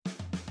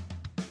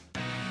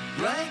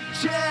Blank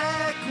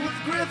check with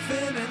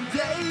Griffin and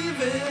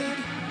David.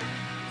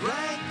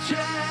 Blank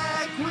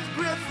check with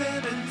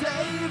Griffin and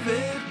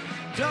David.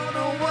 Don't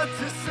know what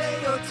to say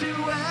or to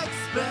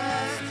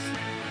expect.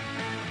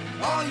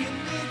 All you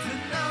need to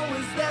know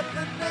is that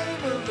the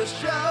name of the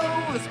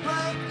show is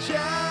Blank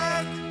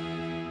Check.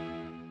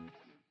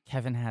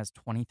 Kevin has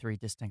 23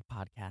 distinct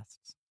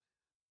podcasts.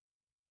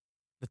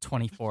 The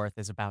 24th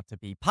is about to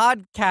be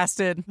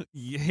podcasted.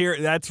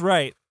 That's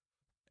right.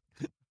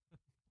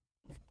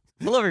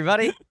 Hello,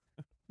 everybody.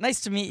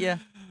 Nice to meet you.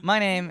 My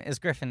name is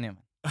Griffin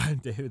Newman. I'm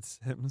David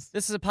Sims.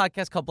 This is a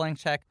podcast called Blank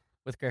Check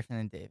with Griffin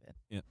and David.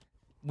 Yep.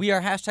 We are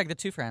hashtag the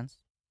two friends.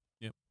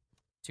 Yep.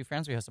 Two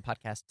friends. We host a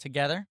podcast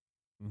together.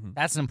 Mm-hmm.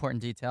 That's an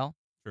important detail.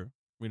 Sure.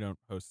 We don't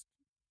host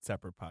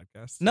separate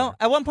podcasts. No,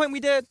 at one point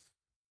we did.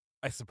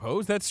 I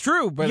suppose that's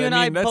true, but You and I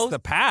I mean, that's both- the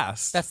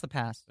past. That's the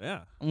past.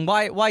 Yeah. And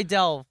why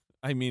delve?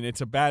 I mean, it's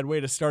a bad way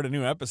to start a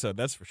new episode,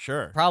 that's for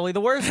sure. Probably the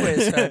worst way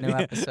to start a new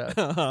episode.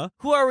 Uh-huh.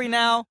 Who are we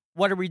now?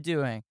 What are we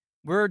doing?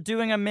 We're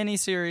doing a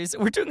mini-series.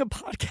 We're doing a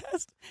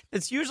podcast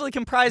that's usually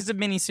comprised of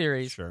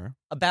mini-series Sure.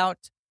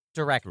 about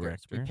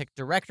directors. We Director. pick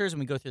directors and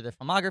we go through their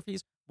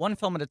filmographies, one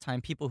film at a time,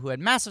 people who had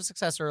massive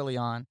success early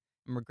on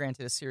and were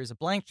granted a series of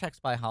blank checks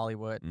by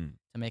Hollywood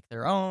to make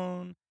their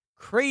own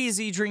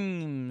crazy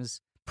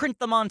dreams, print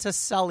them onto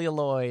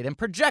celluloid, and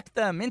project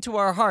them into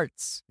our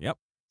hearts. Yep.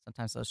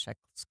 Sometimes those checks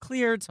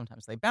cleared,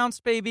 sometimes they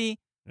bounced, baby.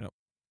 Yep.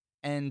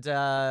 And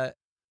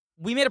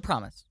we made a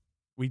promise.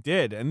 We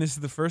did, and this is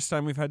the first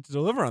time we've had to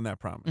deliver on that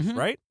promise, Mhm.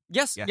 right?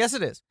 Yes, Yes. yes,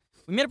 it is.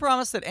 We made a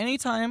promise that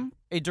anytime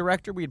a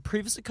director we had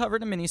previously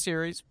covered a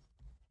miniseries,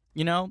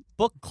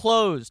 book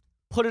closed,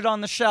 put it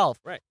on the shelf,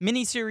 Right.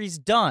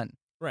 miniseries done.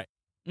 Right.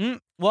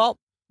 Well,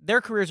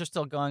 their careers are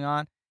still going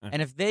on, Uh-huh.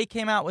 and if they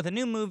came out with a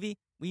new movie,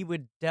 we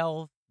would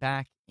delve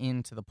back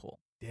into the pool.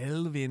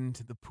 Delve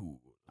into the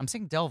pool. I'm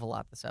saying delve a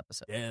lot this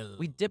episode. Delve.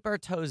 We dip our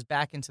toes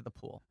back into the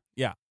pool.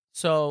 Yeah.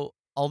 So,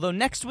 although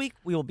next week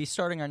we will be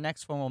starting our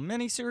next formal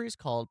miniseries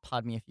called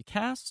Pod Me If You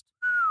Cast,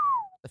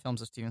 the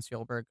films of Steven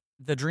Spielberg,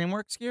 the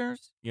DreamWorks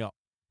years. Yep.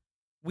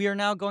 We are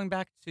now going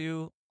back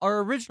to our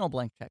original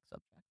blank check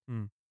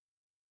subject.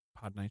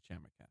 Pod Night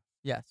Shyamalan.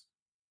 Yes.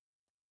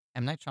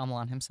 M. Night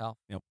Shyamalan himself.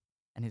 Yep.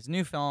 And his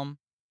new film,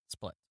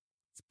 Split.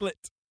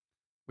 Split.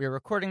 We are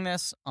recording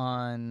this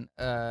on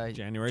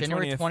January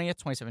 20th, 20th.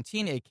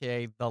 2017,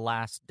 a.k.a. the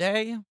last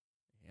day.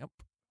 Yep.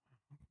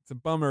 It's a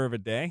bummer of a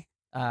day.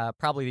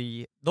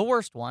 Probably the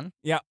worst one.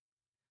 Yeah.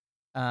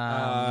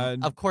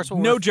 Of course,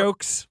 No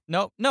jokes.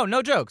 No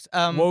jokes.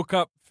 Woke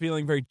up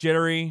feeling very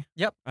jittery.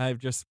 Yep. I've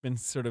just been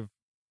sort of,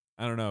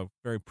 I don't know,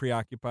 very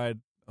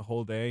preoccupied the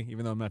whole day,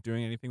 even though I'm not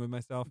doing anything with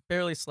myself.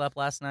 Barely slept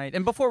last night.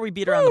 And before we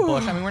beat around the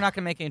bush, I mean, we're not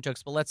going to make any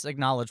jokes, but let's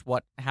acknowledge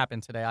what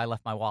happened today. I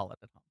left my wallet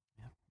at home.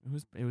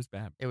 It was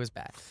bad. It was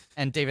bad.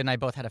 And David and I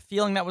both had a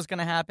feeling that was going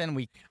to happen.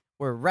 We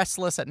were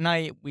restless at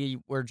night. We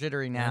were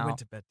jittery now. I went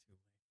to bed too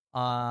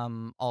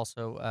late.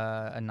 Also,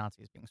 a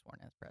Nazi is being sworn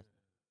in as president.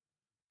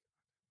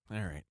 All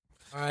right.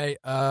 All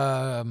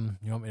right.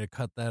 You want me to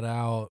cut that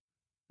out?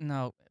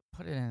 No,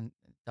 put it in,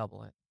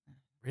 double it.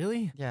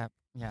 Really? Yeah.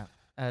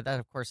 That,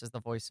 of course, is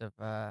the voice of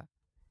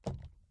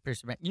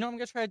producer Ben. You know what I'm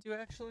going to try to do,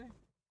 actually?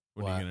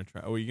 What are What? you going to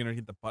try? Oh, are you going to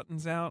get the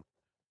buttons out?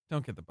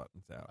 Don't get the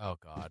buttons out. Oh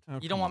God. Oh,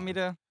 You don't want me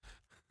to?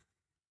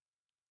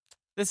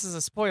 This is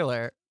a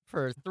spoiler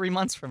for 3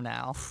 months from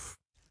now.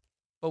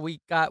 But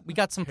we got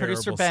some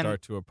producer Terrible Ben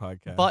start to a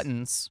podcast.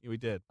 buttons Yeah, we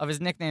did. of his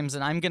nicknames,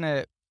 and I'm going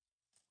to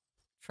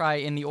try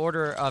in the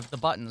order of the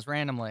buttons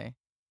randomly.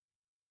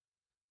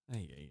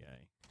 Ay.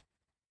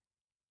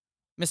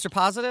 Mr.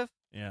 Positive?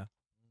 Yeah.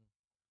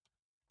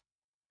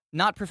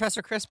 Not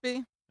Professor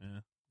Crispy? Yeah.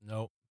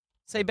 Nope.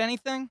 Say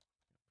Bennything?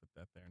 Put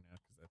that there now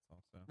because that's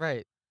also.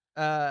 Right.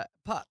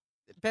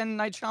 Ben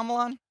Night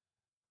Shyamalan?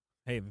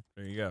 Hey,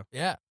 there you go.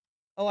 Yeah.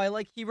 Oh,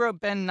 he wrote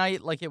Ben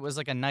Knight like it was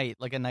like a knight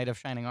of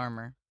shining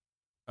armor.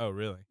 Oh,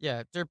 really?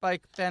 Yeah, Dirt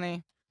Bike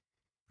Benny,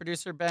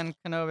 producer Ben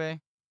Kenobi,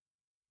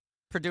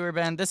 producer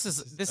Ben. This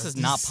is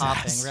not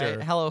popping, disaster.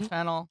 right? Hello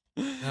Fennel.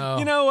 No.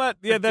 You know what?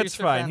 Yeah, that's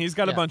Producer fine. Ben. He's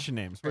got a Yeah. bunch of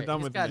names. We're Great. done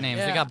He's with got the names.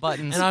 Yeah. We got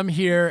buttons. And I'm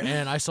here,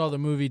 and I saw the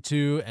movie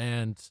too.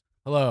 And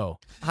hello.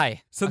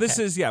 Hi. So this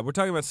Okay. is, we're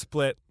talking about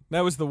Split.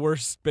 That was the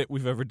worst bit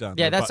we've ever done.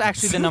 Yeah, the that's buttons.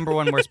 actually the number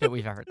one worst bit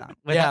we've ever done,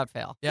 without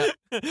fail. Yeah.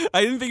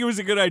 I didn't think it was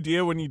a good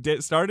idea when you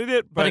started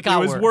it, but it got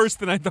was worse. worse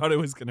than I thought it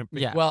was going to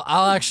be. Yeah. Well,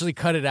 I'll actually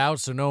cut it out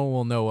so no one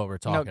will know what we're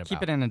talking No, about.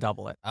 keep it in and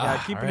double it.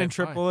 Yeah, keep all it in right,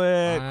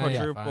 triplet, fine.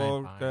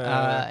 quadruple.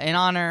 Yeah,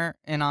 fine.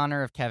 In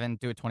honor of Kevin,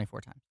 do it 24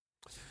 times.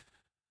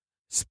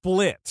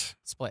 Split.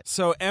 Split.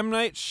 So M.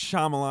 Night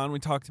Shyamalan, we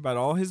talked about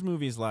all his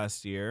movies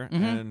last year,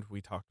 Mhm. and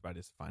we talked about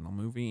his final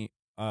movie,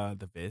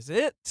 The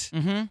Visit,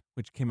 Mm-hmm.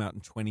 which came out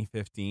in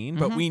 2015.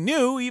 But Mhm. we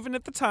knew, even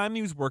at the time,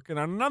 he was working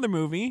on another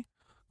movie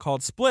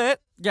called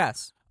Split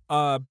Yes.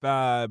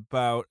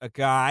 about a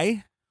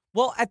guy.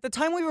 Well, at the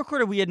time we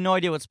recorded, we had no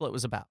idea what Split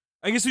was about.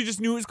 I guess we just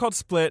knew it was called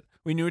Split.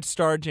 We knew it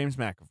starred James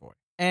McAvoy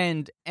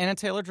And Anna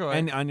Taylor-Joy.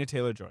 and Anya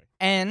Taylor-Joy.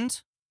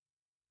 And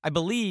I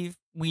believe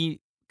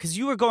because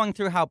you were going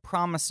through how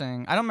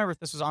promising, I don't remember if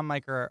this was on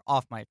mic or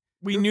off mic,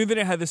 We knew that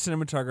it had the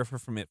cinematographer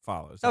from It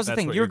Follows. That was the That's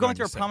thing. what You were you're going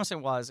through to how promising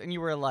it was, and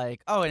you were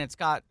like, oh, and it's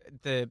got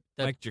the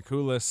Mike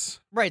Jakulis.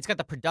 Right, it's got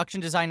the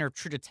production designer of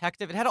True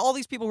Detective. It had all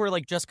these people who were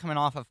like just coming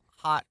off of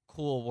hot,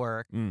 cool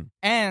work.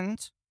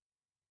 And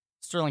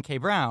Sterling K.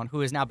 Brown,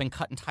 who has now been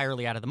cut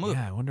entirely out of the movie.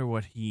 Yeah, I wonder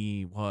what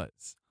he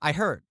was. I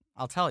heard.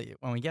 I'll tell you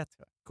when we get to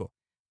it. Cool.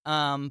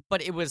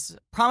 But it was a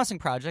promising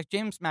project.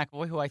 James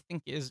McAvoy, who I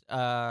think is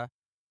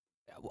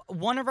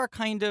one of our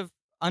kind of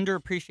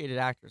underappreciated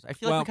actors. I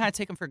feel like we kind of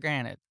take him for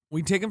granted.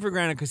 We take him for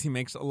granted because he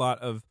makes a lot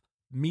of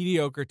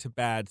mediocre to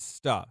bad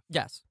stuff.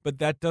 Yes. But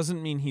that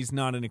doesn't mean he's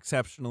not an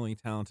exceptionally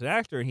talented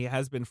actor. He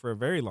has been for a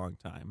very long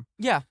time.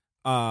 Yeah.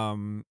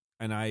 And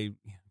I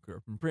grew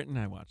up in Britain.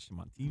 I watched him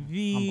on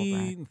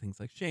TV and things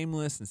like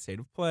Shameless and State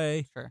of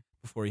Play. Sure.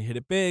 Before he hit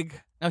it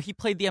big. No, he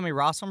played the Emmy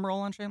Rossum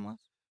role on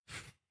Shameless.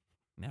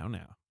 Now.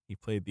 He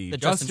played the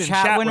Justin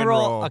Chatwin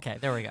role. Okay,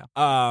 there we go.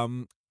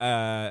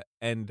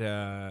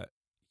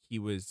 He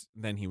was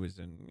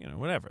in,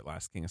 whatever,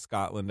 Last King of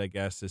Scotland, I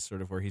guess, is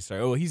sort of where he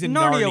started. Oh, he's in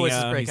Narnia. Narnia. Was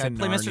his break. I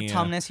play Mr.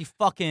 Tumnus. He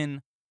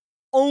fucking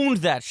owned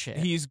that shit.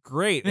 He's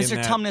great Mr. in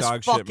that Tumnus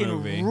dog fucking shit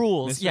movie.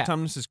 rules. Mr. Yeah.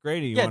 Tumnus is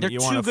great. There are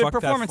two good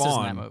performances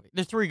in that movie. movie.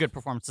 There's 3 good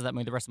performances in that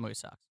movie. The rest of the movie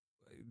sucks.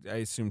 I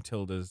assume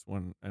Tilda's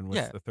one, and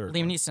what's the third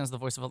Liam one? Neeson's the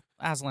voice of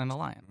Aslan the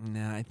Lion.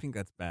 Nah, I think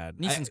that's bad.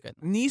 Neeson's good.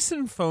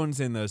 Neeson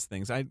phones in those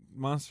things.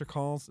 Monster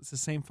Calls, it's the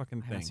same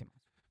fucking I haven't thing.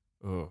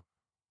 seen Oh.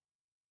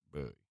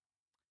 Boo.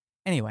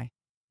 Anyway.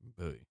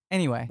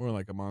 More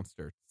like a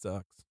monster. It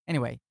sucks.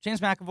 Anyway,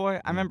 James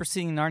McAvoy, I remember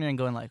seeing Narnia and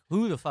going like,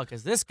 who the fuck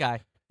is this guy?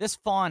 This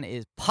fawn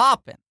is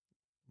popping.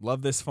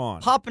 Love this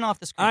fawn. Popping off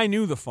the screen. I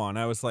knew the fawn.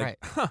 I was like,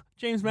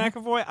 James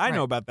McAvoy? I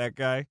know about that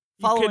guy.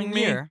 You Following kidding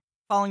me?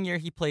 year,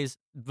 he plays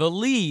the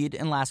lead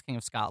in Last King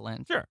of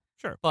Scotland.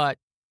 Sure. But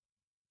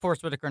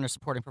Forrest Whitaker in a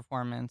supporting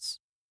performance,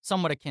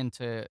 somewhat akin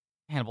to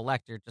Hannibal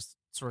Lecter, just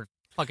sort of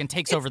fucking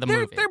takes over the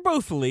movie. They're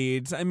both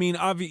leads. I mean,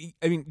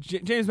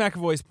 James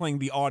McAvoy is playing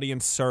the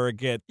audience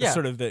surrogate, the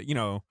sort of the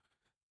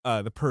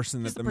the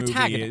person He's that the movie is,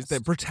 protagonist.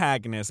 the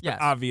protagonist. Yes.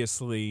 But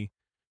obviously,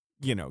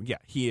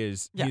 he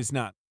is. He is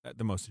not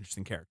the most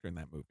interesting character in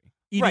that movie.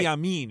 Idi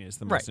Amin is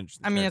the most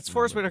interesting. I mean, it's character in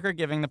Forrest the movie. Whitaker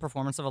giving the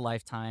performance of a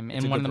lifetime It's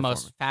and a one of good the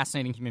most performance.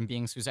 fascinating human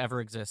beings who's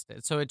ever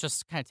existed. So it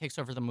just kind of takes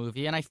over the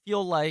movie, and I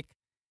feel like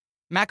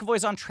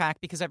McAvoy's on track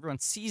because everyone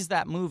sees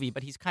that movie,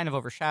 but he's kind of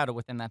overshadowed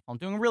within that film,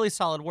 doing really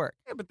solid work.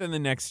 Yeah, but then the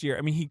next year,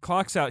 I mean, he's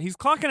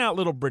clocking out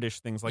little British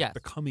things like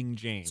Becoming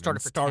Jane, Starter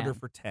and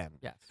for 10.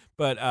 Yes.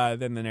 But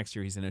then the next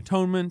year he's in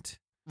Atonement.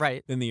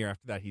 Right. Then the year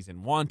after that he's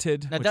in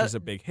Wanted, which is a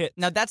big hit.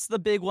 Now that's the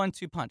big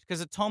 1-2 punch because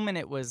Atonement,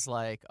 it was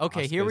like,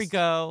 okay, here we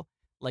go.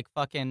 Like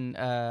fucking,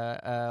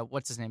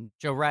 what's his name?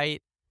 Joe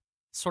Wright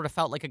sort of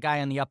felt like a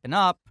guy on the up and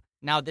up.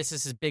 Now this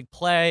is his big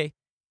play,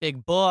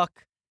 big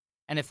book,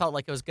 and it felt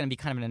like it was going to be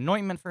kind of an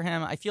anointment for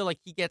him. I feel like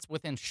he gets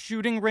within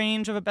shooting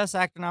range of a Best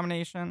Actor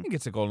nomination. He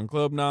gets a Golden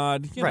Globe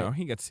nod. You know,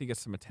 he gets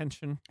some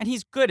attention. And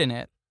he's good in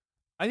it.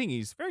 I think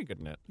he's very good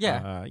in it.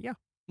 Yeah. Yeah.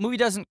 Movie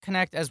doesn't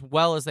connect as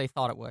well as they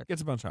thought it would.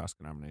 Gets a bunch of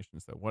Oscar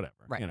nominations, though. Whatever.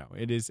 Right.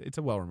 It's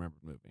a well-remembered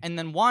movie. And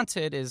then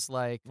Wanted is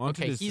like,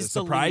 Wanted okay, is he's a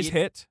surprise the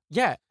lead. hit.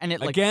 Yeah. And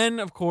it Again,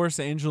 of course,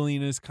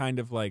 Angelina's kind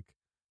of like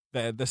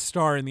the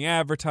star in the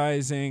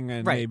advertising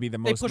and maybe the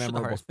most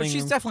memorable thing. But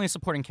she's definitely a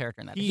supporting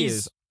character in that. He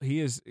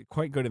is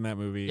quite good in that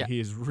movie. Yeah. He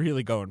is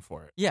really going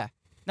for it. Yeah.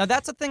 Now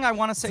that's the thing I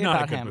want to say It's not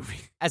about a good him. movie.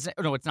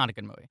 No, it's not a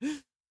good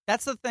movie.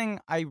 That's the thing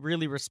I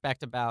really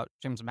respect about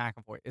James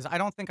McAvoy is I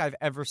don't think I've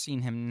ever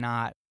seen him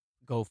not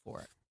go for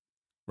it.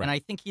 Right. And I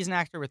think he's an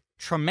actor with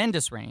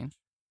tremendous range.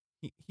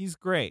 He's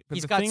great. But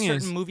He's the got thing certain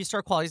is, movie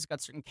star qualities. He's got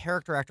certain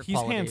character actor he's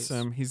qualities.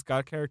 handsome. He's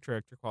got character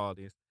actor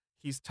qualities.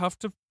 He's tough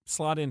to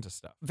slot into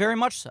stuff. Very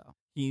much so.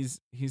 He's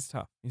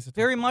tough. He's a tough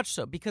Very guy. much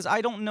so. Because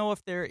I don't know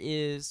if there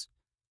is...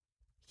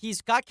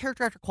 He's got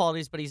character actor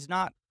qualities, but he's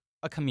not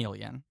a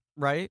chameleon,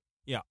 right?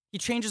 Yeah. He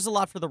changes a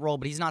lot for the role,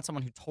 but he's not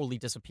someone who totally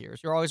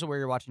disappears. You're always aware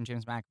you're watching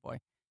James McAvoy.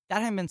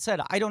 That having been said,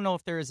 I don't know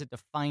if there is a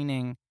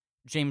defining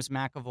James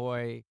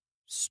McAvoy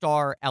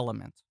star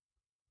element.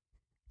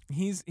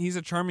 He's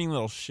a charming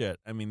little shit.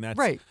 I mean, that's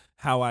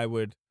how I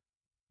would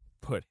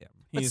put him.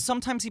 But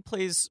sometimes he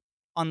plays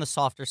on the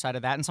softer side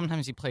of that, and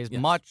sometimes he plays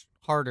much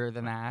harder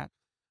than that.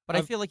 But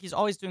I feel like he's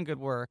always doing good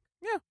work.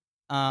 Yeah.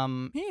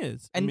 He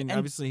is. And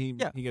obviously he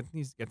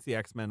gets the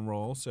X-Men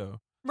role, so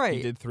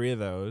he did 3 of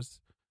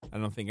those. I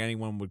don't think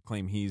anyone would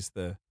claim he's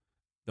the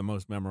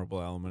most memorable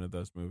element of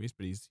those movies,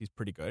 but he's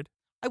pretty good.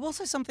 I will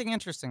say something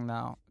interesting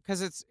though,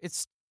 because it's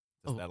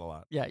Does that a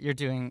lot. Yeah, you're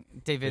doing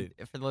David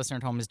for the listener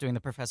at home is doing the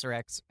Professor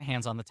X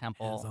hands on the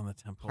temple,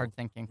 hard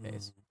thinking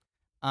face.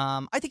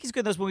 I think he's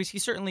good in those movies. He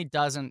certainly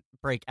doesn't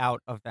break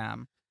out of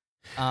them.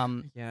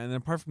 Yeah, and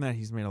apart from that,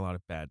 he's made a lot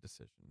of bad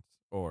decisions.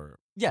 Or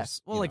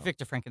like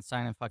Victor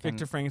Frankenstein and fucking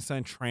Victor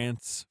Frankenstein,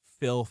 Trance,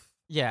 Filth.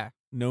 Yeah,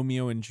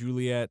 Romeo and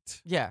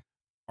Juliet. Yeah,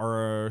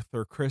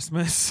 Arthur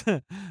Christmas.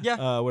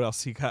 Yeah. What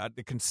else he got?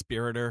 The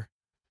Conspirator.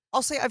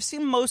 I'll say I've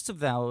seen most of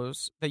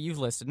those that you've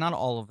listed, not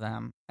all of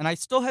them, and I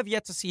still have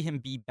yet to see him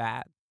be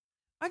bad.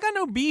 I got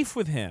no beef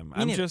with him.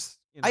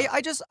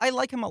 I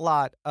like him a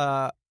lot.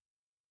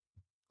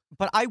 But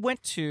but I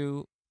went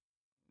to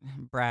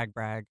brag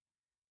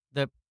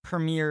the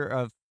premiere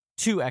of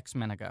 2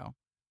 X-Men ago.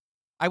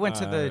 I went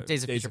to the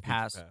Days of Future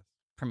Past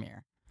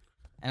premiere,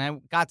 and I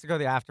got to go to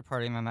the after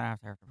party and then the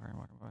after party,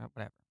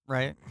 whatever,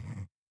 right?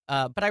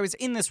 But I was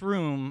in this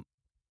room.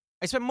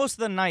 I spent most of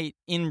the night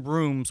in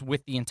rooms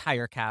with the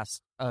entire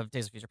cast of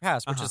Days of Future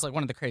Past, which is like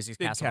one of the craziest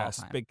casts of all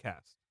time. Big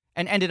cast.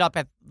 And ended up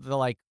at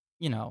the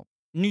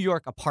New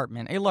York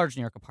apartment, a large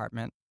New York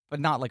apartment, but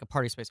not like a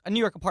party space. A New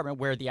York apartment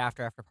where the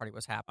after party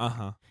was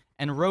happening.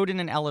 And rode in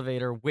an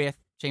elevator with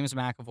James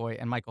McAvoy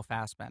and Michael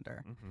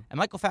Fassbender. And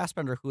Michael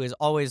Fassbender, who has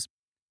always,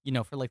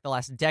 for like the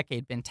last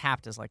decade been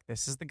tapped as like,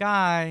 this is the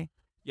guy.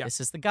 Yep.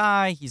 This is the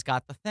guy. He's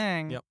got the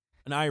thing. Yep.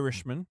 An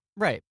Irishman.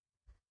 Right.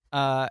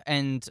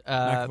 And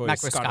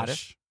McAvoy's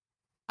Scottish.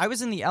 I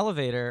was in the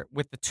elevator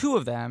with the two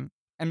of them,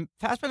 and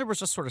Fassbender was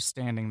just sort of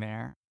standing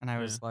there, and I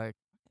was like,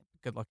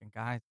 good-looking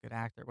guy, good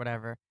actor,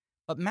 whatever.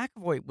 But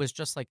McAvoy was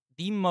just like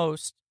the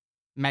most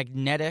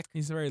magnetic.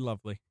 He's very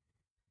lovely.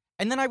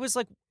 And then I was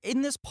like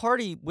in this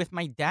party with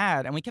my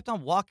dad, and we kept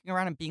on walking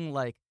around and being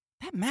like,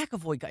 that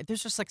McAvoy guy,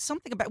 there's just like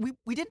something about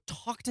we didn't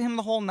talk to him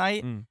the whole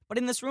night, but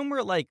in this room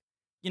we're like,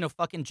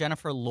 fucking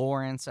Jennifer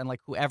Lawrence and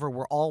like whoever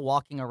were all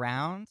walking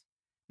around.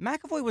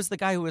 McAvoy was the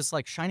guy who was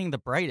like shining the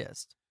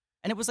brightest.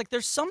 And it was like,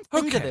 there's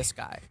something to this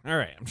guy. All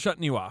right, I'm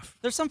shutting you off.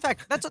 There's some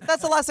fact. That's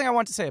the last thing I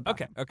want to say about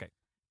him. Okay.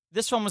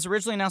 This film was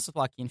originally announced with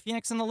Joaquin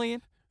Phoenix in the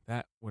lead.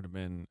 That would have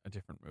been a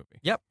different movie.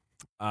 Yep.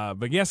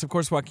 But yes, of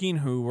course, Joaquin,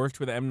 who worked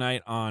with M.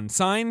 Night on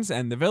Signs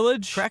and The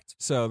Village. Correct.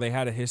 So they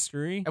had a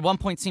history. At one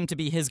point seemed to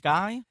be his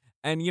guy.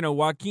 And,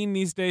 Joaquin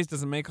these days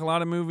doesn't make a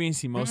lot of movies.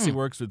 He mostly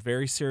works with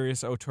very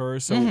serious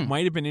auteurs. So it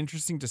might have been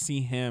interesting to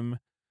see him.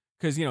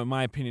 Because, in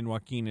my opinion,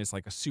 Joaquin is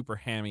like a super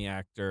hammy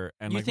actor.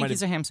 And you think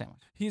he's a ham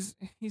sandwich? He's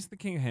the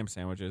king of ham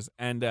sandwiches.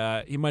 And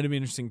he might have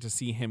been interesting to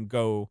see him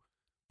go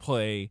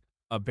play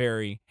a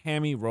very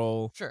hammy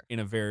role in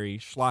a very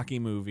schlocky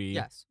movie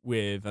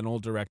with an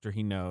old director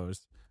he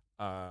knows.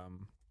 He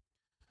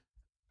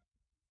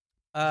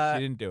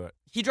didn't do it.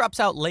 He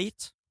drops out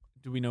late.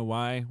 Do we know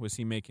why? Was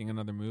he making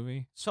another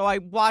movie? So I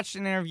watched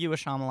an interview with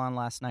Shyamalan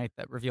last night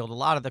that revealed a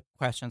lot of the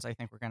questions I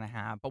think we're going to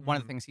have. But one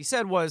of the things he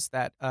said was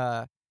that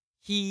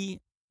he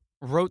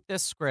wrote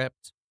this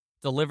script,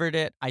 delivered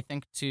it, I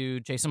think, to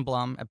Jason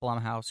Blum at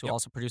Blumhouse, who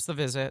also produced The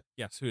Visit.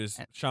 Yes, who is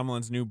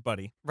Shyamalan's new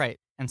buddy. Right.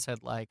 And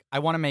said, like, I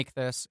want to make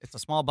this. It's a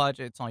small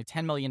budget. It's only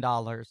 $10 million.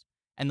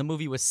 And the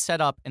movie was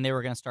set up, and they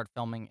were going to start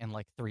filming in,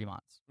 like, 3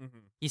 months.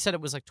 He said it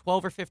was, like,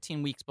 12 or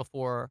 15 weeks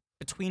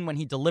between when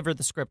he delivered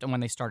the script and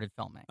when they started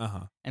filming.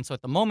 And so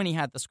at the moment he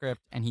had the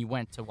script, and he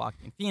went to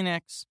Joaquin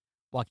Phoenix.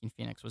 Joaquin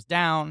Phoenix was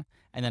down.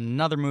 And then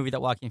another movie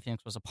that Joaquin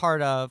Phoenix was a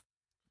part of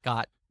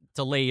got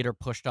delayed or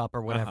pushed up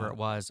or whatever it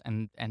was,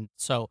 and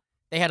so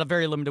they had a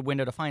very limited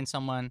window to find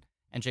someone,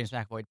 and James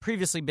McAvoy had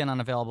previously been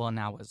unavailable and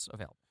now was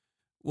available.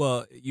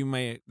 Well,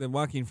 the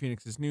Joaquin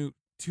Phoenix's new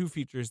 2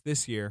 features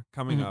this year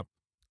coming up.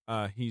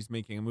 He's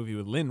making a movie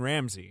with Lynn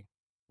Ramsey,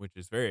 which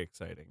is very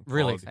exciting.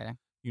 Really exciting.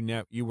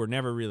 You Were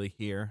Never Really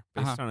Here,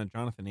 based on a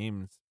Jonathan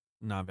Ames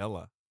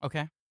novella.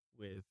 Okay.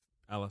 With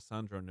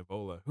Alessandro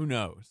Nivola. Who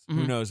knows?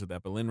 Who knows with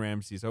that? But Lynn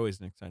Ramsey's always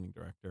an exciting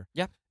director.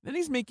 Yeah. Then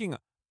he's making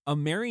a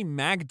Mary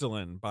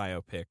Magdalene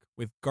biopic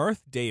with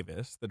Garth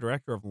Davis, the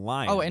director of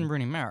Lion. Oh, and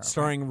Rooney Mara.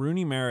 Starring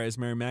Rooney Mara as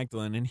Mary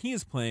Magdalene, and he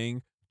is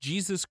playing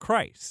Jesus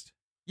Christ.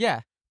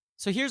 Yeah.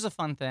 So here's a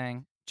fun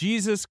thing.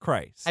 Jesus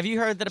Christ. Have you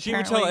heard that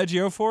apparently... She would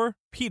tell Ejiofor,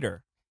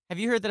 Peter. Have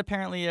you heard that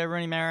apparently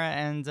Rooney Mara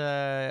and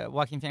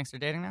Joaquin Phoenix are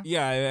dating now?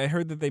 Yeah, I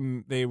heard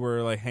that they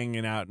were like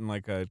hanging out in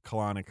like a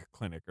colonic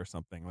clinic or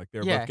something. Like they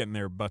were both getting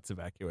their butts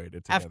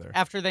evacuated together.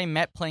 After they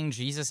met playing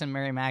Jesus and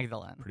Mary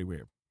Magdalene. Pretty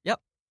weird. Yep.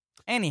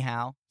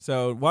 Anyhow.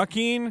 So,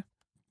 Joaquin,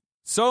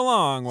 so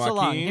long, Joaquin. So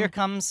long. Here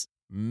comes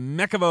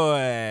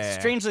McAvoy.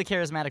 Strangely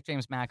charismatic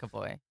James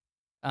McAvoy.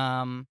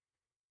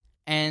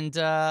 And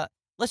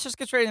let's just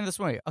get straight into this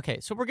movie. Okay,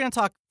 so we're going to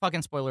talk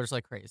fucking spoilers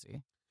like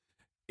crazy.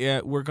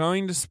 Yeah, we're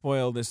going to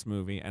spoil this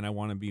movie, and I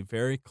want to be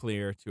very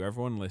clear to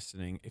everyone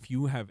listening. If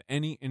you have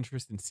any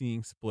interest in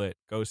seeing Split,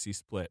 go see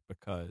Split,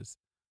 because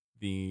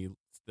the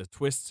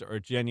twists are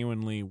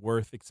genuinely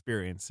worth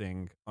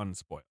experiencing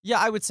unspoiled. Yeah,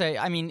 I would say,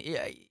 I mean...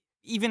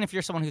 Even if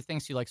you're someone who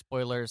thinks you like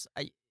spoilers,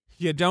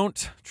 you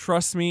don't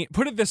trust me.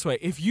 Put it this way: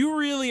 if you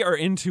really are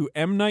into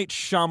M. Night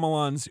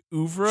Shyamalan's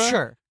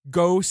oeuvre,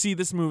 go see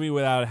this movie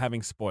without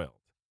having spoiled.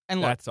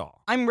 And look, that's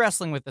all. I'm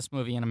wrestling with this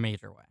movie in a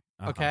major way.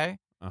 Okay,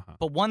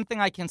 but one thing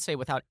I can say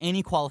without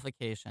any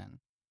qualification,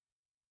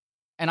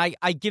 and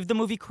I give the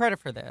movie credit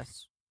for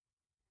this,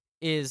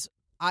 is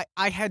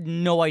I had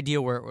no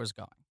idea where it was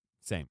going.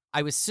 Same.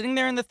 I was sitting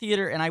there in the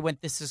theater, and I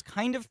went, this is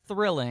kind of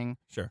thrilling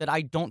that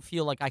I don't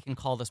feel like I can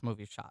call this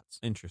movie shots.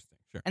 Interesting,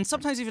 sure. And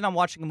sometimes even I'm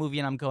watching a movie,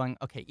 and I'm going,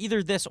 okay,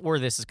 either this or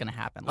this is going to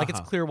happen. Like, it's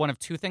clear one of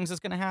two things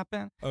is going to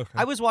happen. Okay.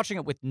 I was watching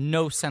it with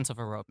no sense of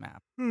a roadmap.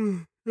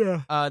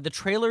 The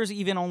trailers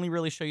even only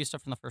really show you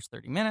stuff from the first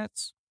 30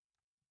 minutes.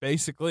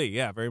 Basically,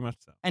 yeah, very much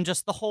so. And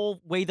just the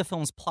whole way the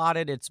film's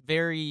plotted, it's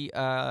very...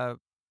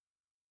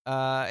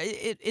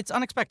 it's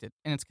unexpected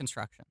in its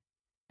construction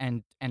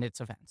and its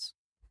events.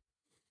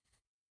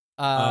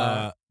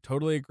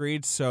 Totally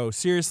agreed. So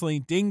seriously,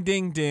 ding,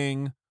 ding,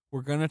 ding.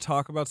 We're going to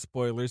talk about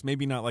spoilers.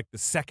 Maybe not like the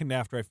second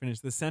after I finish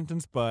the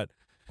sentence, but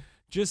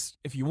just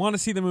if you want to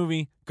see the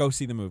movie, go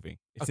see the movie.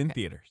 It's in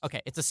theaters.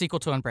 Okay, it's a sequel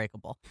to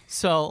Unbreakable.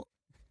 So,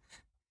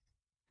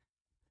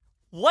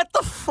 what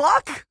the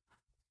fuck?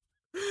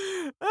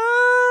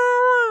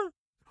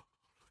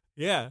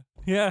 Yeah.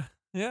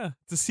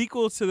 It's a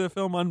sequel to the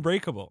film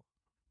Unbreakable.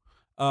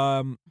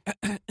 Unbreakable.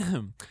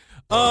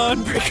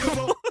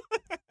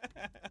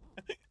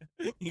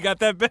 You got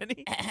that,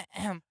 Benny?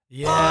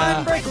 Yeah.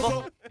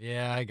 Unbreakable.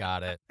 Yeah, I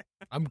got it.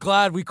 I'm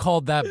glad we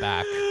called that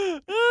back.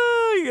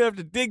 You have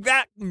to dig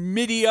that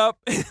MIDI up.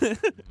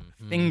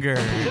 Finger.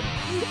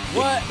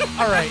 What?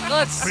 All right,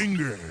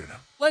 Fingered.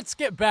 let's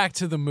get back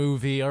to the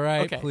movie. All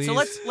right, Okay, please. so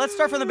let's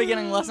start from the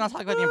beginning. Let's not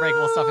talk about the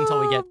Unbreakable stuff until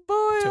we get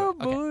to it.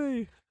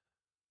 Boy.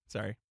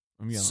 Sorry,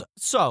 I'm yelling.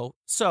 So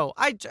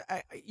I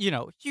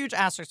huge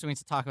asterisks we need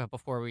to talk about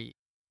before we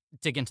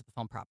dig into the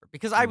film proper,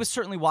 because I was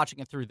certainly watching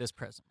it through this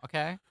prism.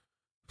 Okay,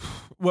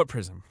 What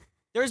prism?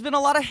 there's been a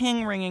lot of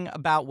hang-wringing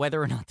about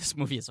whether or not this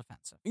movie is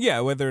offensive.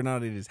 Yeah, whether or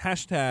not it is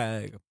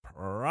hashtag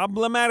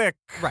problematic.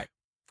 Right.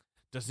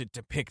 Does it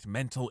depict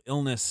mental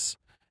illness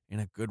in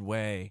a good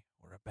way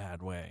or a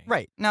bad way?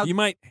 Right. Now, You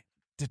might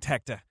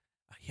detect a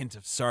hint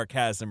of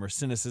sarcasm or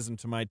cynicism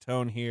to my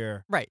tone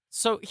here. right.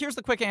 So here's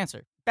the quick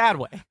answer. Bad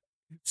way.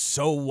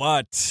 So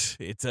what?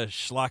 It's a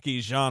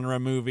schlocky genre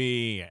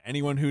movie.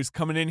 Anyone who's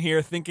coming in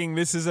here thinking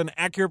this is an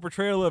accurate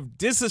portrayal of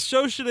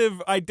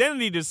dissociative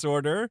identity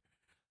disorder,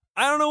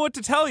 I don't know what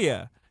to tell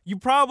you. You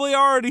probably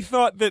already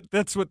thought that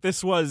that's what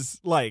this was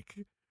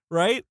like,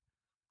 right?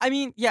 I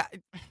mean, yeah,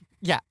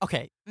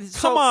 okay.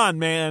 Come on,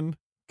 man.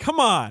 Come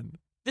on.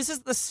 This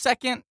is the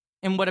second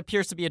in what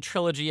appears to be a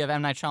trilogy of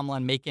M. Night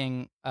Shyamalan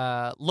making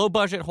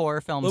low-budget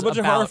horror films.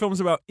 Low-budget horror films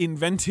about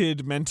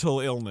invented mental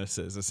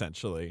illnesses,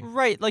 essentially.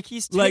 Right, like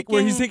he's taking... Like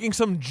where he's taking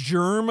some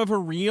germ of a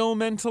real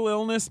mental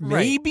illness,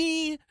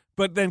 maybe,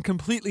 but then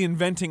completely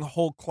inventing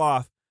whole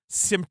cloth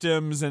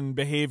symptoms and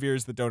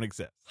behaviors that don't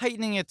exist.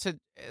 heightening it to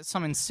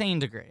some insane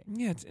degree.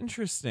 Yeah, it's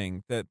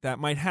interesting that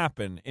might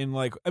happen in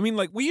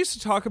we used to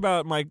talk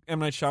about M.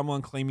 Night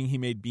Shyamalan claiming he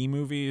made B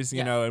movies,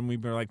 you know, and we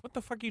were like, what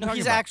the fuck are you talking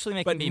He's about? actually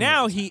making But B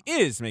now movies he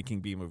is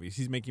making B movies.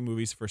 He's making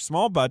movies for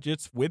small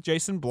budgets with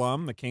Jason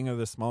Blum, the king of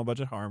the small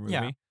budget horror movie.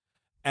 Yeah.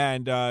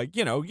 And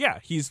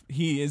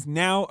he is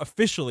now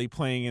officially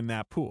playing in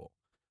that pool.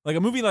 Like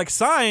a movie like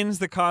Signs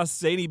that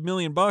costs $80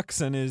 million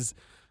and is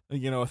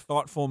a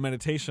thoughtful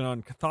meditation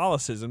on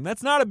Catholicism.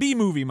 That's not a B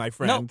movie, my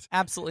friend. No,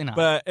 absolutely not.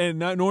 But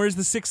nor is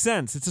The Sixth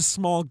Sense. It's a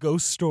small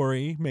ghost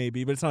story,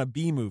 maybe, but it's not a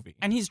B movie.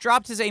 And he's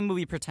dropped his A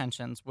movie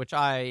pretensions, which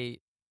I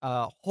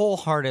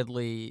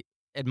wholeheartely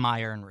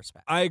admire and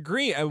respect. I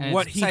agree. And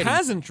What it's he exciting.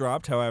 hasn't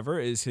dropped, however,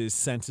 is his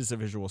sense as a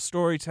visual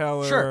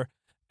storyteller Sure.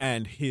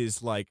 and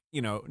his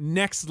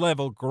next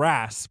level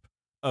grasp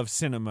of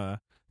cinema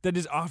that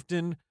is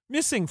often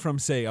missing from,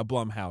 say, a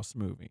Blumhouse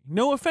movie.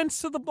 No offense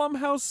to the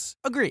Blumhouse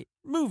Agree.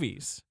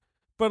 movies,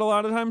 but a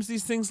lot of times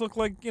these things look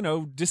like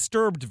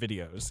Disturbed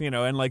videos,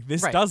 and like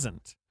this Right.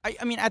 doesn't.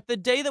 I mean, at the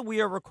day that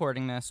we are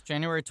recording this,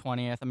 January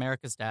 20th,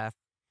 America's Death,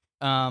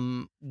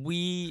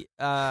 we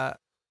have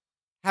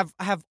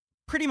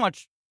pretty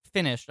much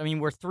finished. I mean,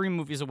 we're 3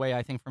 movies away,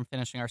 I think, from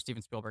finishing our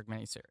Steven Spielberg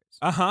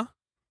miniseries.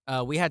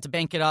 We had to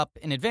bank it up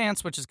in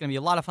advance, which is going to be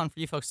a lot of fun for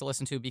you folks to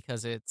listen to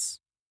because it's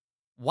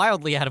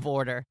wildly out of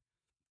order.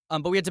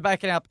 But we had to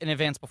back it up in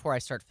advance before I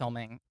start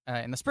filming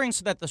in the spring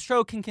so that the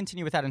show can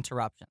continue without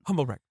interruption.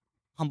 Humble brag.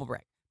 Humble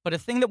brag. But a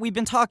thing that we've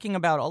been talking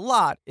about a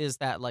lot is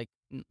that, like,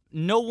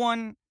 no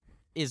one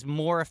is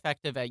more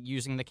effective at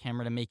using the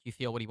camera to make you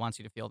feel what he wants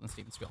you to feel than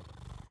Steven Spielberg.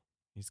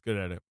 He's good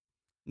at it.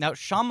 Now,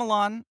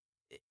 Shyamalan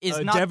is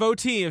A not...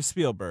 devotee of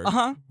Spielberg,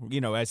 Uh-huh.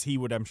 As he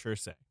would, I'm sure,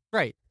 say.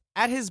 Right.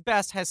 At his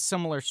best, has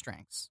similar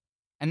strengths.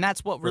 And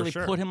that's what For really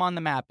sure. put him on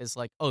the map is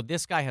like, oh,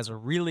 this guy has a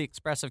really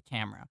expressive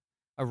camera,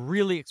 a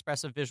really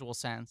expressive visual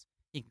sense.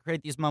 He can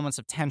create these moments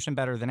of tension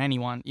better than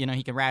anyone.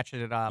 He can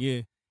ratchet it up.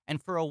 Yeah.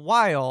 And for a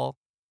while,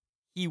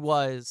 he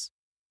was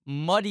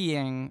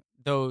muddying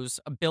those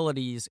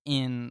abilities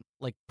in,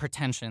 like,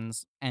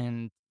 pretensions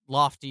and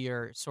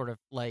loftier sort of,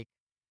 like,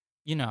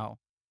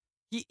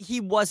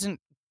 he wasn't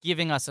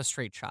giving us a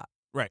straight shot.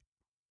 Right.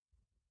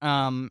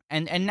 And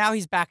now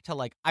he's back to,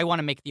 like, I want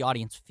to make the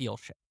audience feel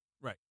shit.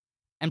 Right.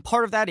 And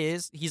part of that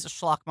is he's a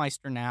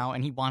schlockmeister now,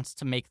 and he wants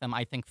to make them,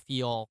 I think,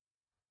 feel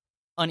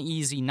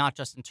uneasy, not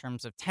just in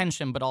terms of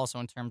tension, but also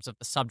in terms of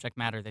the subject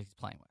matter that he's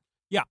playing with.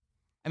 Yeah.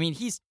 I mean,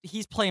 he's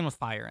playing with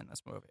fire in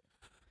this movie.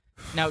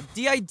 Now,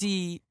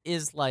 DID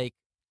is like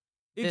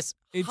this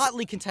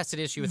hotly contested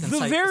issue within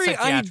the very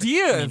psychiatric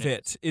idea of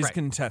communities. it is Right.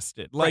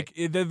 contested. Right.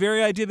 Like the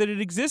very idea that it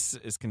exists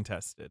is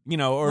contested.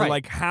 Or Right.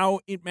 like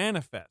how it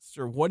manifests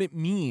or what it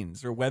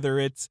means or whether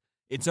it's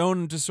its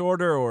own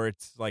disorder or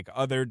it's like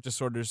other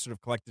disorders sort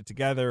of collected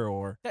together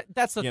or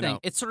That's the you thing. know.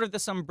 It's sort of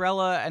this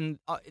umbrella, and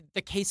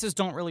the cases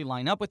don't really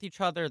line up with each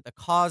other. The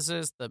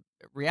causes, the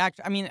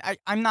reaction. I mean,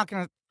 I'm not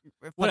going to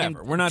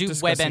Whatever. We're not do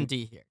discussing-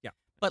 WebMD here. Yeah.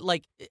 But,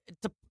 like,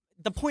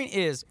 the point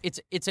is,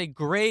 it's a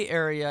gray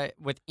area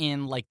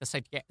within like the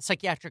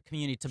psychiatric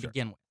community to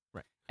begin with.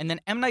 Right. And then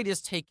M. Night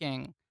is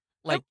taking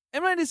like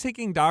M. Night is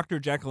taking Dr.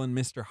 Jekyll and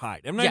Mr.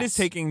 Hyde. M. Night is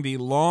taking the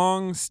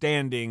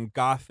long-standing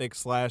gothic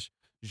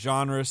 /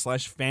 genre /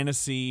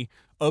 fantasy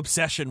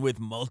obsession with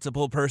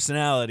multiple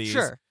personalities.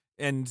 Sure.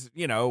 And,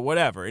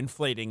 whatever,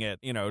 inflating it,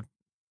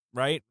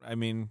 right? I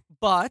mean,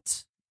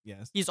 but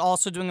yes. He's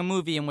also doing a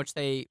movie in which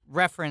they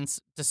reference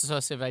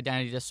dissociative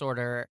identity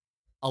disorder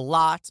a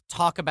lot,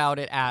 talk about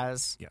it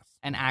as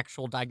an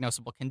actual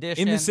diagnosable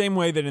condition. In the same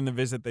way that in The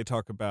Visit they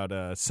talk about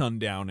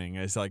sundowning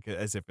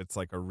as if it's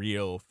like a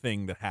real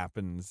thing that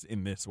happens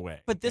in this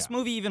way. But this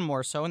movie even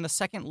more so, and the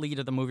second lead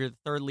of the movie, or the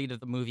third lead of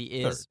the movie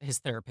is his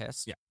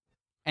therapist. Yeah.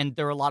 And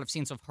there are a lot of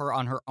scenes of her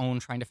on her own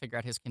trying to figure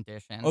out his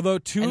condition. Although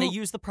and they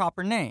use the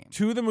proper name.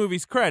 To the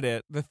movie's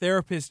credit, the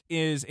therapist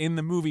is in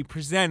the movie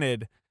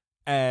presented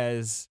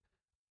as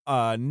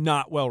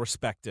not well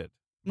respected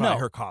by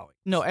her colleagues.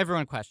 No,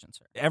 everyone questions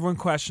her. Everyone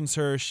questions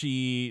her.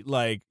 She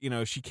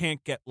she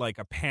can't get like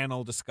a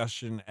panel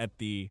discussion at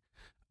the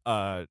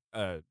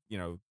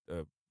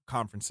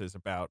conferences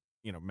about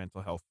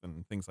mental health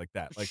and things like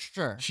that. Like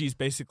sure. She's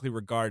basically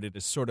regarded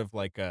as sort of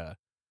like an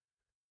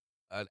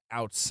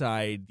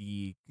outside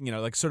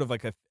like sort of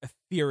like a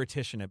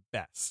theoretician at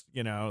best,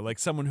 like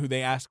someone who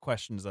they ask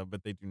questions of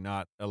but they do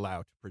not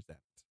allow to present.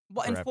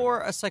 Well, and for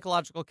a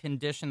psychological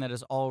condition that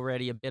is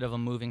already a bit of a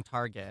moving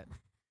target,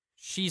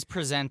 she's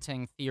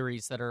presenting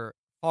theories that are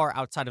far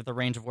outside of the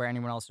range of where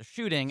anyone else is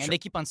shooting, and they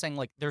keep on saying,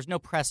 like, there's no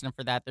precedent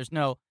for that, there's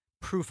no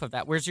proof of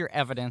that, where's your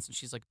evidence? And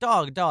she's like,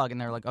 dog, and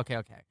they're like, okay.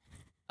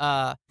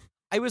 I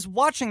was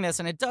watching this,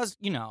 and it does,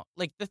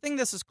 like, the thing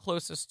this is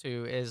closest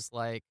to is,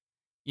 like,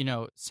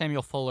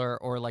 Samuel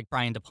Fuller or, like,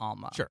 Brian De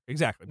Palma. Sure,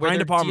 exactly. Brian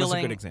De Palma is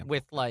a good example.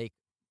 With, like,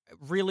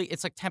 really,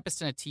 it's like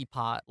Tempest in a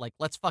Teapot. Like,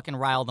 let's fucking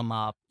rile them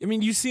up. I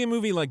mean, you see a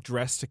movie like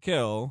Dress to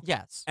Kill.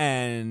 Yes.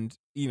 And,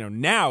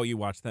 now you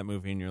watch that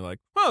movie and you're like,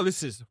 oh,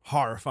 this is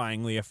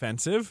horrifyingly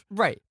offensive.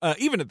 Right.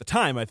 Even at the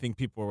time, I think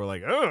people were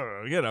like,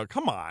 oh,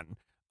 come on.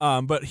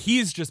 But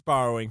he's just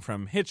borrowing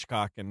from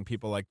Hitchcock and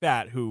people like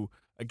that who,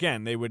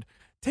 again, they would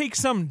take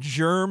some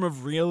germ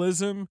of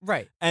realism.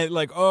 Right. And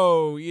like,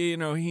 oh,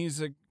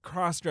 he's a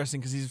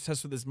cross-dressing because he's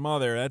obsessed with his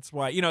mother. That's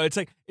why, it's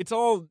like, it's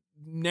all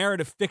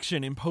narrative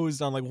fiction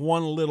imposed on like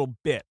one little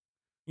bit,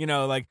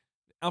 like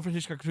Alfred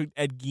Hitchcock took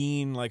Ed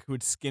Gein, like who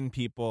would skin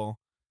people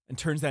and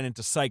turns that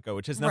into Psycho,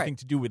 which has nothing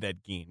to do with Ed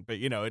Gein, but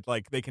it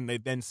like they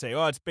then say,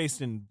 oh, it's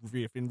based in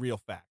real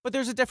fact. But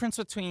there's a difference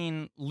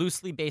between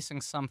loosely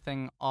basing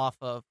something off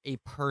of a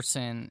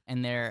person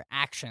and their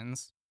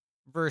actions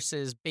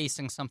versus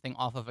basing something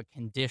off of a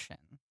condition.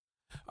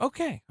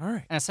 Okay, all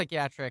right. And a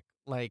psychiatric,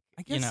 like,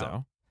 I guess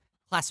so.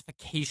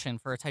 classification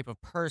for a type of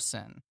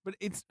person. But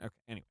it's okay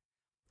anyway.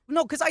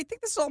 No, because I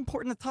think this is all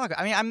important to talk about.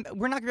 I mean,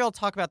 we're not going to be able to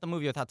talk about the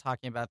movie without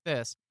talking about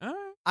this.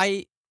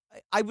 I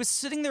was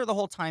sitting there the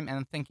whole time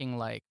and thinking,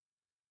 like,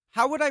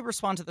 how would I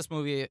respond to this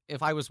movie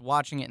if I was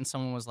watching it and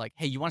someone was like,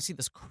 hey, you want to see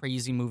this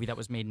crazy movie that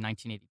was made in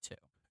 1982?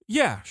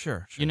 Yeah,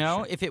 sure.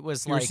 Sure. If it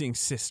was you like... were seeing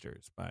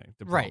Sisters by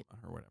De Palma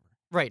or whatever.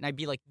 Right, and I'd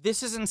be like,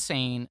 this is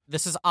insane.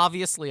 This is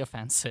obviously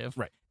offensive.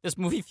 Right. This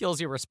movie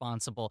feels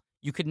irresponsible.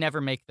 You could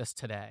never make this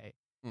today.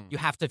 You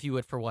have to view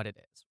it for what it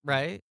is,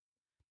 right?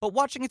 But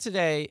watching it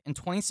today in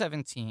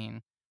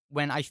 2017,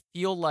 when I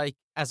feel like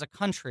as a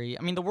country,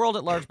 I mean, the world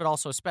at large, but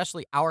also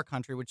especially our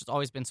country, which has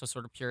always been so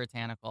sort of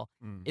puritanical,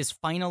 is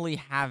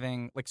finally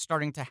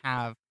starting to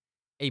have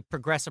a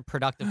progressive,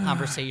 productive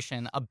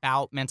conversation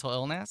about mental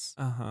illness.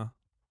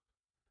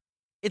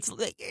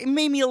 It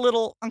made me a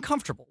little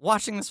uncomfortable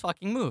watching this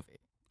fucking movie.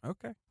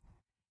 Okay.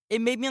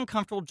 It made me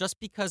uncomfortable just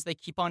because they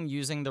keep on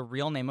using the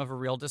real name of a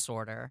real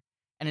disorder,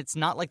 and it's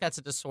not like that's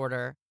a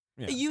disorder.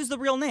 Yeah. They use the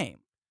real name.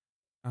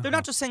 They're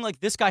not just saying, like,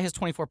 this guy has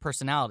 24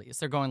 personalities.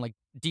 They're going, like,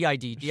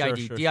 DID,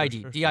 DID,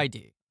 DID,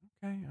 DID.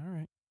 Okay, all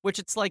right. Which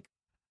it's like,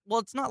 well,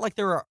 it's not like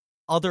there are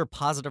other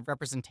positive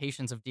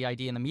representations of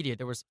DID in the media.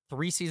 There was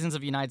 3 seasons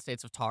of United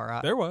States of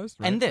Tara. There was.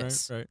 Right, and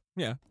this. Right.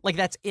 Yeah. Like,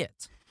 that's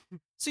it.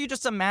 So you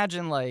just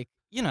imagine, like,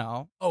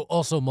 Oh,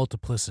 also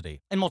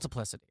multiplicity. And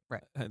multiplicity,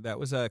 right. That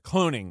was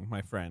cloning,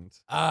 my friend.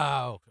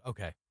 Oh,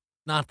 okay.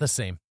 Not the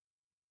same.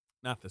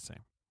 Not the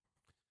same.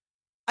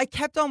 I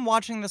kept on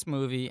watching this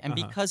movie, and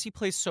because he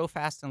plays so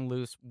fast and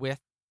loose with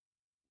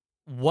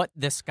what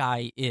this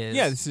guy is...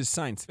 Yeah, this is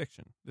science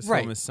fiction. This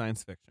film is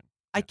science fiction.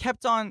 I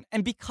kept on...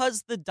 And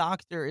because the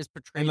doctor is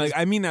portrayed... And, like,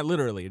 I mean that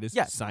literally. It is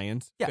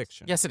science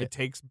fiction. Yes, it is. It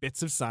takes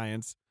bits of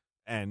science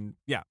and,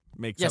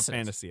 makes up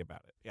fantasy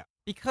about it. Yeah.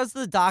 Because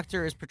the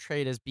doctor is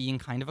portrayed as being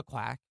kind of a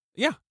quack.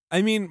 Yeah.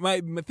 I mean,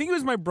 I think it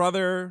was my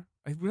brother...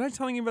 Was I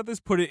telling you about this?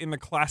 Put it in the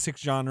classic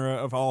genre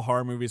of all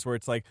horror movies where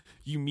it's like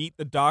you meet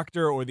the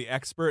doctor or the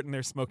expert and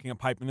they're smoking a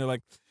pipe and they're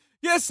like,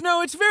 yes,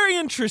 no, it's very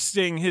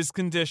interesting, his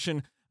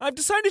condition. I've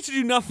decided to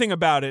do nothing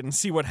about it and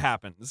see what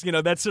happens.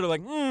 That's sort of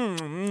like,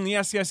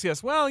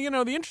 yes. Well,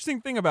 the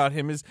interesting thing about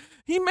him is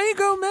he may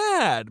go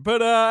mad,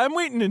 but I'm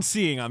waiting and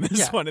seeing on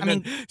this one. And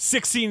then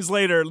 6 scenes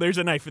later, there's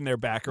a knife in their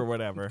back or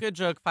whatever. Good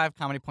joke, 5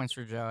 comedy points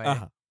for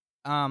Joey.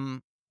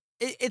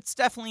 It's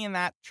definitely in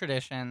that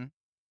tradition.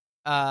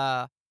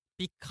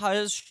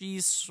 Because she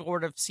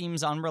sort of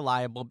seems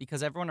unreliable,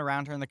 because everyone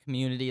around her in the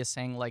community is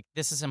saying, like,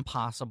 this is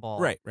impossible.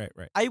 Right.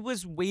 I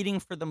was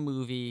waiting for the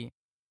movie,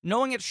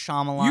 knowing it's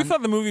Shyamalan. You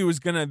thought the movie was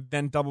going to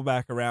then double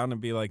back around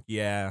and be like,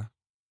 yeah,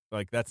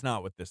 like, that's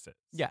not what this is.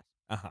 Yes.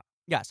 Uh-huh.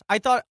 Yes. I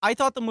thought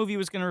the movie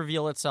was going to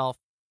reveal itself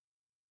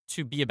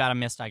to be about a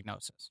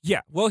misdiagnosis. Yeah.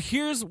 Well,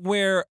 here's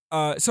where,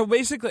 so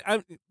basically,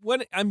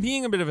 I'm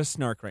being a bit of a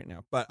snark right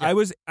now, but Yeah.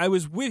 I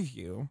was with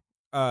you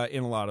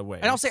in a lot of ways.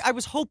 And I'll say I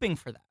was hoping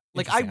for that.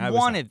 Like, Interesting. I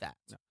wanted that.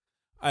 No.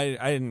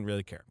 I didn't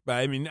really care. But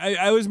I mean,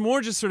 I was more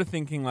just sort of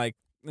thinking, like,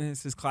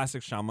 this is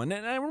classic Shyamalan.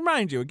 And I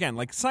remind you, again,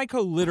 like,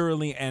 Psycho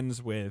literally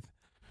ends with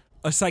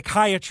a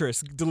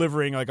psychiatrist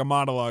delivering, like, a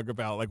monologue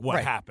about, like,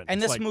 what happened.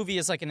 And this like, movie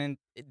is like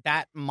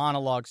that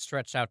monologue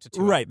stretched out to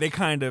 2 right.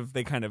 hours.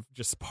 They kind of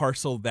just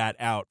parceled that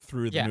out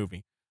through the Yeah.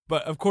 movie.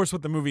 But, of course,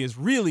 what the movie is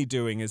really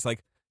doing is,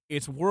 like,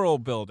 it's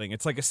world building.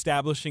 It's, like,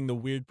 establishing the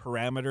weird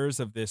parameters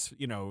of this,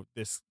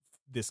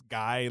 this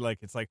guy. Like,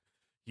 it's like,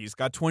 he's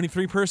got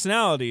 23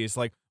 personalities.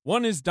 Like,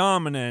 one is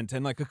dominant,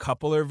 and, like, a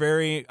couple are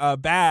very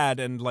bad,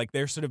 and, like,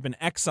 they're sort of been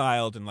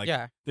exiled, and, like,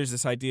 there's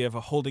this idea of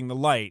holding the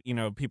light.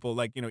 People,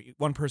 like,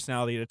 one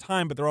personality at a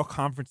time, but they're all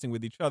conferencing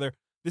with each other.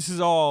 This is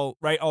all,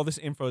 right, all this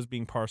info is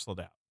being parceled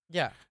out.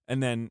 Yeah.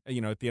 And then,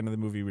 at the end of the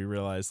movie, we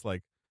realize,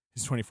 like,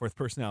 his 24th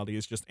personality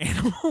is just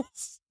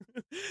animals.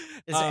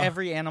 Is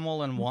every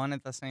animal in one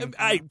at the same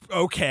time?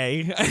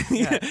 Okay.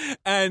 Yeah.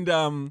 And,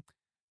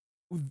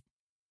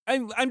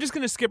 I'm just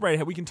going to skip right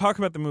ahead. We can talk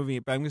about the movie,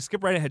 but I'm going to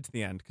skip right ahead to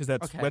the end because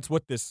that's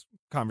what this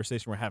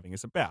conversation we're having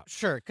is about.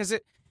 Sure, because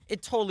it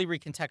totally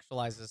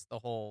recontextualizes the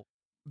whole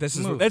This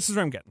is movie. what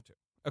I'm getting to.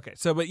 Okay,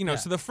 so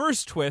so the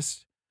first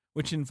twist,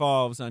 which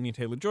involves Anya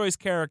Taylor-Joy's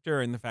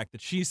character and the fact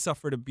that she's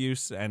suffered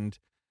abuse and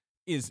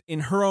is in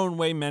her own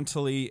way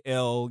mentally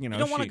ill. You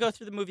don't want to go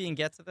through the movie and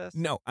get to this?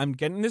 No, I'm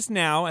getting this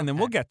now, and then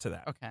we'll get to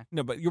that. Okay.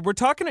 No, but you're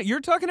talking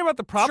about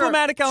the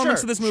problematic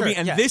elements of this movie,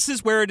 and this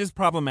is where it is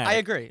problematic. I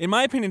agree. In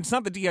my opinion, it's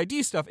not the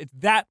DID stuff; it's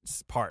that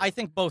part. I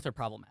think both are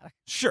problematic.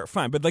 Sure,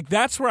 fine, but like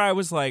that's where I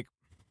was like,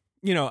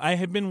 I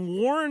had been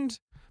warned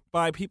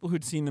by people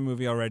who'd seen the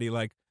movie already,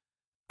 like,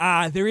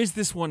 there is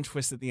this one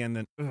twist at the end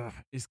that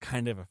is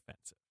kind of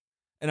offensive,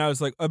 and I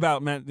was like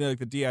about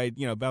the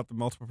DID, about the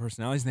multiple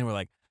personalities, and they were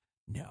like,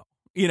 no.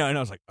 And I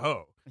was like,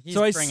 oh. He's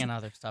so bringing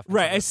other stuff.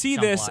 Right, I see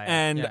this,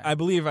 and yeah. I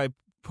believe I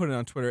put it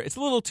on Twitter. It's a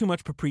little too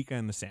much paprika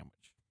in the sandwich,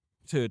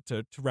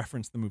 to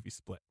reference the movie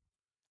Split,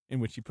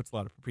 in which he puts a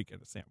lot of paprika in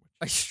the sandwich.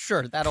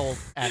 Sure, that old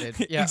added.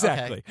 Yeah,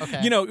 exactly.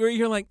 Okay. Where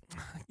you're like,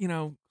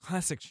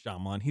 classic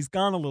Shyamalan. He's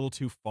gone a little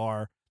too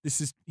far.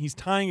 He's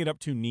tying it up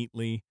too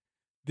neatly.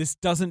 This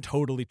doesn't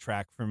totally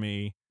track for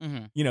me.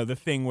 Mm-hmm. The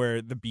thing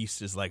where the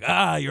beast is like,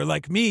 you're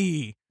like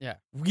me. Yeah.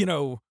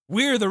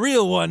 We're the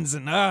real ones,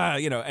 and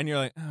and you're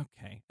like,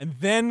 okay. And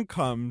then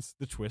comes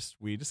the twist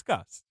we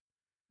discussed.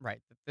 Right.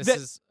 This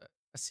is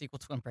a sequel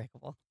to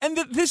Unbreakable. And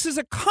this is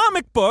a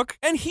comic book,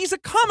 and he's a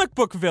comic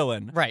book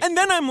villain. Right. And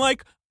then I'm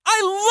like,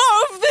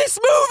 I love this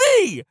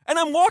movie! And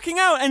I'm walking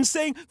out and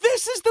saying,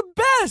 this is the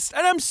best!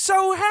 And I'm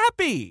so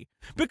happy!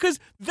 Because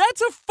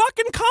that's a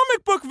fucking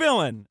comic book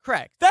villain.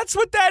 Correct. That's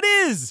what that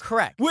is.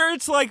 Correct. Where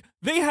it's like,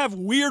 they have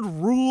weird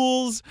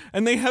rules,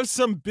 and they have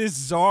some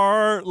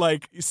bizarre,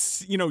 like,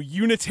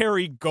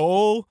 unitary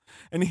goal,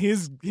 and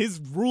his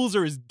rules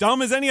are as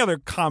dumb as any other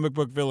comic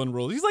book villain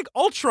rules. He's like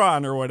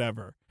Ultron or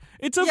whatever.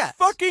 It's a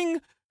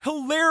fucking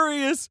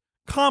hilarious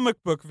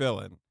comic book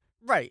villain.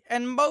 Right.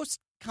 And most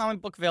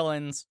comic book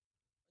villains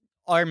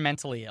are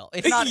mentally ill.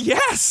 If not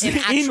yes, an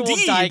actual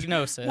indeed.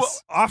 diagnosis. Well,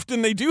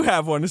 often they do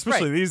have one,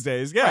 especially these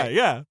days. Yeah,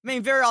 yeah. I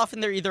mean, very often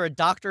they're either a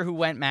doctor who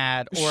went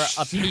mad or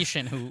a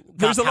patient who got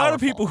There's a lot of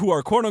powerful. people who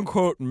are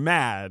quote-unquote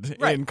mad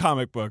Right. in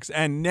comic books,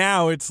 and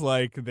now it's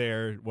like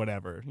they're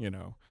whatever,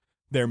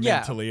 they're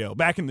mentally ill.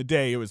 Back in the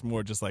day, it was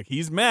more just like,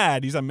 he's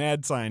mad, he's a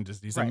mad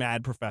scientist, he's a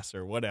mad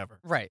professor, whatever.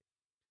 Right.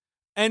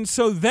 And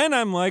so then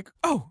I'm like,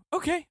 oh,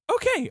 okay.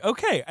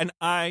 And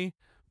I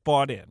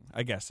bought in,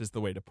 I guess is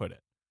the way to put it.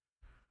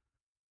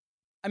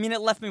 I mean,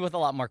 it left me with a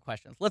lot more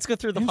questions. Let's go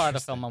through the part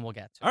of the film and we'll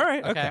get to it. All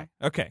right,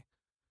 okay.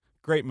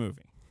 Great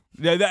movie.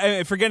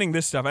 Forgetting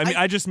this stuff,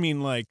 I just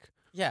mean like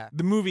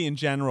the movie in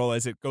general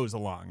as it goes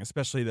along,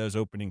 especially those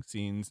opening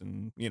scenes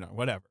and,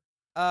 whatever.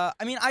 I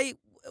mean, I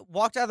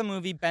walked out of the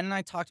movie. Ben and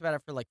I talked about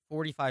it for like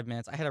 45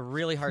 minutes. I had a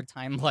really hard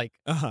time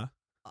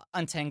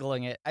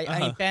untangling it. I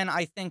mean, Ben,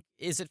 I think,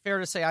 is it fair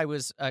to say I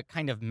was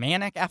kind of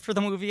manic after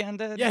the movie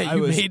ended? Yeah, I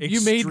was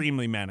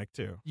extremely manic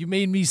too. You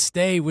made me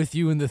stay with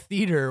you in the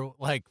theater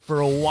like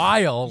for a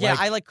while. Yeah,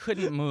 I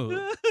couldn't move.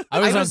 I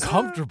was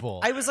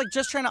uncomfortable. I was like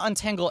just trying to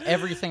untangle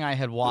everything I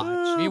had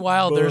watched.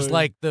 Meanwhile, there's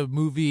like the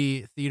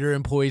movie theater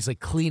employees like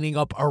cleaning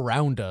up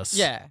around us.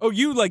 Yeah. Oh,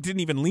 you didn't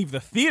even leave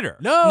the theater?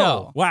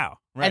 No. Wow.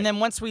 Right. And then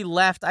once we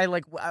left, I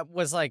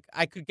was like,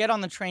 I could get on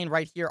the train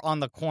right here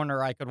on the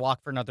corner. I could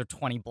walk for another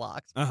 20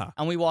 blocks.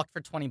 And we walked for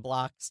 20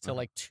 blocks to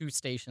like 2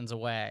 stations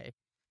away,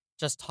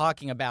 just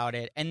talking about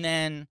it. And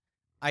then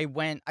I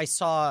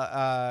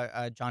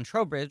saw John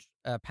Trowbridge,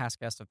 past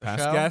guest of the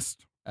show. Past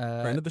guest.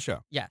 Friend of the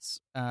show. Yes,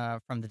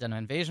 from the Denim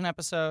Invasion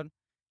episode,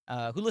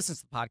 who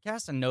listens to the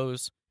podcast and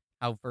knows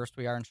how versed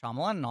we are in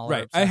Shyamalan and all.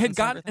 Right. I had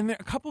gotten, and a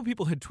couple of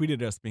people had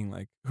tweeted us being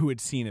like, who had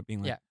seen it,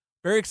 being like,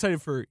 very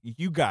excited for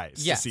you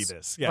guys to see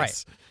this. Yes.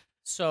 Right.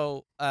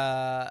 So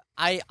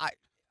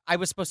I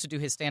was supposed to do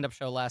his stand-up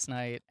show last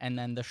night, and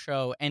then the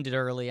show ended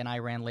early, and I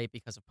ran late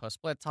because of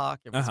post-split talk.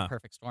 It was a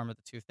perfect storm of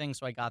the two things,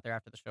 so I got there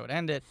after the show had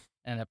ended,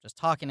 ended up just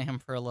talking to him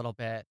for a little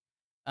bit,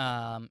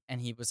 and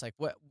he was like,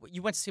 "What?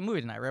 You went to see a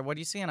movie tonight, right? What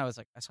do you see?" And I was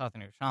like, "I saw the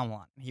new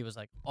Shyamalan." And he was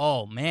like,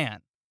 "Oh,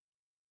 man.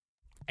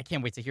 I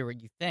can't wait to hear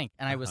what you think."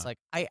 And I was like,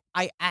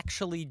 I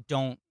actually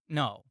don't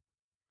know.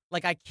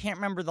 Like, I can't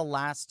remember the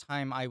last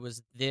time I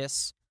was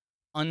this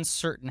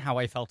uncertain how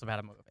I felt about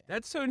a movie.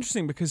 That's so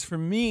interesting because for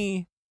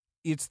me,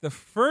 it's the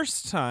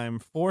first time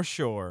for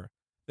sure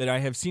that I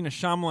have seen a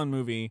Shyamalan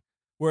movie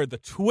where the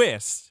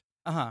twist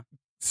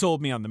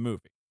sold me on the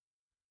movie.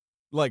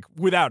 Like,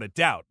 without a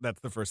doubt,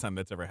 that's the first time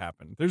that's ever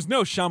happened. There's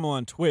no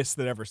Shyamalan twist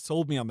that ever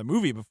sold me on the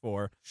movie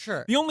before.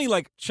 Sure. The only,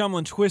 like,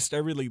 Shyamalan twist I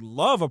really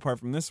love apart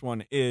from this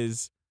one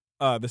is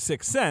The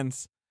Sixth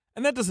Sense.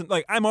 And that doesn't,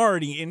 like, I'm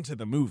already into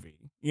the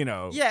movie, you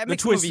know. Yeah, it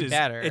makes the twist the movie is,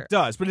 better. It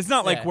does, but it's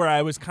not like where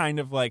I was kind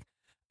of like,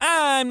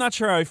 I'm not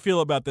sure how I feel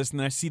about this, and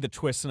then I see the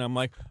twist, and I'm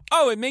like,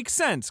 oh, it makes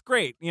sense.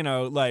 Great, you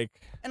know, like.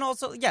 And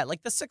also, yeah,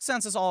 like, The Sixth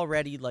Sense is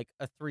already, like,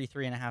 a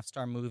 3.5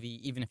 star movie,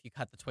 even if you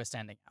cut the twist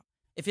ending out.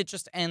 If it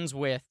just ends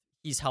with,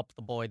 he's helped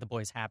the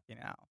boy's happy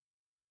now.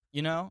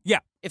 You know? Yeah.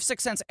 If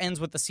Sixth Sense ends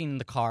with the scene in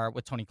the car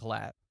with Toni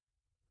Collette.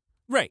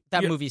 Right.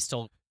 That movie's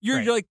still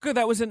You're like, good,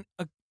 that was an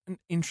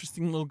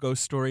interesting little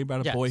ghost story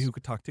about a boy who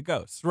could talk to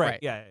ghosts. Right.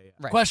 Yeah.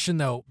 Right. Question,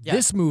 though. Yeah.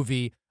 This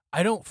movie,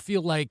 I don't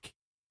feel like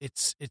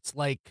it's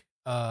like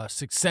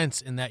Sixth Sense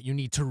in that you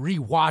need to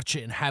rewatch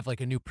it and have like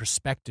a new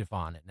perspective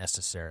on it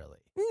necessarily.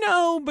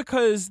 No,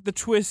 because the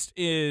twist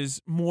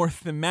is more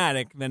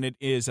thematic than it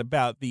is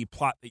about the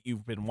plot that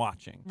you've been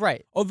watching.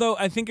 Right. Although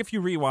I think if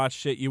you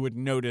rewatched it, you would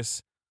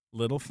notice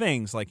little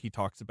things like he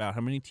talks about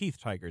how many teeth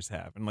tigers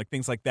have and like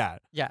things like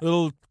that. Yeah.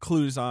 Little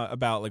clues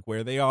about like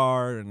where they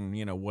are and,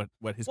 you know,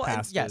 what his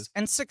past is.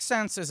 And Sixth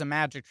Sense is a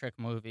magic trick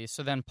movie.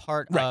 So then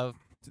part of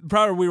of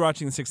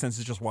rewatching The Sixth Sense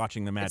is just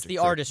watching the magic. It's the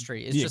trick.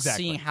 artistry. It's just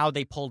seeing how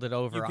they pulled it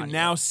over. You can on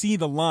now see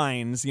the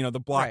lines, you know, the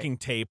blocking Right.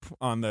 tape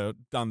on the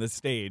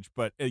stage,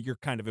 but you're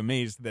kind of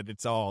amazed that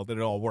it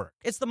all worked.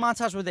 It's the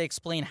montage where they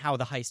explain how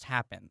the heist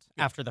happened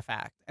after the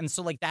fact. And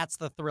so, like, that's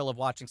the thrill of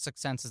watching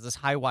Sixth Sense, is this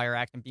high wire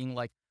act and being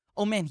like,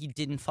 oh man, he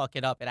didn't fuck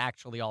it up. It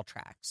actually all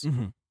tracks.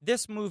 Mm-hmm.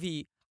 This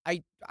movie,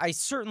 I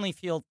certainly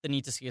feel the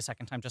need to see a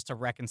second time just to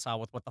reconcile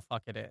with what the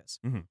fuck it is.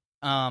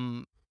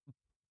 Mm-hmm.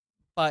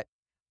 But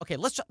okay,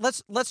 let's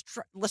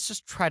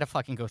just try to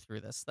fucking go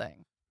through this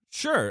thing.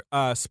 Sure.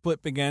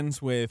 Split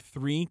begins with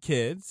 3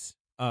 kids,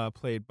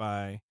 played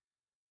by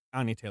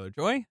Anya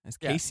Taylor-Joy as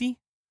Casey.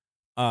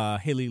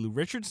 Haley Lou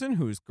Richardson,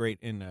 who was great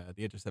in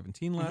The Edge of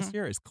 17 last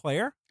year, is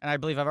Claire. And I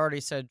believe I've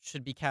already said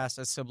should be cast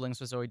as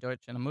siblings with Zoe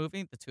Deutsch in a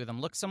movie. The two of them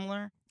look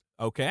similar.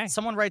 Okay.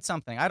 Someone write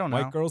something. I don't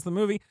know. White Girls the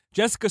movie.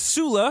 Jessica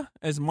Sula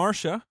as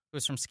Marcia. Who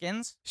was from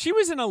Skins? She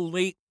was in a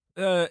late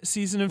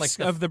season of Like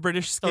of the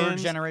British Skins. Third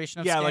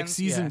generation of Skins? like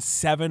season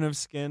 7 of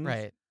Skins.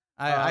 Right.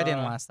 I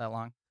didn't last that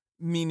long.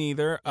 Me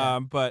neither. Yeah.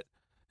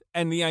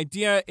 And the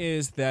idea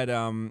is that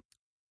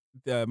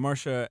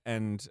Marcia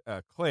and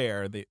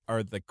Claire, they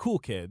are the cool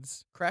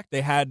kids. Correct.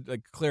 They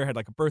had Claire had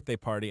like a birthday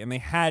party, and they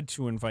had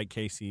to invite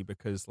Casey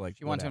because like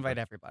She wanted to invite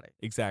everybody.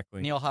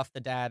 Exactly. Neil Huff,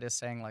 the dad, is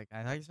saying like,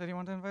 I thought you said you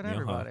wanted to invite Neil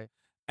everybody.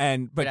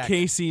 Huff. But Good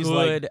Casey's actor.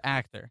 like Good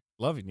actor.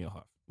 Love Neil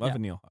Huff. Love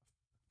Neil Huff.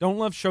 Don't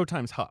love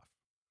Showtime's Huff,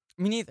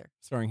 Me neither.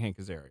 starring Hank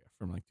Azaria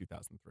from like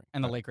 2003.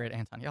 And the late great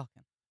Anton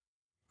Yelchin.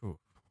 Ooh,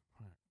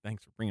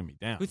 thanks for bringing me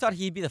down. Who thought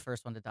he'd be the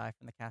first one to die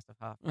from the cast of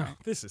Huff? Right?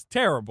 This is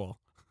terrible.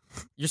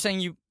 You're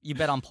saying you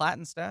bet on Platt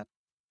instead?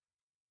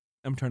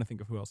 I'm trying to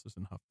think of who else is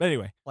in Huff. But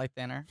anyway, Blythe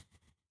Danner,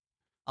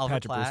 Oliver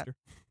Patrick Platt, Brewster.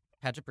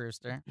 Patrick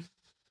Brewster,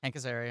 Hank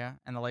Azaria,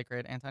 and the late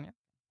great Anton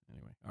Yelchin.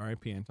 Anyway,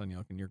 R.I.P. Anton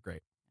Yelchin, you're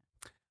great.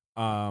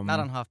 Not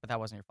on Huff, but that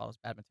wasn't your fault. It was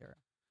bad material.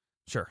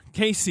 Sure.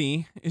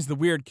 Casey is the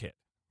weird kid.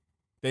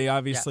 They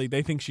obviously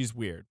they think she's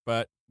weird,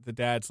 but the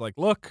dad's like,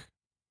 look,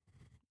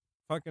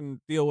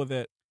 fucking deal with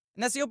it.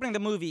 And that's the opening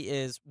of the movie,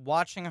 is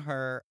watching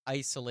her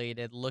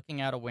isolated,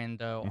 looking out a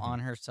window on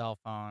her cell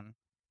phone,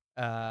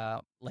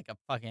 like a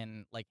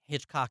fucking like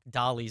Hitchcock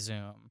dolly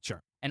zoom.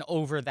 Sure. And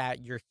over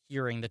that, you're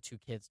hearing the two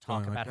kids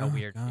talk about how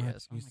weird she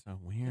is. She's so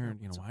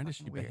weird. You know, why does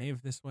she weird.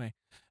 behave this way?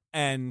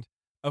 And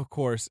of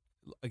course,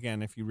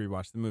 again, if you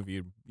rewatch the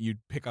movie, you'd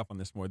pick up on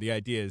this more. The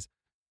idea is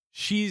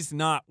she's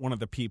not one of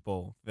the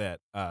people that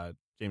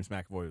James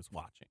McAvoy was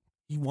watching.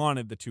 He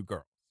wanted the 2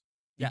 girls.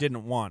 He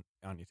didn't want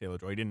Anya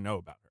Taylor-Joy. He didn't know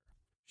about her.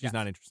 She's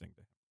not interesting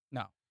to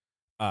him.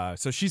 No.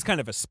 So she's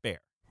kind of a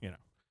spare, you know.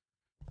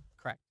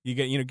 Correct. You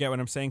get what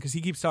I'm saying? Because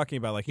he keeps talking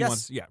about like he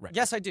wants. Yeah, right.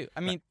 Yes, I do. I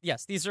mean,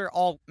 yes, these are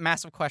all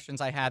massive questions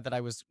I had that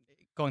I was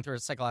going through a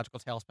psychological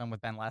tailspin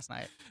with Ben last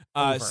night.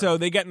 So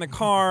they get in the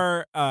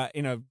car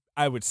in a,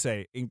 I would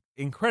say,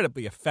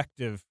 incredibly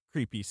effective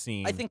creepy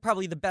scene. I think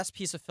probably the best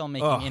piece of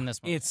filmmaking in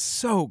this movie. It's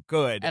so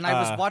good. And I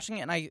was watching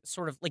it, and I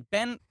sort of like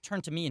Ben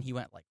turned to me, and he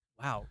went like,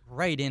 "Wow,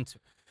 right into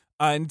it."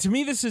 And to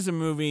me, this is a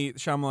movie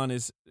Shyamalan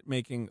is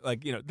making.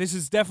 Like, you know, this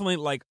is definitely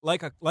like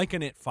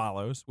an It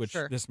Follows, which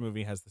this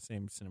movie has the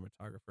same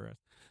cinematographer as.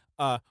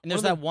 And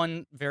there's that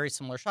one very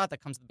similar shot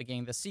that comes at the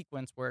beginning of the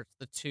sequence where it's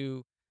the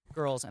two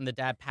girls and the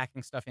dad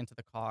packing stuff into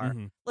the car.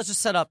 Mm-hmm. Let's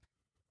just set up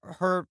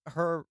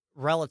her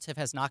relative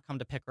has not come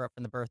to pick her up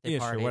from the birthday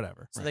party. Sure,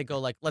 whatever. So they go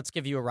like, let's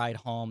give you a ride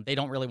home. They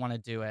don't really want to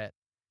do it.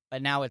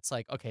 But now it's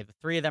like, okay, the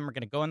three of them are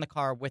going to go in the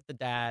car with the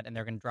dad and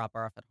they're going to drop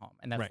her off at home.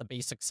 And that's the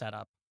basic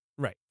setup.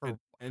 Right. For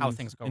how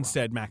things go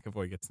Instead,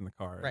 McAvoy gets in the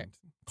car and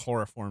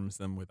chloroforms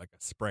them with like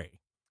a spray.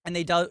 And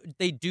they do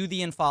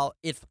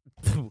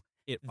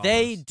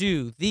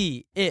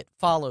the It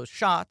Follows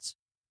shots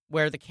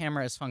where the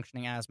camera is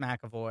functioning as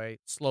McAvoy,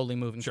 slowly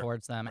moving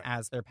towards them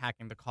as they're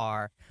packing the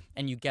car,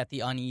 and you get the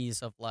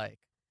unease of like,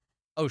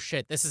 oh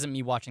shit, this isn't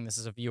me watching this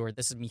as a viewer,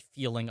 this is me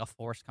feeling a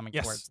force coming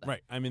towards them.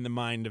 Right. I'm in the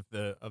mind of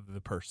the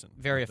person.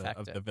 Very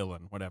effective. Of the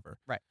villain, whatever.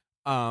 Right.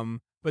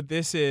 But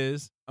this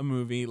is a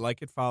movie,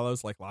 like It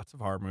Follows, like lots of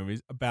horror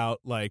movies,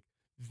 about like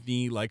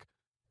the like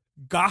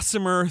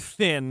gossamer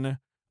thin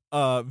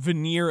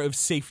veneer of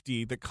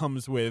safety that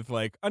comes with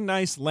like a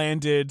nice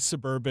landed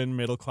suburban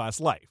middle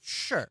class life.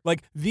 Sure.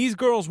 Like these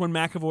girls, when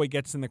McAvoy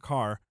gets in the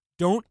car,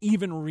 don't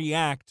even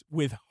react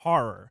with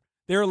horror.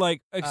 They're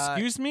like,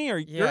 excuse me, or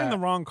you're in the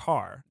wrong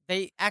car.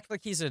 They act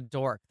like he's a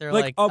dork. They're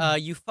like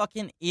you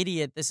fucking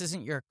idiot. This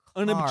isn't your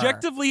car. An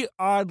objectively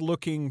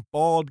odd-looking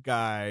bald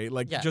guy,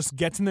 like, just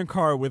gets in the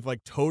car with,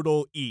 like,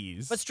 total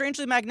ease. But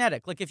strangely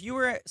magnetic. Like, if you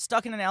were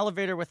stuck in an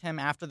elevator with him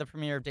after the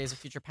premiere of Days of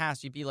Future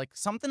Past, you'd be like,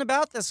 something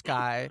about this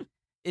guy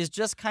is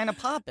just kind of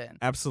popping.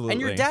 Absolutely. And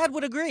your dad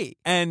would agree.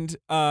 And,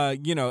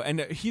 you know,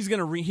 and he's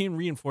going to he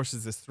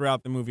reinforces this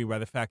throughout the movie by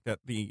the fact that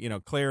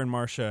Claire and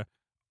Marcia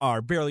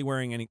are barely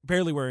wearing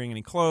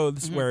any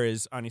clothes,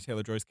 whereas Anya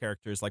Taylor-Joy's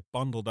character is like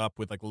bundled up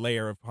with like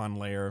layer upon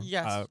layer,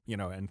 you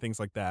know, and things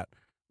like that.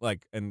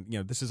 Like, and you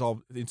know, this is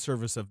all in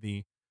service of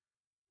the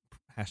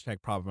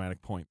hashtag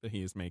problematic point that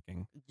he is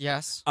making.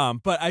 Yes.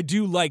 But I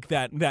do like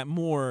that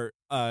more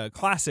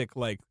classic,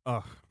 like,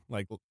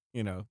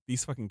 you know,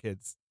 these fucking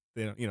kids,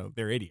 they don't, you know,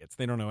 they're idiots.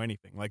 They don't know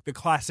anything. Like the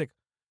classic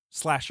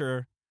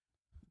slasher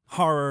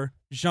horror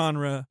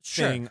genre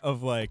thing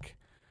of like,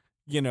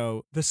 you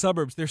know, the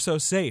suburbs, they're so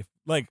safe.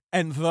 Like,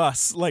 and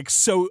thus, like,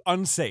 so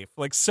unsafe,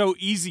 like, so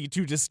easy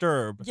to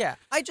disturb. Yeah,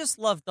 I just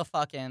love the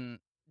fucking,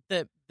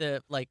 the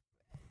like,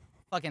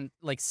 fucking,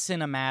 like,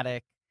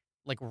 cinematic,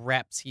 like,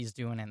 reps he's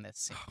doing in this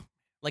scene.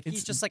 Like,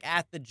 he's just, like,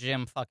 at the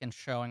gym fucking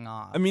showing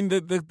off. I mean,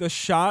 the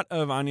shot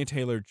of Anya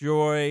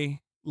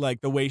Taylor-Joy,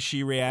 like, the way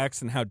she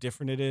reacts and how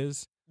different it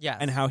is. Yes.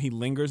 And how he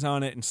lingers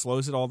on it and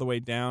slows it all the way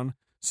down.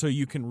 So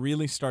you can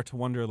really start to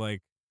wonder,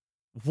 like,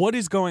 what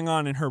is going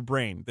on in her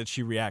brain that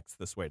she reacts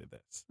this way to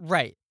this?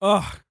 Right.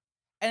 Ugh.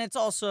 And it's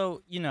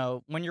also, you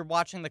know, when you're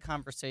watching the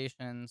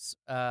conversations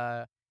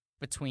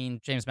between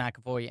James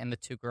McAvoy and the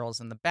two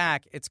girls in the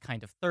back, it's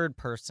kind of third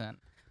person.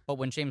 But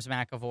when James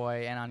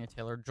McAvoy and Anya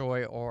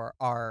Taylor-Joy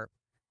are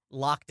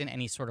locked in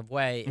any sort of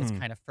way, it's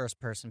kind of first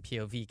person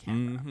POV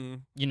camera.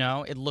 You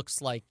know, it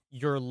looks like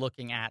you're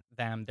looking at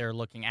them, they're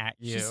looking at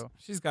you.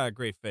 She's got a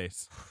great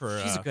face for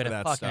she's a good for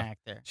that fucking stuff.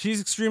 actor.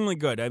 She's extremely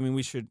good. I mean,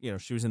 we should, you know,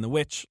 she was in The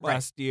Witch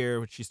last year,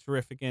 which she's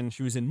terrific in.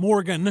 She was in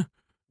Morgan,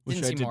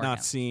 which I did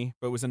not see,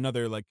 but was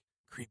another like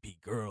creepy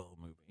girl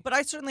movie. But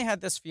I certainly had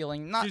this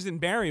feeling. She was in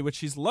Barry, which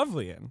she's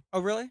lovely in. Oh,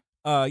 really?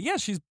 Yeah,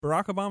 she's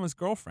Barack Obama's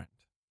girlfriend.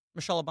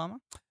 Michelle Obama?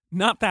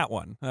 Not that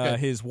one.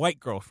 His white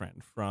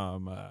girlfriend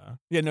from.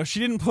 No, she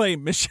didn't play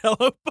Michelle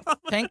Obama.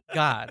 Thank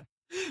God.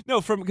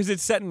 No, because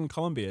it's set in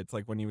Columbia. It's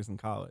like when he was in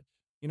college.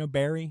 You know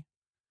Barry?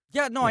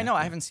 Yeah, no, I know.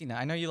 I haven't seen it.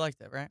 I know you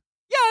liked it, right?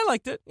 Yeah, I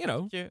liked it. You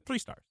know, 3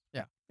 stars.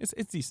 Yeah, it's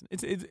decent.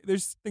 It's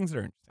there's things that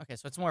are interesting. Okay,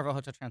 so it's more of a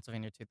Hotel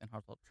Transylvania 2 than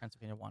Hotel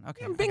Transylvania 1.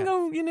 Okay,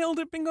 bingo, you nailed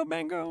it. Bingo,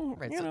 bango.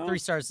 Right, you so know, 3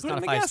 stars. It's not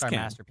a 5-star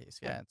masterpiece.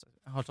 Yeah, it's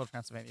a Hotel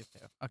Transylvania 2.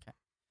 Okay.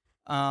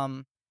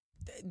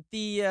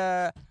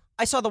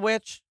 I saw The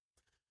Witch.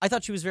 I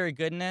thought she was very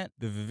good in it.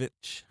 The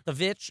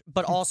Witch,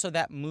 but also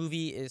that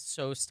movie is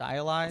so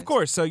stylized. Of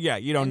course, so yeah,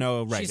 you don't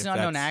know, right? She's an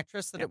unknown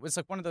actress. That it was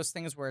like one of those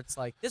things where it's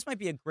like, this might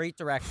be a great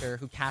director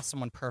who cast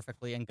someone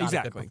perfectly and got a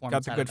good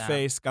performance. Got the good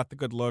face, got the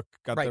good look,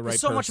 got the right.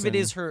 So person. much of it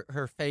is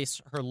her face,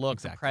 her look,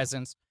 her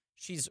presence.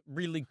 She's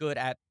really good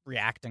at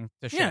reacting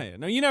to shit. Yeah,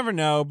 no, you never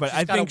know, but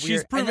I think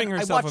she's proving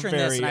herself a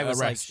very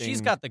arresting.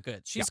 She's got the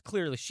goods. She's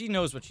clearly, she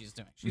knows what she's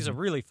doing. She's a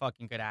really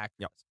fucking good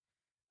actress.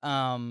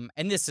 And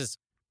this is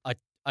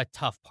a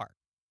tough part.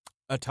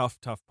 A tough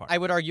part. I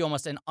would argue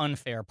almost an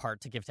unfair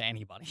part to give to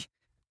anybody.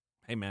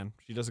 Hey, man,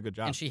 she does a good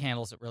job. And she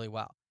handles it really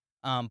well.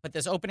 But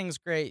this opening's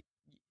great.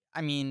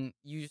 I mean,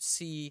 you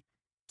see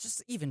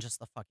just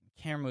the fucking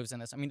camera moves in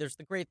this. I mean, there's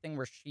the great thing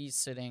where she's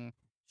sitting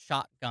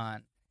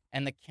shotgun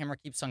and the camera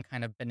keeps on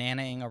kind of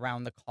bananaing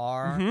around the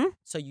car.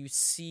 So you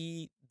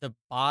see the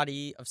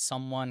body of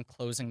someone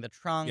closing the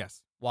trunk,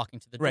 Yes. walking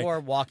to the Right. door,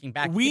 walking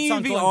back. We, keeps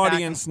on the going back and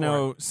audience,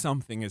 know forth.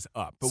 something is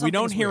up, but we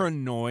don't Something's hear weird. a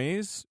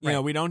noise. You Right.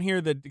 know, we don't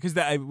hear because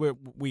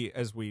we,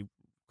 as we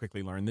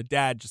quickly learn, the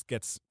dad just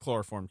gets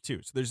chloroformed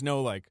too. So there's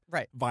no like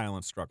Right.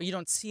 violent struggle. But you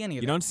don't see any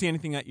of You that. don't see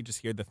anything that you just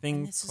hear the thing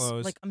And this close.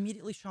 is like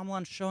immediately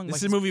Shyamalan showing. This like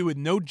is a movie with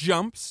no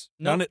jumps,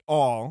 Nope. none at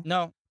all.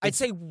 No, I'd It's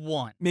say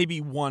one. Maybe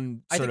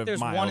one I sort think of there's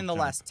mild one in the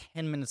jump. last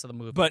 10 minutes of the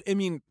movie. But I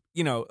mean,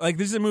 you know, like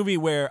this is a movie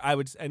where I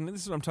would, and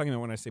this is what I'm talking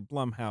about when I say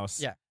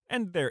Blumhouse. Yeah.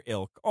 And their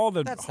ilk, all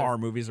the That's horror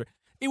movies are.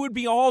 It would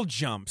be all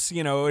jumps.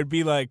 You know, it would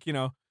be like, you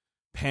know,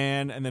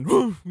 pan and then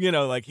whoo, you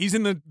know, like he's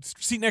in the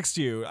seat next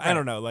to you. I Right.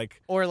 don't know,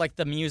 like or like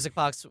the music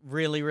box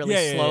really, really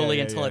Yeah, yeah, slowly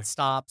yeah, until yeah. it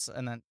stops,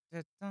 and then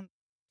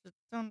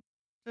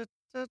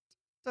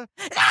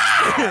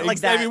like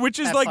Exactly, that. which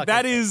is that like fucking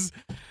that thing. is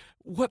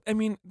what I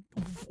mean.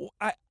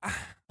 I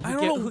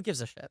don't know. Who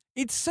gives a shit.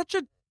 It's such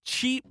a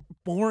cheap,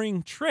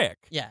 boring trick.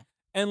 Yeah.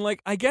 And,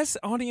 like, I guess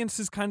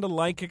audiences kind of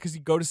like it because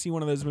you go to see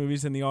one of those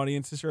movies and the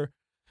audiences are,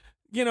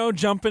 you know,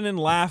 jumping and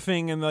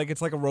laughing and, like,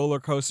 it's like a roller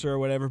coaster or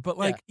whatever. But,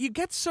 like, you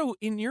get so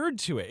inured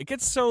to it. It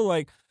gets so,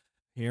 like,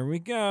 here we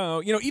go.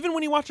 You know, even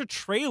when you watch a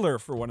trailer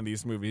for one of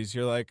these movies,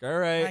 you're like, all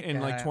right,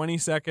 in, like, 20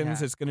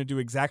 seconds, it's going to do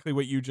exactly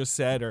what you just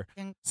said. Or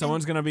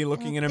someone's going to be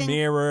looking in a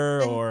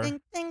mirror or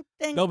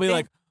they'll be,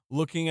 like,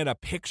 looking at a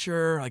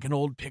picture, like an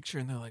old picture,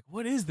 and they're like,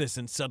 what is this?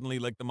 And suddenly,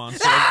 like, the monster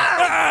is like,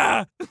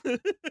 ah!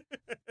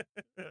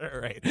 All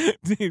right.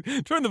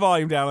 Turn the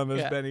volume down on this,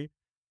 Yeah. Benny.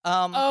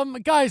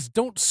 Guys,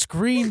 don't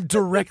scream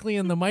directly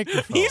in the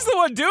microphone. He's the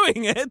one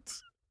doing it.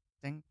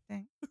 Ding,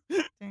 ding,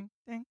 ding,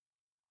 ding,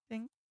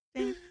 ding,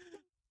 ding,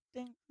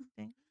 ding,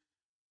 ding.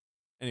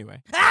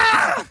 Anyway.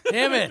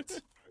 Damn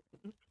it.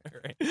 All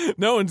right.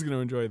 No one's going to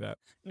enjoy that.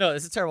 No,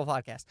 it's a terrible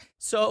podcast.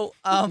 So,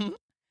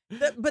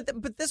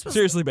 but this was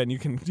Seriously, Ben, you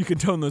can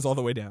tone those all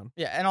the way down.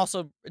 Yeah, and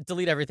also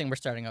delete everything. We're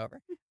starting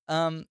over.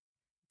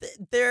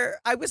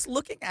 I was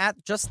looking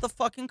at just the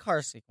fucking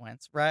car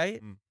sequence,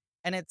 right? Mm.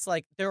 And it's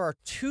like there are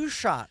two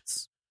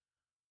shots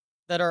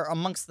that are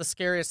amongst the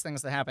scariest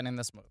things that happen in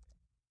this movie.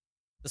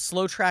 The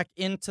slow track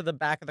into the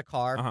back of the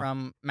car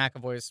from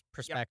McAvoy's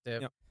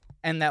perspective, Yep.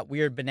 and that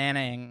weird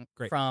bananaing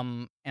Great.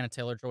 from Anna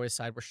Taylor-Joy's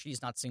side where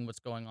she's not seeing what's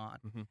going on.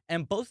 Mhm.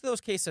 And both of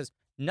those cases,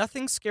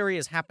 nothing scary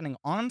is happening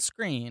on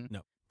screen.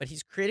 No. But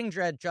he's creating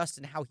dread just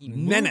in how he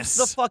Menace.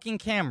 moves the fucking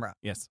camera.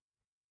 Yes.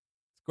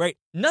 Great.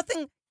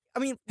 Nothing. I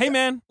mean, Hey,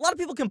 man. a lot of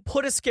people can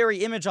put a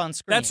scary image on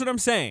screen. That's what I'm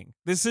saying.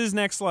 This is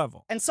next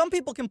level. And some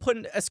people can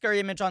put a scary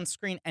image on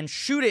screen and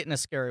shoot it in a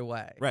scary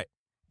way. Right.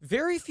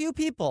 Very few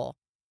people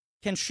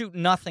can shoot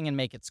nothing and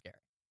make it scary.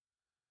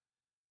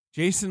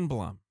 Jason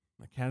Blum,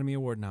 Academy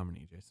Award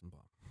nominee Jason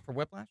Blum. For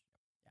Whiplash?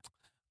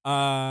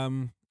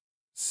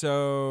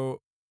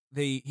 So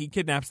he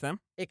kidnaps them.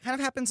 It kind of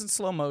happens in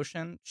slow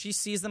motion. She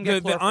sees them The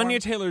get chloroformed. Anya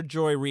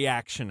Taylor-Joy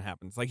reaction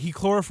happens. Like he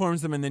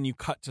chloroforms them and then you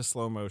cut to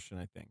slow motion,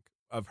 I think,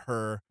 of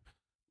her,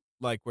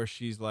 like where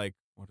she's like,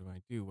 what do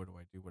I do? What do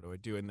I do? What do I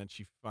do? And then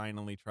she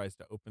finally tries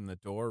to open the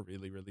door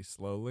really, really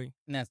slowly.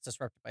 And that's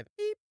disrupted by the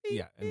beep, beep,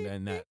 Yeah, and beep,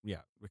 then beep. that,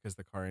 yeah, because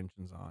the car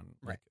engine's on,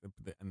 Right.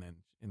 Like, and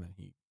then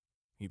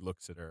he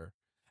looks at her,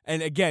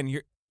 and again,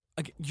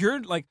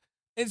 you're like,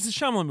 it's a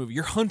Shyamalan movie.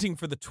 You're hunting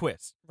for the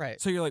twist,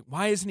 Right. so you're like,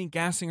 why isn't he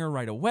gassing her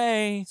right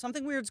away?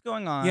 Something weird's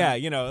going on. Yeah,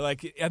 you know,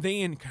 like, are they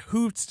in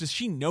cahoots? Does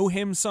she know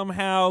him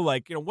somehow?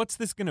 Like, you know, what's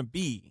this gonna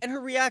be? And her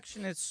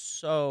reaction is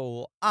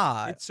so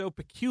odd. It's so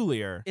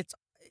peculiar.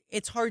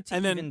 It's hard to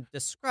And then even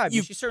describe.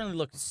 you- She certainly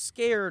looks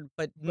scared,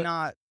 but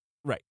not.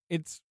 Right.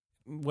 It's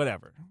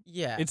whatever.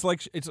 Yeah. It's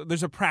like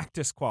there's a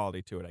practice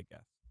quality to it, I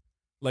guess.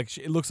 Like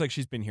it looks like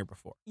she's been here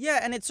before. Yeah,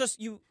 and it's just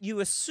you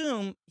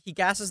assume he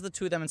gasses the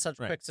two of them in such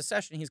Right. quick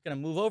succession, he's going to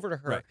move over to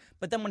her. Right.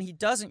 But then when he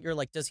doesn't, you're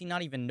like, does he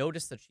not even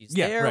notice that she's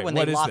Yeah, there? right. When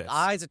What they is lock this?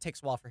 eyes, it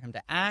takes a while for him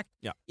to act.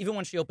 Yeah. Even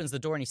when she opens the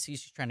door and he sees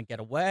she's trying to get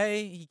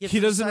away, he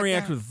Doesn't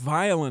react with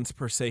violence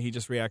per se. He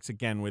just reacts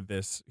again with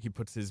this. He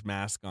puts his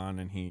mask on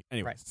and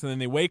anyway. Right. So then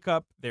they wake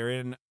up. They're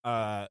in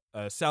a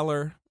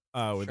cellar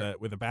with Sure.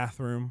 a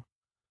bathroom.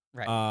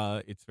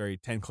 Right. It's very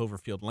 10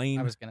 Cloverfield Lane.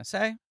 I was going to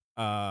say.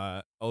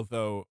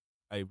 Although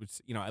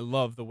I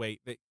love the way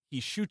that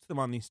he shoots them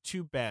on these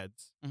two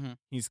beds. Mhm.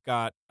 He's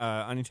got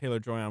Anya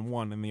Taylor-Joy on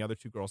one and the other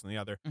two girls on the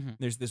other. Mhm.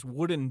 There's this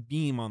wooden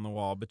beam on the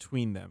wall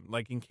between them,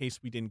 like in case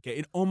we didn't get.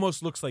 It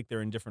almost looks like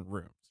they're in different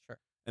rooms. Sure.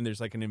 And there's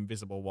like an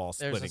invisible wall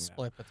There's splitting a them.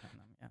 split between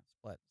them. Yeah,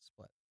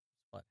 split.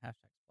 Hashtag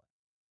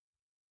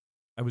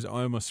split.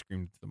 I almost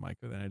screamed to the mic,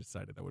 but then I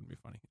decided that wouldn't be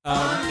funny.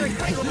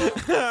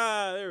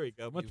 There we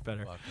go, much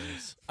better.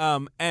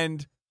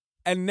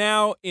 And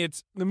now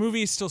the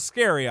movie is still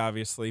scary,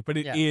 obviously, but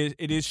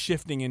it is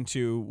shifting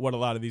into what a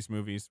lot of these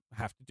movies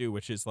have to do,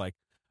 which is like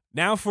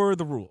now for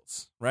the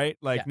rules, right?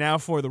 Like now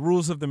for the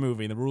rules of the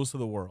movie, the rules of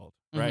the world,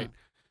 right?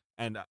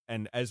 And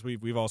as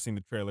we've all seen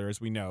the trailer, as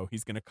we know,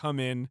 he's going to come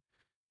in.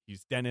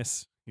 He's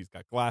Dennis. He's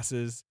got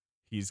glasses.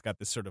 He's got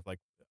this sort of like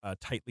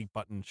tightly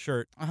buttoned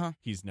shirt.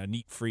 He's a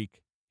neat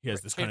freak. He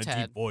has this kind of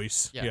Tad. deep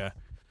voice. Yeah.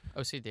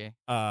 OCD.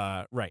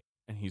 Right.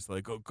 and he's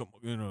like, oh, come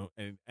on,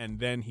 and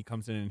then he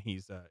comes in and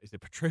he's, is it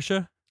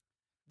Patricia?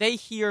 They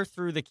hear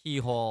through the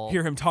keyhole.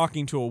 Hear him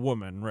talking to a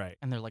woman, right?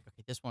 And they're like,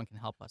 okay, this one can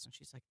help us. And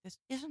she's like, this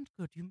isn't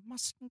good. You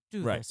mustn't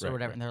do Right, this or right,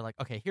 whatever. right. And they're like,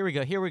 okay, here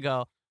we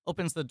go.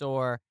 Opens the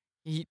door.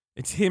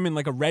 It's him in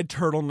like a red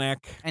turtleneck.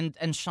 And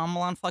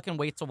Shyamalan fucking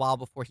waits a while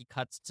before he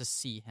cuts to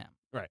see him.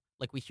 Right.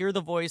 Like, we hear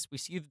the voice, we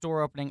see the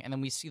door opening, and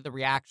then we see the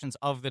reactions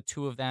of the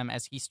two of them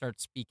as he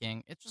starts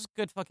speaking. It's just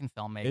good fucking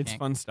filmmaking. It's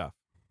fun stuff.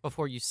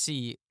 Before you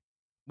see,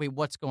 wait,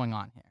 what's going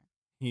on here?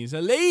 He's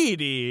a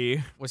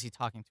lady. Was he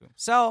talking to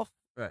himself?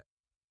 Right.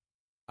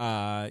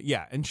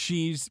 Yeah, and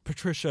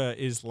Patricia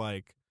is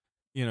like,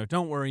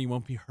 don't worry, you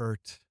won't be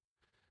hurt.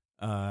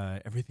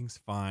 Everything's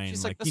fine.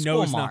 She's like the he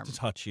knows school not marm. to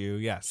touch you.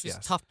 Yes, She's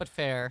yes. tough but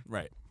fair.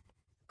 Right.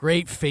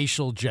 Great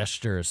facial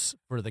gestures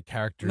for the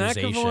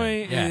characterization.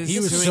 McAvoy is he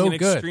was doing so an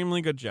good.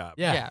 extremely good job.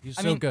 Yeah, he's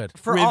so good.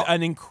 For With all,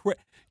 an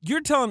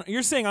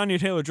you're saying Anya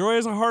Taylor-Joy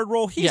is a hard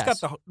role. He's Yes.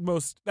 got the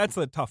most. That's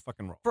a tough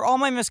fucking role. for all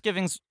my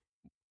misgivings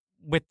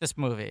with this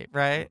movie,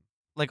 right?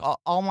 Like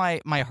all my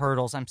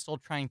hurdles, I'm still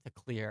trying to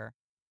clear.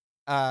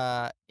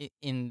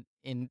 In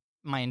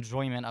my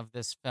enjoyment of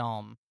this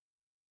film,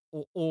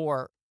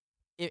 or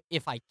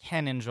if I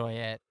can enjoy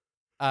it,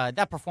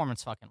 that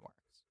performance fucking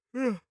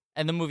works.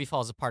 And the movie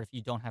falls apart if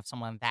you don't have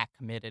someone that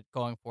committed,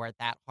 going for it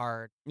that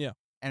hard,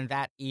 and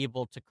that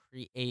able to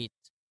create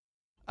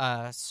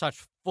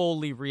such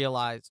fully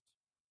realized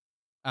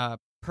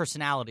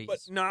personalities. But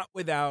not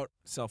without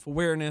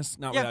self-awareness,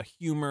 not without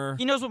humor.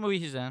 He knows what movie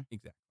he's in.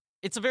 Exactly.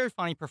 It's a very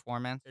funny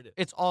performance. It is.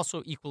 It's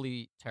also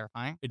equally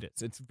terrifying. It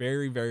is. It's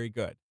very, very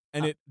good.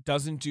 And it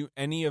doesn't do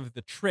any of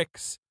the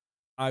tricks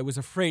I was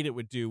afraid it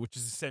would do, which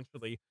is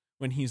essentially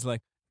when he's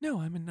like,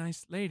 no, I'm a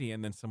nice lady.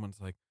 And then someone's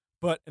like,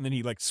 but, and then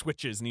he like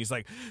switches and he's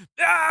like,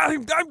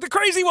 I'm the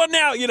crazy one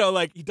now.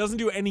 Like he doesn't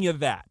do any of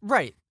that.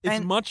 Right.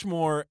 It's much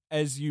more,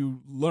 as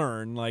you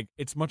learn, like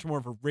it's much more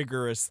of a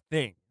rigorous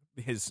thing,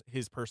 his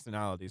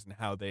personalities and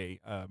how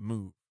they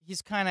move.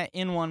 He's kind of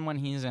in one when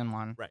he's in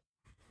one. Right.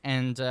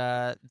 And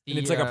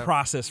it's like a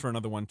process for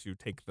another one to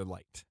take the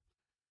light.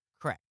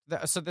 Correct.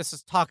 So this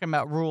is talking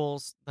about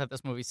rules that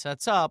this movie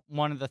sets up.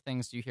 One of the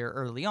things you hear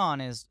early on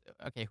is,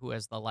 okay, who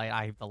has the light?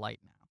 I have the light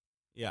now.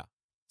 Yeah.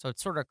 So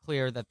it's sort of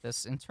clear that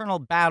this internal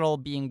battle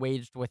being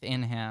waged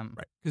within him.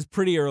 Right. Because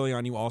pretty early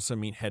on, you also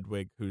meet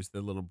Hedwig, who's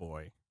the little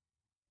boy.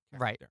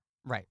 Right.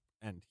 Right.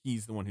 And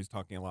he's the one who's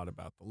talking a lot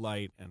about the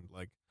light, and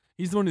like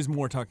he's the one who's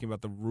more talking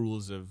about the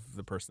rules of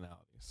the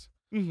personalities.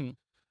 Mm-hmm.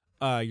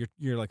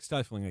 You're like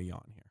stifling a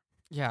yawn here.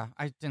 Yeah,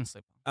 I didn't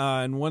sleep.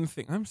 And one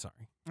thing, I'm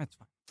sorry. That's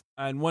fine.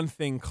 And one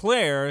thing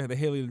Claire, the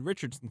Haley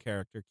Richardson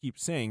character,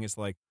 keeps saying is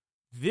like,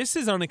 this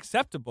is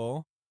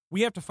unacceptable.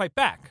 We have to fight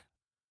back.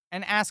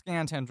 And asking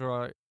Anya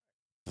Taylor-Joy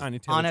to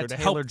help them.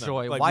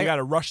 Taylor-Joy, Like, why- we got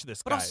to rush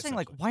this But guy. I was saying,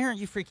 like, why aren't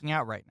you freaking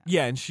out right now?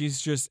 Yeah, and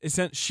she's just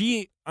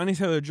Anya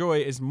Taylor-Joy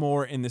is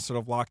more in this sort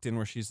of locked in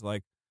where she's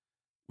like,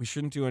 we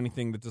shouldn't do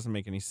anything that doesn't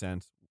make any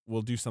sense.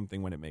 We'll do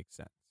something when it makes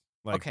sense.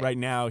 Like Okay. right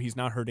now, he's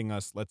not hurting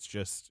us. Let's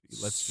just.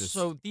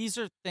 So these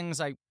are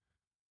things I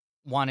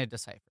wanted to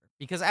decipher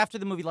because after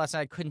the movie last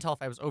night, I couldn't tell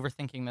if I was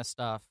overthinking this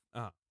stuff,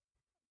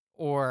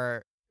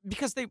 or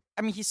because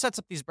he sets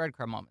up these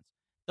breadcrumb moments.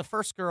 The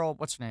first girl,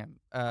 what's her name?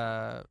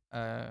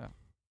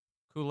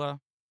 Kula.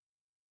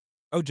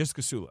 Oh,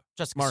 Jessica Sula.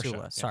 Jessica Marsha,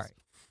 Sula. yes. Sorry,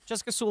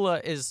 Jessica Sula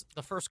is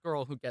the first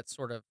girl who gets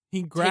sort of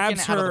He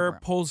grabs out of the her, room.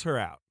 pulls her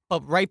out,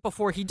 But right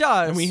before he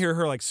does, and we hear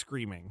her like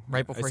screaming.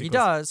 right before he Icicles.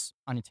 does,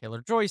 Anya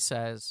Taylor-Joy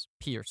says,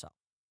 "Pee yourself."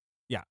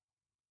 Yeah.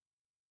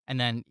 And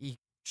then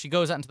she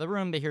goes out into the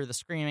room. They hear the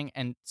screaming,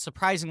 and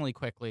surprisingly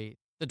quickly,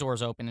 the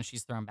door's open and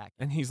she's thrown back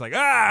in. And he's like,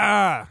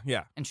 ah,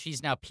 yeah. And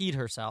she's now peed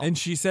herself. And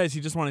she says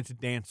he just wanted to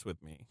dance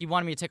with me. He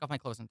wanted me to take off my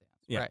clothes and dance.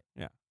 Yeah, Right.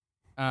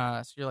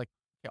 yeah. So you're like,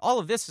 okay, all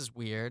of this is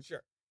weird.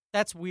 Sure.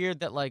 That's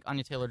weird that like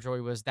Anya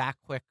Taylor-Joy was that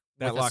quick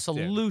That with a locked in.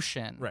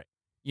 solution. Right.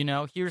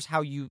 Here's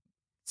how you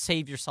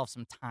save yourself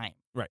some time.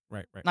 Right.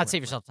 Not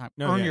save yourself time.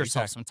 No, earn yeah,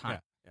 yourself exactly. some time.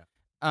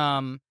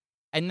 Yeah.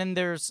 And then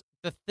there's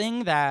the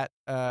thing that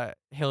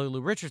Haley Lou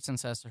Richardson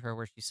says to her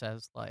where she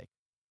says, like,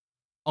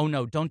 oh,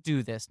 no, don't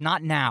do this.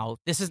 Not now.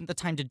 This isn't the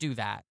time to do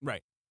that.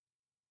 Right.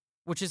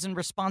 Which is in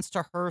response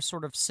to her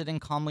sort of sitting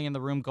calmly in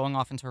the room, going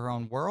off into her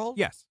own world.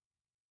 Yes.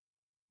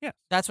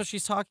 That's what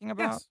she's talking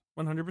about? Yes.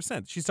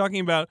 100%. She's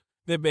talking about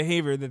the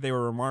behavior that they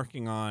were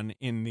remarking on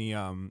in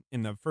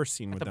the first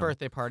scene At with the them.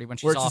 birthday party when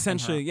she's Where it's off in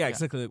essentially, her,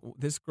 exactly.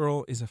 This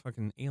girl is a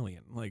fucking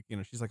alien. Like,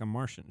 she's like a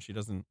Martian. She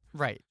doesn't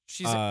Right.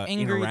 She's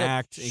angry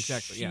interact. that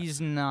Exactly, yeah.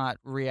 she's not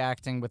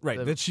reacting with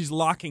that she's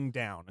locking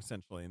down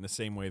essentially in the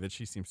same way that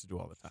she seems to do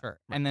all the time. Sure.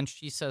 Right. And then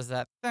she says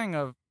that thing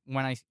of,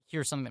 when I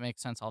hear something that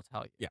makes sense, I'll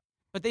tell you. Yeah.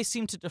 But they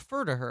seem to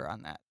defer to her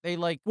on that. They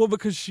like, Well,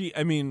 because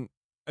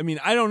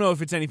I don't know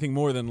if it's anything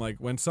more than like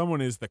when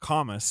someone is the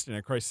calmest in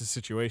a crisis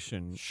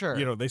situation.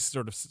 Sure. They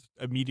sort of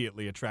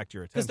immediately attract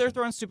your attention. because they're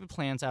throwing stupid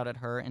plans out at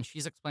her, and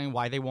she's explaining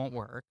why they won't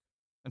work,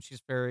 and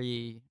she's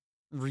very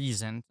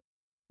reasoned.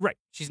 Right.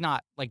 She's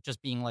not like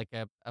just being like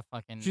a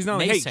fucking. She's not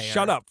like, hey, naysayer.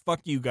 shut up,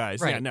 fuck you guys.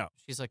 Right. Yeah, no.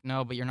 She's like,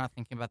 no, but you're not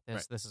thinking about this.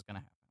 Right. This is gonna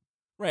happen.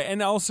 Right,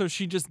 and also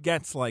she just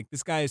gets like,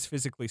 this guy is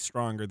physically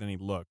stronger than he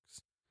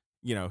looks.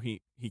 You know,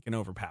 he can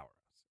overpower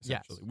us,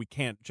 essentially. Yes. We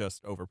can't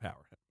just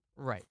overpower him.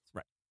 Right.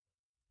 Right.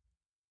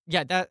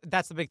 Yeah,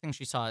 that's the big thing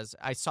she saw is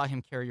I saw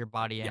him carry your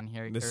body in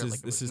here. This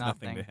is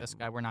nothing to This him.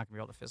 guy, we're not going to be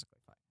able to physically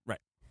fight. Right.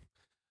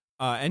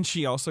 And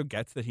she also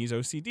gets that he's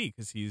OCD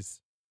because he's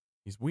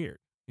weird.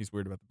 He's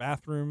weird about the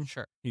bathroom.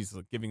 Sure. He's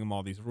like, giving him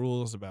all these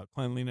rules about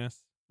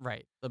cleanliness.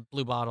 Right. The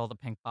blue bottle, the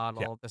pink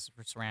bottle. Yeah. This is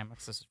for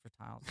ceramics. This is for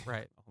tiles.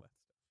 Right. All that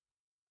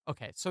stuff.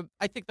 Okay. So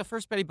I think the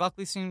first Betty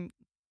Buckley scene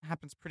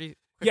happens pretty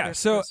quickly. Yeah,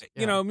 so, after this.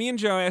 you know, me and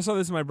Joey, I saw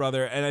this with my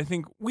brother, and I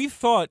think we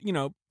thought, you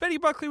know, Betty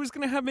Buckley was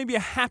going to have maybe a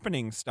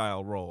happening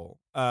style role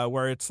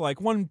where it's like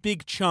one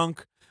big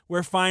chunk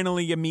where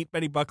finally you meet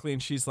Betty Buckley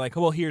and she's like,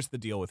 well, here's the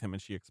deal with him,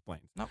 and she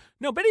explains. Nope.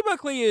 No, Betty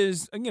Buckley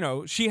is, you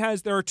know,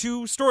 there are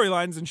two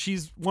storylines,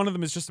 and one of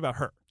them is just about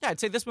her. Yeah, I'd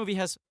say this movie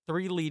has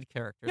 3 lead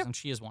characters, and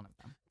she is one of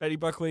them. Betty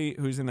Buckley,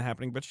 who's in The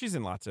Happening, but she's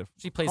in lots of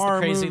She plays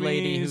horror the crazy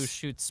lady who movies.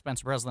 shoots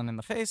Spencer Breslin in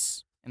the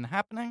face in The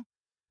Happening.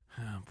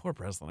 Poor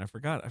Breslin, I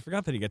forgot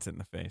that he gets it in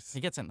the face. He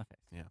gets it in the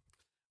face.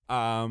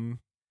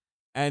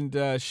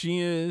 And she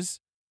is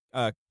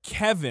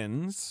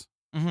Kevin's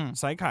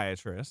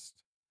psychiatrist.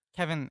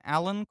 Kevin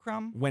Allen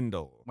Crumb?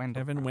 Wendell. Wendell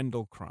Kevin Crumb.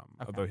 Wendell Crumb,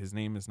 Okay. although his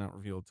name is not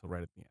revealed till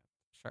right at the end.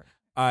 Sure.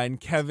 And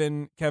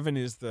Kevin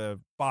is the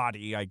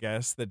body, I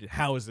guess, that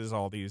houses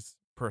all these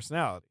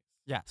personalities.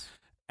 Yes.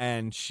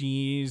 And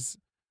she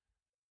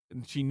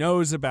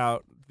knows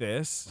about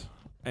this,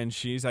 and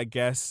she's, I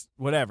guess,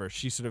 whatever.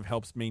 She sort of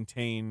helps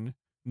maintain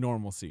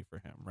normalcy for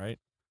him, right?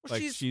 Well,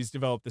 Like she's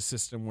developed a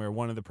system where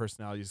one of the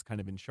personalities is kind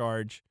of in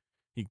charge.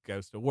 He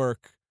goes to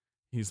work.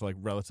 He's like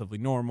relatively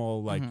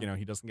normal. Like, you know,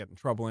 he doesn't get in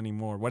trouble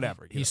anymore.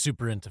 Whatever. He's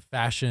super into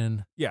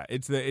fashion. Yeah,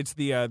 it's the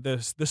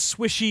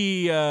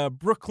swishy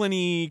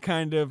Brooklyn-y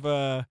kind of.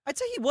 I'd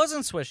say he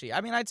wasn't swishy. I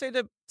mean, I'd say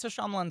to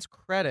Shyamalan's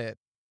credit,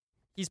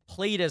 he's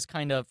played as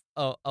kind of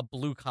a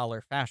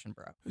blue-collar fashion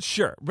bro.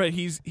 Sure, but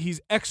he's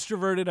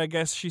extroverted, I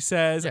guess she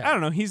says. Yeah. I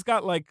don't know. He's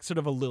got like sort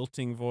of a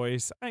lilting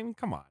voice. I mean,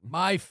 come on.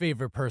 My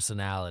favorite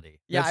personality.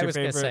 Yeah, That's I your was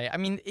going to favorite? say. I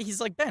mean,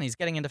 he's like Ben. He's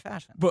getting into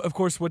fashion. But of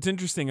course, what's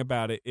interesting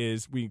about it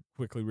is we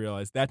quickly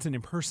realize that's an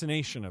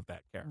impersonation of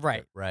that character.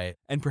 Right. Right.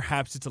 And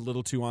perhaps it's a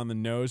little too on the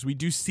nose. We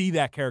do see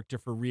that character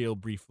for real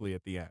briefly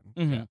at the end.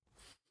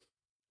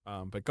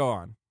 Mm-hmm. But go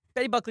on.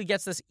 Betty Buckley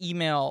gets this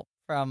email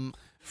from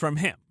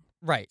him.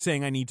 Right.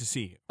 Saying, I need to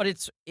see you. But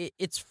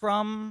it's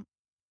from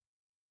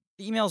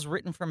the email's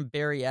written from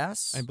Barry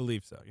S. I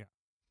believe so, yeah.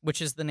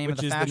 Which is the name Which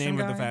of the is fashion the name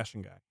guy? of the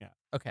fashion guy, yeah.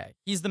 Okay.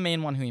 He's the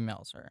main one who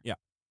emails her. Yeah.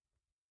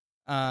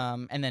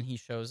 And then he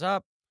shows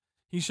up.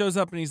 He shows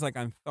up and he's like,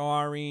 I'm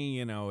sorry,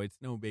 you know, it's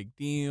no big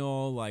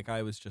deal. Like,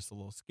 I was just a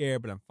little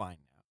scared, but I'm fine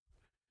now.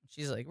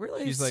 She's like,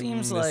 really? She's It like,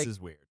 seems this like is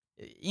weird.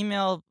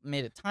 email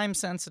made it time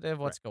sensitive.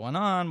 What's going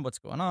on? What's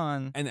going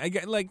on? And I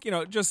get, like, you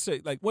know, just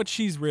like what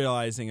she's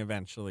realizing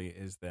eventually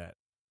is that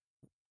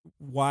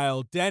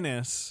while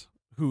Dennis,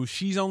 who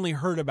she's only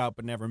heard about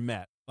but never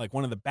met, like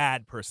one of the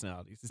bad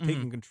personalities, is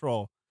taking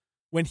control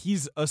when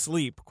he's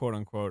asleep, quote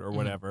unquote, or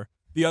whatever.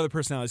 The other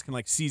personalities can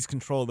like seize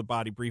control of the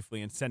body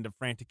briefly and send a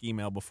frantic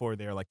email before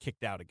they're like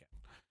kicked out again.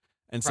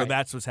 And so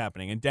that's what's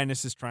happening. And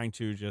Dennis is trying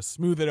to just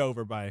smooth it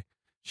over by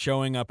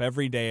showing up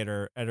every day at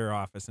her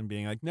office and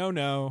being like,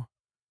 no,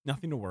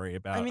 nothing to worry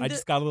about. I mean, I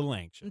just got a little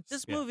anxious.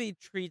 This Yeah. movie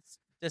treats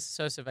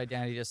dissociative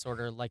identity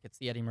disorder like it's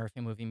the Eddie Murphy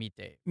movie Meet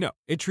Dave. No,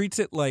 it treats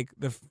it like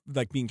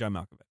being John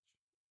Malkovich.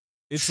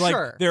 It's Sure.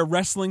 like they're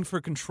wrestling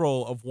for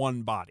control of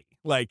one body.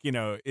 Like, you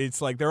know, it's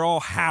like they're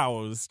all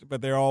housed,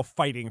 but they're all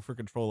fighting for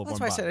control of That's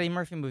one why body. I said Eddie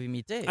Murphy movie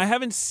Meet Dave. I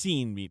haven't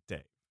seen Meet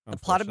Dave. The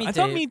plot of unfortunately. Meet I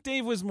thought Dave- Meet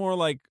Dave was more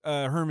like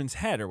Herman's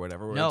Head or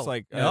whatever. Where No, it's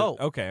like, no.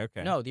 Okay.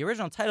 No, the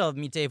original title of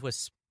Meet Dave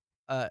was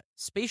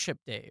Spaceship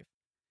Dave.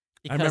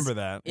 I remember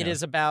that. It yeah.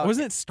 is about...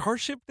 Wasn't it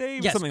Starship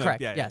Dave? Yes, Something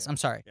correct. Like, yes, I'm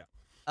sorry.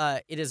 Yeah.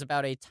 It is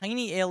about a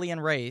tiny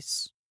alien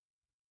race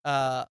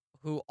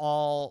who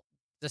all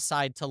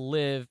decide to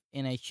live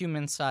in a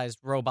human-sized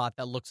robot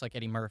that looks like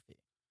Eddie Murphy.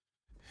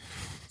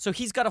 So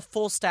he's got a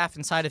full staff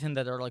inside of him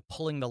that are like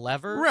pulling the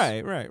levers.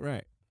 Right.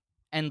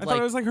 And I like thought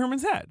it was like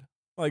Herman's Head.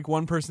 Like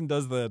one person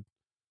does the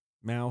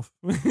mouth,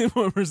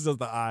 one person does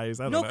the eyes.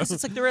 I don't know. no, because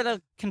it's like they're at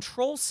a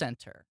control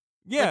center.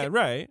 Yeah, like-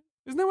 right.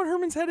 Isn't that what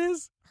Herman's Head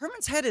is?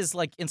 Herman's Head is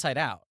like Inside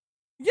Out.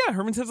 Yeah,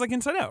 Herman's Head's like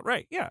Inside Out,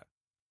 right? Yeah.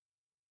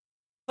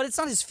 But it's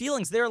not his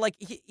feelings. They're like,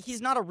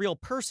 he's not a real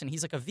person.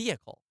 He's like a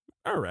vehicle.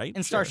 All right.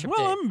 In sure. Starship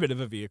Well, Dave. I'm a bit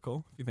of a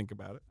vehicle, if you think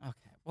about it. Okay.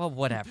 Well,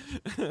 whatever.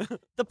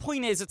 The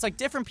point is, it's like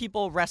different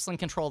people wrestling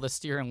control the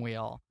steering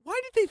wheel. Why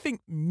did they think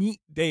Meet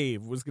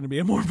Dave was going to be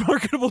a more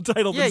marketable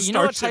title Yeah, than you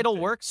know what Starship title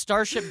Dave? works?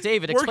 Starship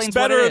Dave. It Works explains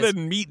better what it is.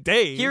 than Meet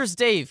Dave. Here's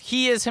Dave.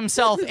 He is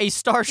himself a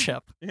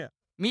starship. Yeah.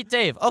 Meet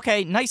Dave.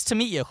 Okay, nice to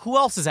meet you. Who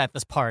else is at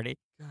this party?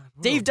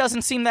 Dave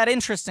doesn't seem that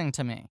interesting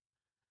to me.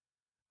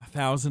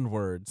 1,000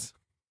 words.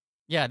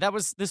 Yeah,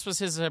 this was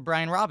his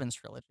Brian Robbins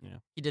trilogy. Yeah.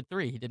 He did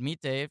 3. He did Meet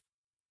Dave,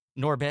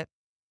 Norbit,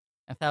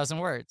 1,000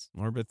 Words.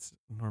 Norbit's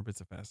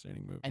a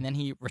fascinating movie. And then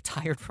he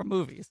retired from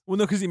movies. Well,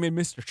 no, because he made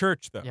Mr.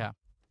 Church, though. Yeah.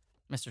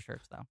 Mr.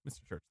 Church, though.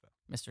 Mr. Church,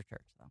 though. Mr.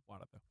 Church, though.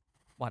 Wanted, though.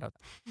 Watto.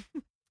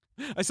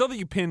 I saw that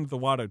you pinned the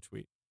Watto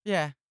tweet.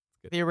 Yeah,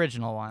 Good. the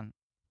original one.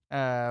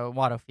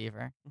 Watto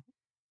Fever.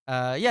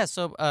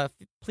 So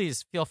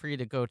please feel free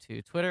to go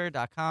to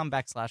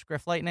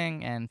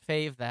twitter.com/grifflightning and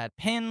fave that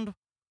pinned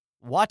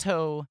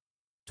Watto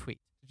tweet.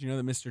 Did you know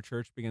that Mr.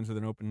 Church begins with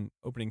an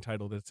opening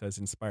title that says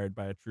 "Inspired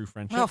by a True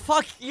Friendship"? Oh,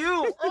 fuck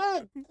you!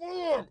 Oh,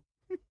 God.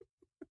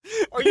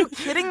 Are you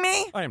kidding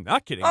me? I am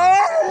not kidding.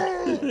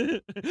 Oh!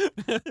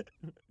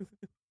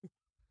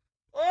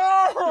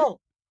 Oh!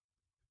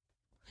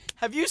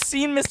 Have you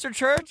seen Mr.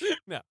 Church?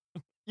 No.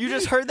 You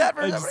just heard that?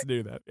 I just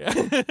knew that. Yeah.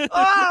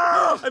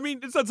 Oh! I mean,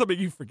 it's not something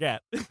you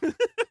forget. Do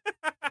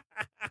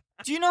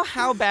you know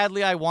how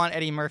badly I want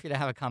Eddie Murphy to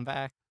have a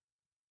comeback?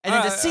 And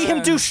then to see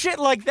him do shit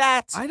like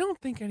that. I don't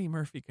think Eddie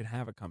Murphy could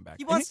have a comeback.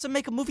 He wants to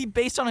make a movie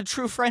based on a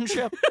true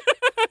friendship.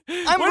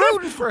 I'm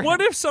rooting for him. What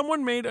if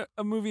someone made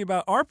a movie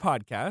about our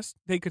podcast?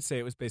 They could say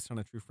it was based on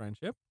a true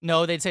friendship.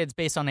 No, they'd say it's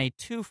based on a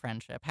two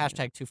friendship.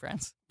 #2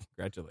 friends.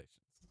 Congratulations.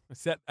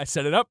 I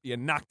set it up. You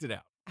knocked it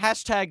out.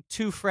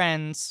 #2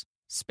 friends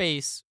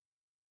space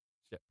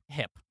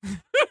hip.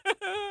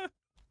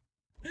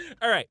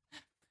 All right.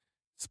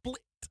 Split.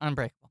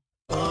 Unbreakable.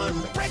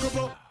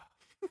 Unbreakable.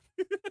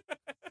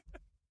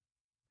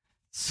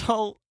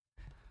 So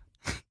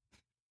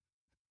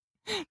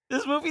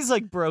this movie's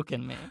like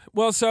broken me.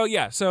 Well, so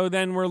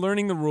then we're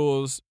learning the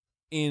rules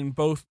in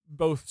both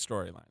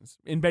storylines.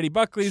 In Betty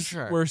Buckley's,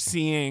 Sure. we're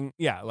seeing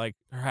like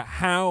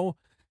how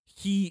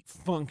he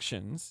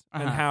functions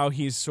and how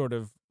he's sort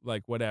of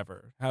like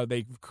whatever, how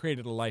they've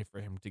created a life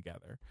for him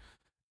together.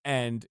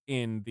 And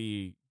in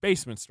the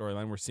basement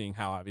storyline, we're seeing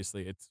how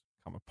obviously it's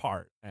come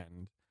apart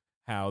and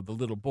how the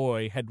little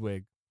boy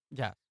Hedwig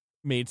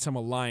made some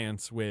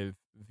alliance with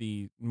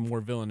the more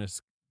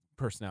villainous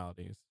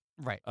personalities,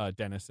 right?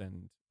 Dennis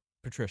and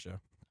Patricia.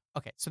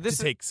 Okay, so this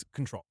takes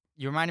control.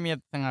 You reminded me of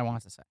the thing I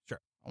wanted to say.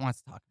 Sure, I wanted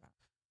to talk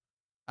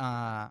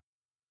about.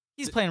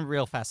 He's playing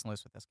real fast and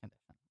loose with this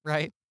condition,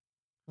 right?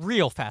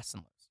 Real fast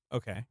and loose.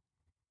 Okay.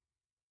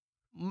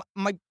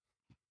 I'm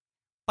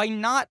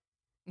not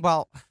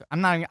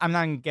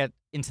gonna get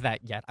into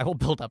that yet. I will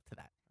build up to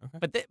that. Okay.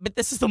 But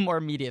this is the more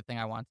immediate thing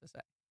I want to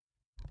say.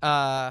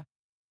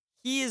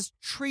 He is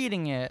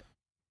treating it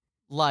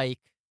like,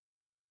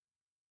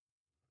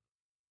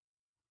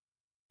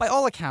 by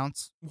all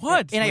accounts,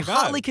 what in my a God.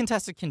 hotly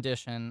contested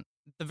condition,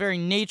 the very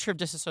nature of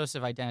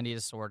dissociative identity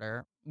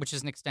disorder, which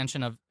is an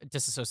extension of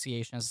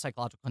disassociation as a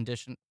psychological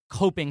condition,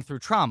 coping through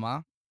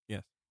trauma.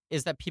 Yes.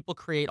 Is that people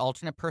create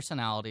alternate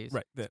personalities,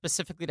 right,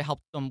 specifically to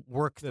help them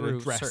work through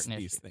certain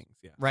these issues, things,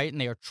 yeah. right?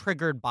 And they are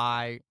triggered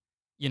by,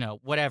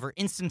 whatever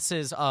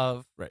instances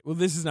of. Right. Well,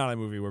 this is not a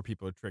movie where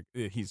people are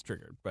he's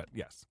triggered, but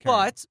yes.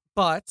 But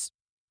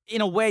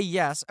in a way,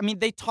 yes. I mean,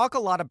 they talk a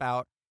lot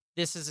about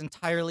this is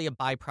entirely a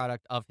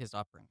byproduct of his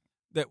upbringing.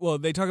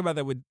 They talk about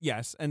that with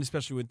and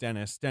especially with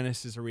Dennis.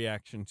 Dennis is a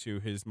reaction to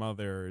his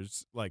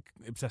mother's like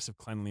obsessive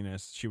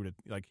cleanliness. She would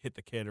like hit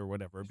the kid or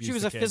whatever. She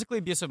was a physically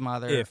abusive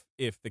mother.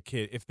 If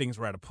things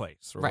were out of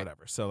place or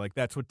whatever. So like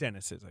that's what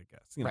Dennis is, I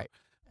guess. You know? Right.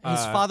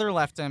 His father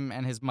left him,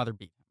 and his mother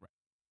beat him.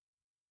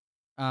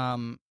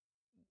 Right.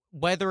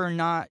 Whether or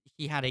not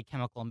he had a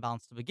chemical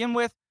imbalance to begin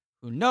with,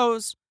 who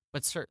knows?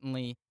 But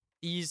certainly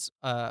these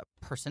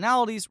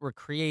personalities were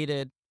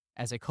created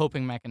as a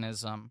coping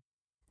mechanism.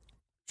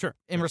 Sure.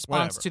 In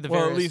response to the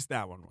various... Well, at least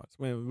that one was.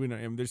 We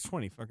know, there's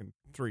 3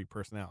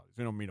 personalities.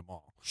 We don't meet them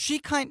all.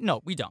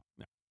 No, we don't.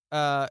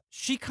 No.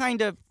 She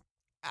kind of...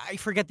 I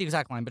forget the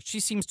exact line, but she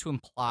seems to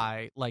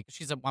imply, like,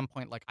 she's at one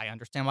point like, I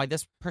understand why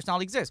this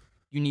personality exists.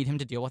 You need him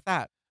to deal with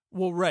that.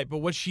 Well, right, but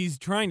what she's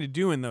trying to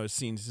do in those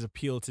scenes is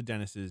appeal to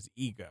Dennis's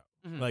ego.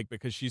 Mm-hmm. Like,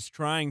 because she's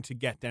trying to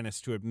get Dennis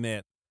to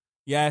admit,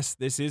 yes,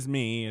 this is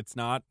me. It's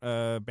not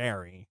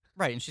Barry.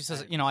 Right, and she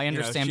says, I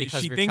understand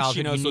because she of your thinks childhood,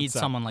 she knows you need what's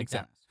up. someone like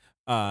Exactly.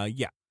 Dennis.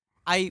 Yeah.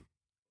 I,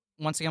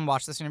 once again,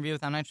 watched this interview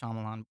with M. Night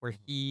Shyamalan where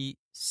he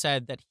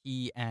said that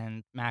he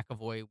and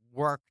McAvoy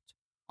worked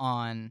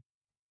on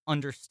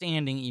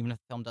understanding, even if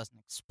the film doesn't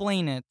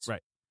explain it.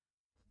 Right.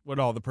 What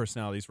all the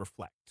personalities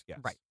reflect, yes.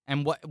 Right,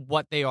 and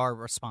what they are a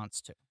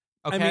response to.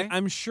 Okay? I mean,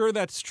 I'm sure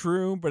that's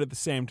true, but at the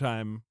same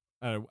time,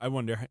 I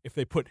wonder if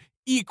they put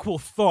equal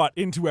thought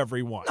into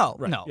every one. No,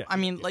 right. no. Yeah, I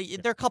mean,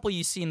 there are a couple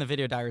you see in the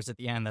video diaries at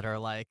the end that are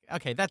like,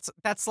 okay,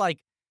 that's like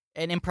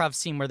an improv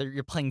scene where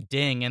you're playing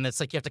Ding, and it's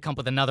like you have to come up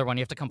with another one,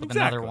 you have to come up with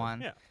another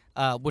one,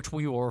 which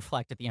we will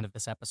reflect at the end of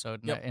this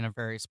episode in a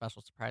very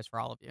special surprise for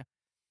all of you.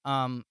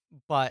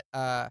 But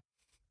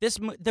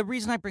the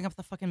reason I bring up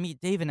the fucking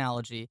Meet Dave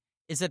analogy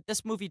is that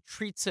this movie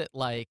treats it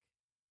like,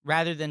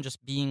 rather than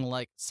just being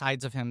like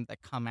sides of him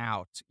that come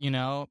out,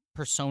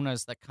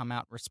 personas that come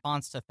out in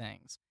response to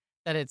things,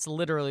 that it's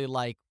literally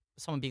like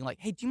someone being like,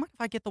 hey, do you mind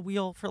if I get the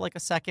wheel for like a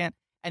second?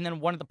 And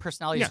then one of the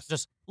personalities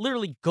just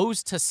literally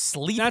goes to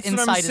sleep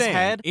inside his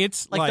head.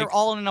 It's like they're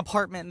all in an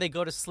apartment and they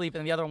go to sleep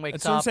and the other one wakes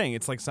up. That's what I'm saying.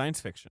 It's like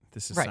science fiction.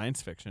 This is right.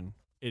 science fiction.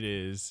 It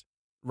is,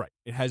 right.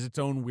 It has its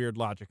own weird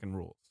logic and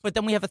rules. But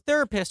then we have a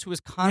therapist who is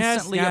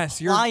constantly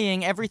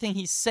applying everything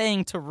he's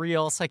saying to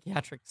real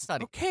psychiatric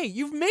study. Okay,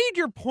 you've made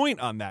your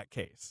point on that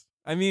case.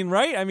 I mean,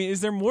 right? I mean,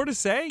 is there more to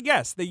say?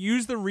 Yes, they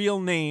use the real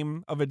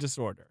name of a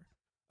disorder,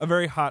 a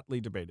very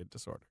hotly debated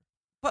disorder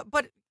But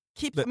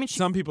keep. that I mean,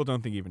 some people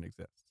don't think even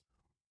exists.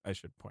 I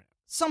should point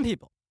out. some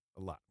people.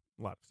 A lot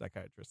of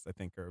psychiatrists, I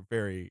think, are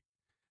very.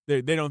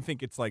 They don't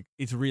think it's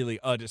really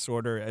a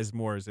disorder as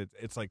more as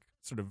it's like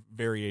sort of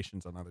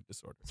variations on other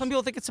disorders. Some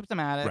people think it's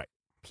symptomatic. Right.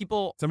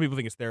 People. Some people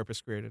think it's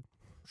therapist created.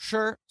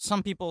 Sure.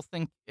 Some people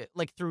think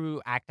like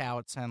through act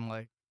outs and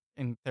like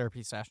in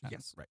therapy sessions.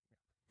 Yes, right.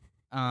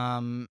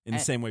 In In the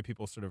same way,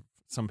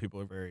 some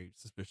people are very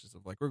suspicious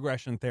of like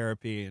regression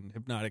therapy and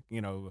hypnotic,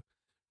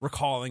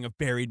 recalling of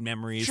buried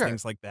memories, Sure.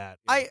 things like that.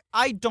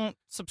 I don't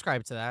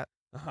subscribe to that.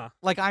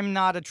 Like, I'm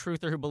not a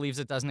truther who believes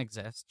it doesn't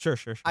exist. Sure.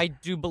 I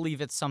do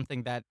believe it's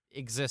something that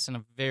exists in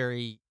a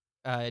very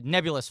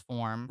nebulous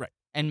form, Right.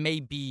 and may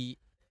be,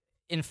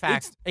 in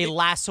fact, a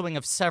lassoing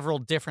of several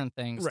different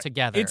things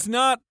together. It's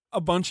not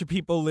a bunch of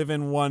people live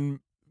in one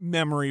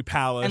memory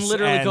palace and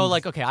literally go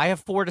like, okay, I have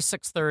 4 to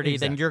 6:30, then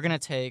Exactly. you're gonna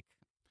take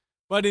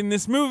But in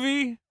this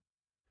movie,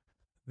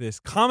 this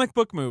comic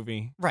book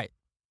movie, right.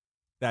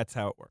 that's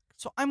how it works.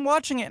 So I'm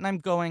watching it and I'm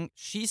going,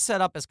 she's set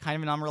up as kind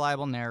of an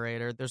unreliable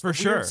narrator. There's For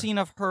the weird sure. scene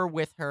of her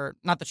with her,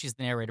 not that she's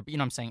the narrator, but you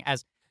know what I'm saying,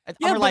 as an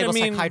Yeah, but unreliable I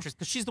mean- psychiatrist,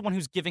 because she's the one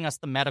who's giving us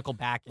the medical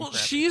backing. Well, for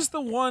she's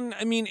the one.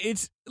 I mean,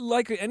 it's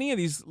like any of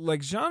these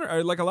like genre,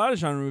 or like a lot of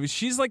genre movies.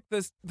 She's like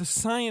the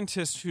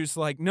scientist who's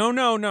like,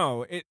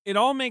 no. It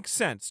all makes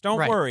sense. Don't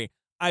Right. worry.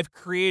 I've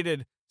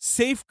created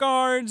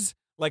safeguards.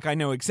 Like I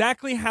know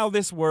exactly how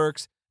this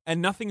works,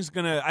 and nothing's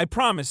gonna. I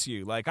promise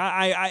you. Like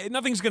I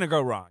nothing's gonna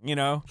go wrong.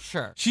 everything.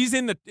 Sure. She's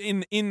in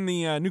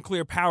the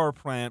nuclear power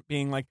plant,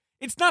 being like,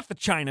 it's not the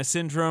China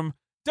syndrome.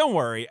 Don't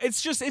worry.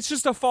 It's just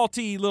a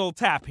faulty little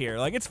tap here.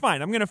 Like it's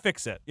fine. I'm gonna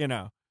fix it.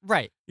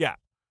 Right.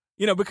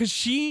 Because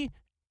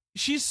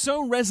she's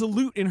so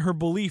resolute in her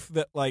belief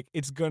that like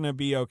it's gonna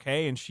be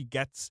okay, and she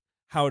gets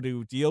how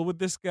to deal with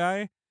this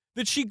guy,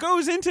 that she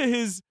goes into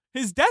his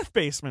death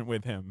basement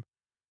with him,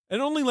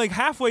 and only like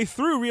halfway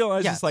through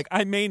realizes Yes. like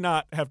I may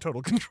not have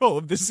total control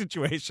of this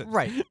situation.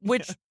 Right.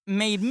 Which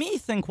made me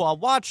think while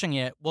watching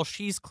it, well,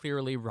 she's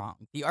clearly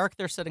wrong. The arc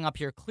they're setting up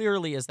here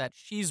clearly is that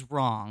she's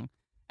wrong.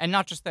 And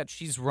not just that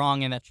she's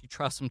wrong and that she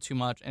trusts him too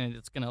much and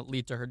it's going to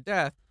lead to her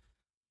death,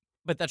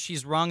 but that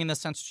she's wrong in the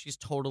sense that she's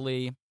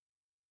totally,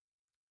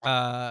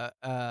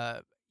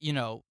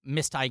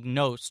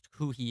 misdiagnosed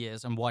who he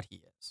is and what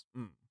he is.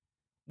 Mm.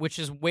 Which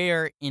is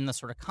where, in the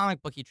sort of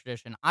comic booky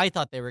tradition, I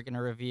thought they were going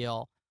to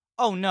reveal,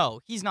 oh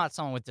no, he's not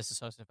someone with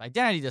dissociative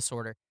identity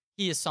disorder.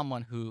 He is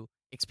someone who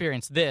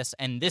experienced this,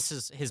 and this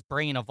is his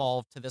brain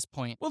evolved to this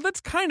point. Well, that's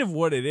kind of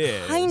what it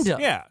is. Kind of.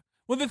 Yeah.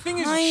 Well, the thing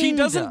is, she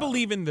doesn't Kind of.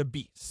 believe in the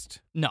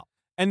beast. No.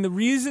 And the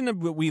reason that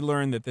we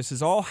learn that this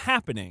is all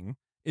happening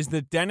is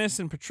that Dennis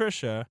and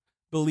Patricia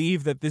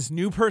believe that this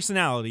new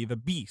personality, the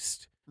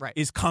beast, Right.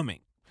 is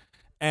coming.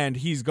 And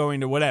he's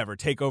going to whatever,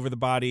 take over the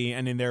body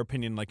and, in their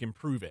opinion, like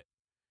improve it.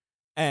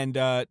 And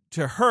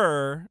to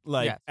her,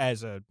 like Yes.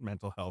 as a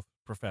mental health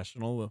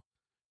professional,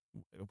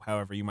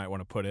 however you might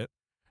want to put it,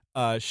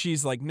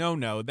 she's like,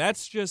 no,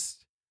 that's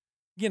just,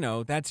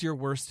 that's your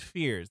worst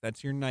fears.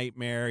 That's your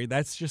nightmare.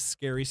 That's just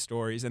scary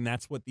stories. And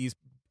that's what these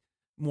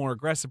more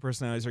aggressive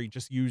personalities are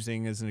just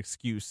using as an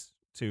excuse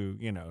to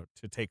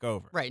take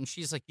over. Right, and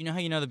she's like,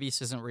 how the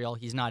beast isn't real?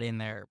 He's not in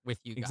there with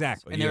you guys.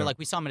 Exactly, And they're yeah. like,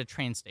 we saw him at a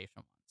train station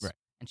once. Right.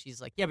 And she's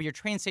like, yeah, but your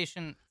train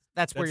station,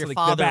 that's where That's your like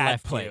father the bad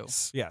left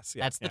place. you. Yes.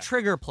 That's the yeah.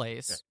 trigger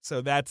place. Yeah.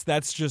 So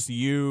that's just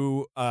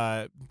you,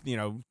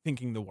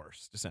 thinking the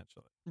worst,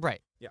 essentially.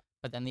 Right. Yeah.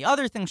 But then the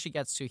other thing she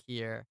gets to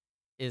here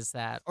is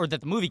that, or that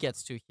the movie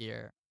gets to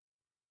here,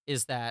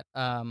 is that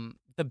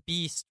the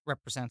beast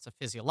represents a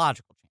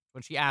physiological change.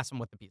 When she asks him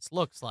what the beast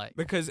looks like,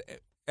 Because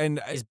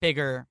he's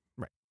bigger,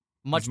 Right.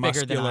 much He's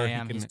bigger than muscular, I he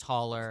am. can He's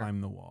taller. climb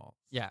the wall.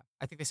 Yeah,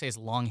 I think they say his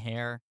long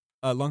hair.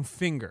 Long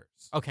fingers.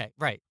 Okay,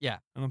 right, yeah,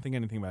 I don't think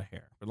anything about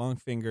hair, but long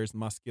fingers,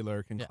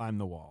 muscular, can Yeah. climb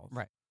the walls.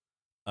 right.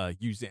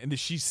 Using, and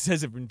she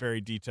says it in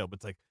very detail, but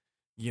it's like,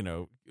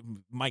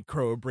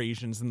 micro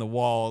abrasions in the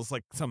walls,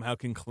 like somehow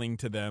can cling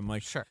to them,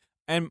 like. Sure.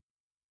 And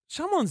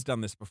Shyamalan's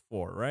done this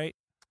before, right?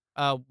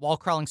 Wall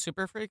crawling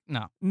super freak?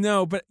 No.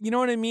 No, but you know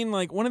what I mean?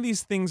 Like one of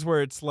these things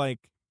where it's like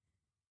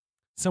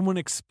someone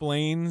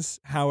explains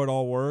how it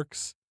all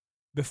works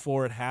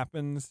before it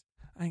happens.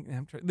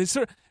 I'm trying. This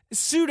sort of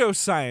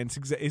pseudoscience,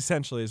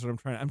 essentially, is what I'm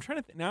trying. I'm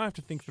trying to. Now I have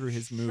to think through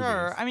his movies.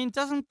 Sure. I mean,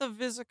 doesn't The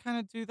Visit kind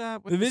of do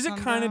that? With The Visit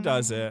kind of Sundowner?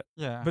 does it,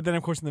 Yeah. but then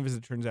of course in The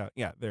Visit it turns out,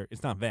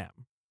 it's not them.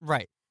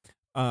 Right.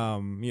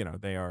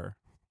 They are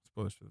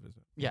spoilers for The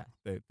Visit. Yeah.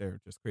 They're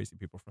just crazy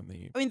people from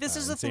the. I mean, this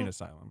is a insane thing.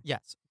 asylum.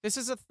 Yes, this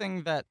is a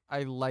thing that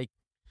I like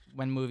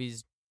when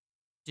movies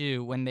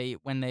do when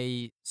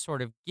they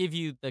sort of give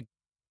you the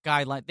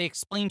guideline. They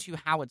explain to you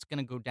how it's going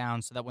to go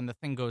down, so that when the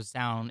thing goes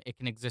down, it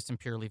can exist in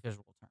purely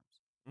visual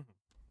terms. Mhm.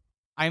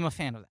 I am a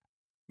fan of that.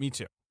 Me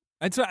too.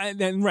 That's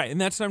right,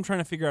 and that's what I'm trying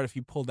to figure out if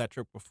he pulled that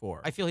trick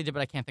before. I feel he did, but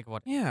I can't think of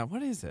what. Yeah,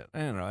 what is it? I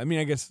don't know. I mean,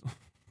 I guess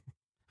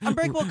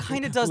Unbreakable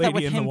kind of does that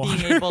with Lady in the him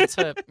being Water. able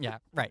to. Yeah,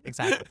 right,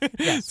 exactly.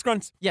 Yes,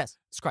 Scrunts. yes,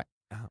 Scrunt.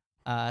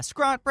 Oh.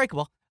 Scrunt,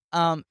 breakable.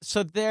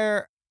 So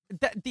the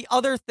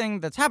other thing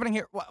that's happening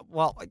here,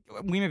 well,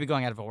 we may be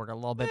going out of order a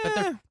little bit,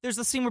 but there's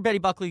the scene where Betty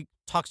Buckley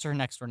talks to her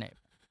next door neighbor.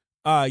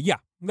 Yeah,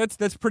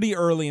 that's pretty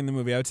early in the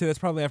movie. I would say that's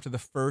probably after the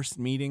first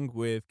meeting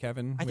with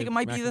Kevin. I think it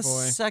might be the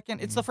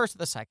second. It's the first or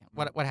the second,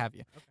 what have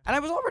you. Okay. And I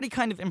was already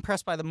kind of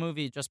impressed by the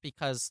movie just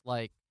because,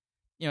 like,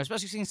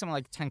 especially seeing something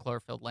like 10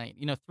 Cloverfield Lane.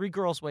 3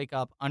 girls wake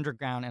up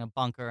underground in a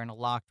bunker in a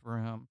locked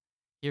room.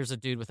 Here's a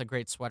dude with a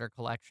great sweater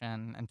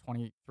collection and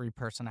 23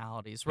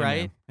 personalities,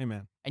 right?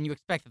 Amen. And you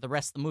expect that the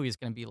rest of the movie is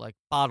going to be like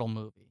bottle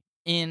movie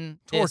in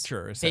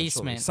torture, this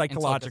basement,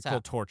 psychological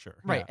torture,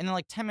 right? Yeah. And then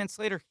like 10 minutes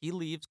later, he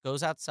leaves,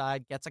 goes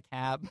outside, gets a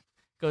cab,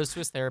 goes to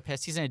his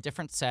therapist. He's in a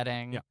different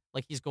setting,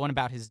 like he's going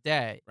about his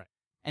day, right?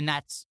 And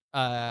that's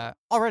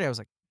already I was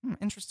like,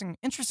 interesting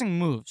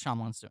move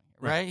Shyamalan's doing,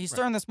 right? He's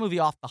throwing this movie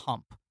off the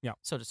hump,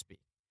 so to speak.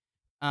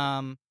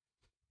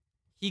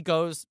 He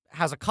goes,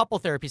 has a couple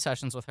therapy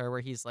sessions with her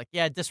where he's like,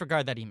 yeah,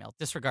 disregard that email.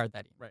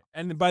 Right.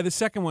 And by the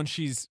second one,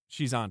 she's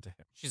on to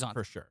him. She's on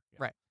for sure. Yeah.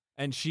 Right.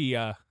 And she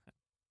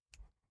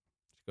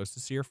goes to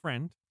see her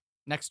friend.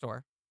 Next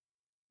door.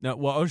 No,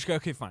 well,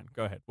 okay, fine.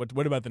 Go ahead.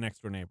 What about the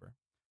next door neighbor?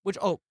 Which,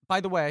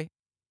 by the way,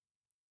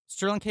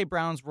 Sterling K.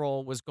 Brown's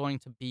role was going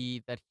to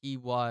be that he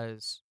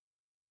was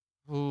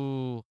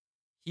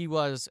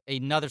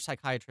another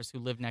psychiatrist who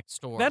lived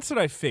next door. That's what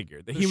I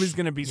figured. That he was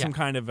going to be some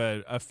kind of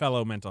a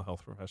fellow mental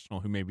health professional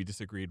who maybe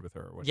disagreed with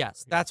her or whatever.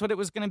 Yes, that's what it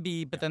was going to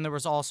be. But then there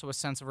was also a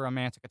sense of a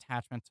romantic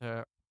attachment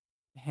to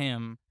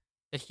him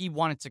that he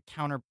wanted to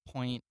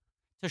counterpoint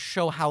to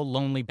show how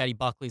lonely Betty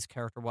Buckley's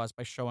character was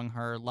by showing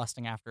her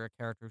lusting after a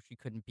character she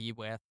couldn't be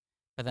with,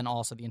 but then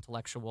also the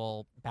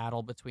intellectual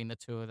battle between the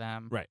two of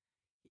them. Right.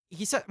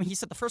 He said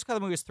the first cut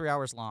of the movie was 3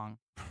 hours long.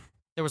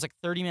 There was like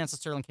 30 minutes of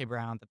Sterling K.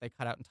 Brown that they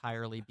cut out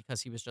entirely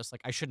because he was just like,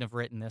 I shouldn't have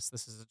written this.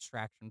 This is a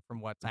distraction from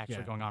what's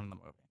actually going on in the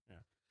movie. Yeah.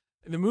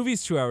 The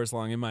movie's 2 hours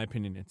long. In my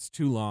opinion, it's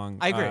too long.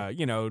 I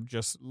agree.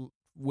 Just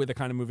with a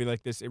kind of movie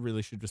like this, it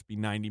really should just be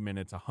 90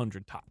 minutes,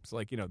 100 tops.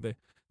 Like,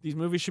 these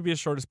movies should be as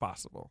short as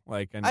possible.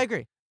 And I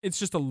agree. It's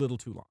just a little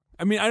too long.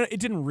 I mean, it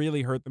didn't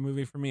really hurt the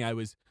movie for me. I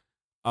was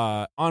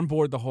on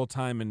board the whole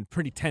time and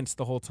pretty tense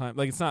the whole time.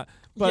 Like, it's not,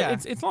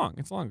 but it's long.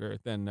 It's longer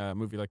than a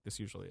movie like this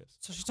usually is.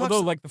 So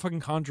although, like, the fucking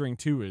Conjuring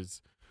 2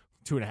 is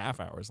 2.5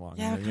 hours long.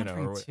 Yeah,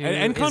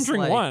 and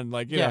Conjuring 1,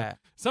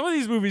 some of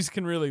these movies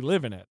can really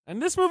live in it.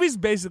 And this movie's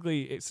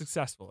basically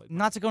successful.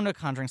 Not to go into a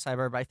Conjuring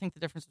cyber, but I think the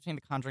difference between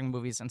the Conjuring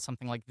movies and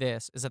something like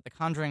this is that the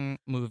Conjuring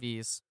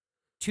movies,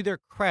 to their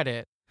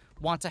credit,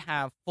 want to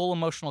have full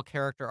emotional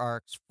character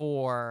arcs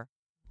for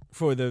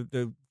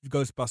the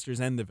Ghostbusters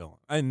and the villain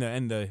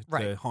and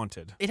the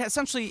haunted. It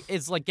essentially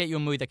is like get you a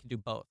movie that can do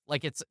both.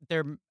 Like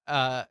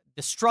the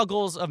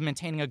struggles of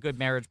maintaining a good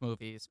marriage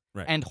movies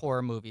and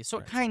horror movies. So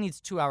it kind of needs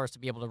 2 hours to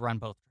be able to run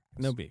both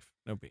tracks. No beef.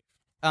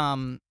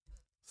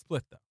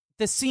 Split though.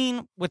 The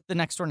scene with the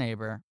next door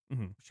neighbor,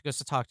 she goes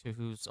to talk to,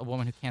 who's a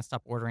woman who can't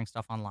stop ordering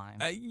stuff online.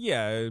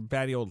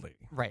 Batty old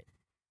lady. Right.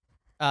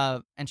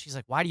 And she's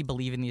like, why do you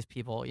believe in these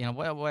people?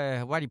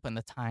 Why do you put in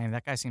the time?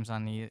 That guy seems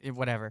on the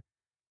whatever.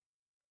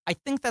 I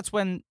think that's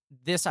when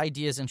this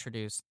idea is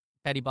introduced.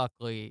 Betty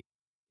Buckley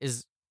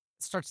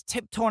starts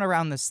tiptoeing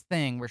around this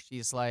thing where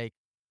she's like,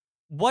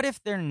 what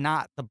if they're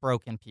not the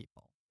broken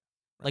people?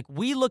 Right. Like,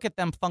 we look at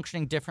them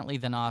functioning differently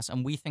than us,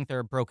 and we think they're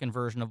a broken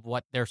version of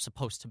what they're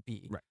supposed to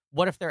be. Right.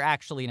 What if they're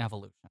actually an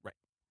evolution? Right.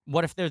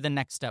 What if they're the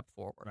next step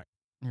forward? Right.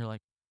 And you're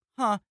like,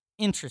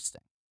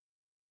 interesting.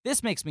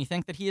 This makes me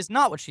think that he is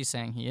not what she's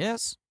saying he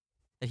is,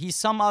 that he's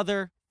some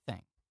other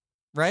thing,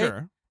 right?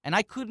 Sure. And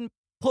I couldn't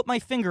put my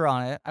finger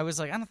on it. I was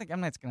like, I don't think I'm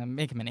not going to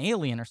make him an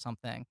alien or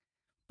something,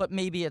 but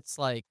maybe it's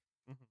like,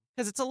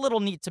 because it's a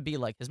little neat to be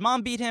like, his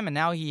mom beat him and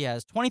now he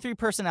has 23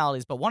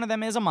 personalities, but one of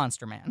them is a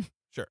monster man.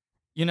 Sure.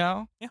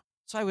 Yeah.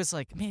 So I was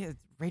like, man,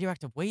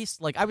 radioactive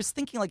waste. Like, I was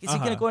thinking, like, is he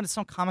going to go into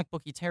some comic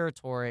booky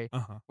territory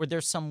where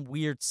there's some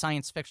weird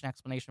science fiction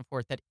explanation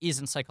for it that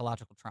isn't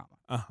psychological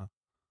trauma?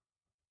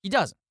 He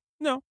doesn't.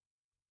 No,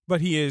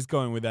 but he is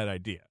going with that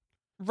idea.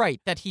 Right,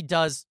 that he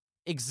does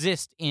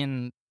exist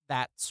in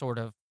that sort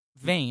of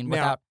vein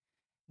without,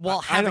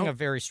 having a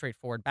very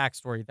straightforward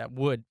backstory that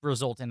would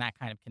result in that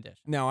kind of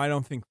condition. Now, I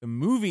don't think the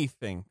movie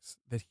thinks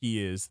that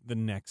he is the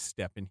next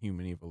step in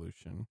human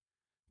evolution,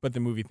 but the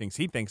movie thinks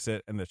he thinks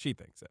it and that she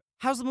thinks it.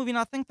 How's the movie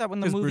not think that when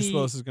the movie... Because Bruce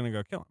Willis is going to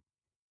go kill him.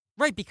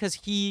 Right, because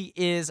he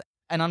is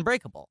an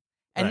unbreakable.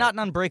 And not an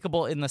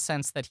unbreakable in the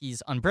sense that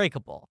he's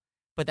unbreakable,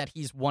 but that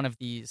he's one of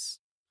these...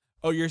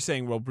 Oh, you're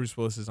saying, Bruce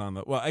Willis is on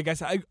the... Well, I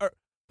guess I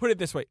put it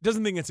this way.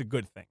 Doesn't think it's a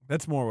good thing.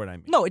 That's more what I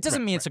mean. No, it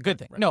doesn't mean it's a good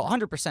thing. No,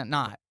 100%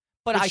 not.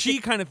 But she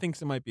kind of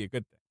thinks it might be a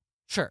good thing.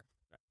 Sure.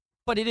 Right.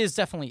 But it is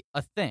definitely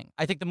a thing.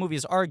 I think the movie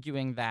is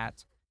arguing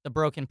that the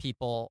broken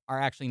people are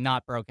actually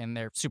not broken.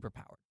 They're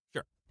superpowered.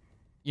 Sure.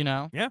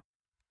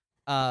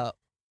 Yeah.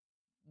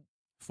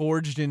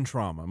 Forged in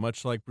trauma,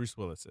 much like Bruce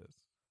Willis is.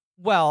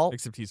 Well...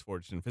 Except he's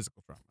forged in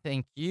physical trauma.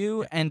 Thank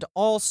you. Yeah. And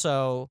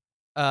also,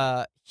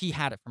 he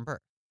had it from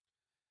birth.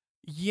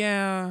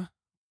 Yeah.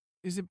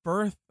 Is it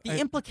birth? The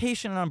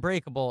implication in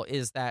Unbreakable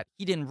is that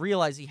he didn't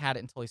realize he had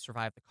it until he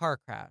survived the car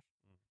crash.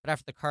 But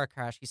after the car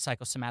crash, he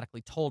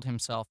psychosomatically told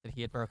himself that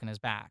he had broken his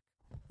back.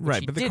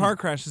 Right, but the car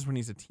crash is when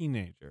he's a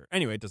teenager.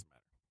 Anyway, it doesn't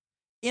matter.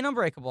 In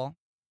Unbreakable,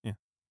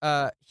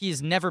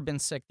 he's never been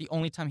sick. The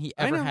only time he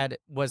ever had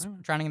it was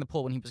drowning in the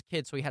pool when he was a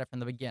kid, so he had it from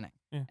the beginning.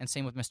 Yeah. And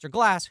same with Mr.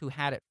 Glass, who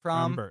had it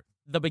from birth.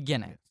 the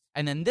beginning. Yes.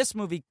 And then this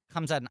movie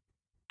comes at an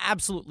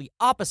absolutely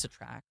opposite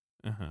track.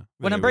 Uh-huh.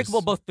 When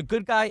Unbreakable, both the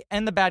good guy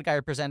and the bad guy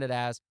are presented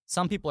as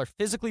some people are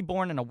physically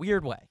born in a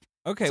weird way.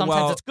 Okay,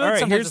 sometimes it's good, all right,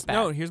 sometimes it's bad.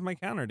 No, here's my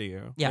counter to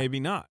you. Yeah. Maybe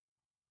not.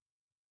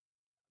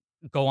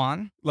 Go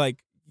on. Like,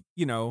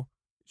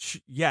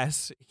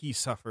 yes, he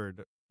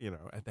suffered,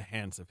 at the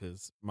hands of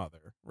his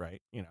mother,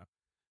 right?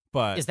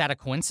 But Is that a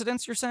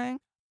coincidence, you're saying?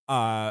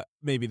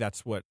 maybe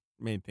that's what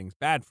made things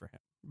bad for him.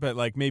 But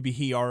like maybe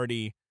he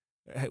already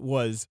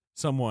was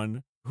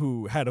someone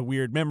who had a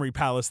weird memory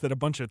palace that a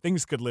bunch of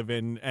things could live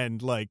in,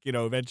 and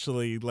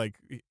eventually,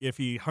 if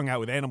he hung out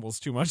with animals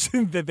too much,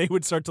 that they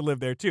would start to live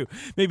there too.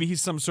 Maybe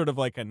he's some sort of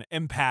like an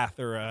empath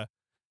or a,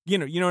 you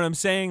know what I'm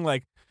saying,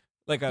 like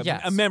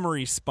a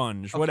memory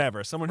sponge,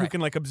 whatever, someone who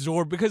can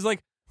absorb. Because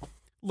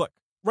look,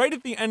 right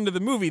at the end of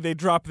the movie, they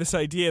drop this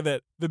idea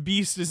that the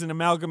beast is an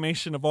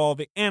amalgamation of all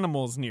the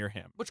animals near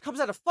him, which comes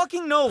out of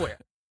fucking nowhere.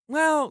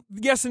 Well,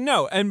 yes and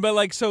no.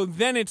 So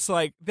then it's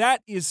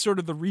that is sort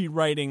of the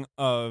rewriting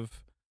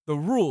of the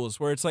rules,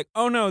 where it's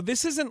oh no,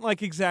 this isn't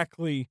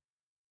exactly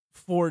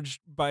forged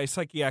by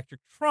psychiatric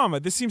trauma.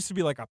 This seems to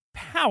be a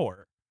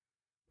power.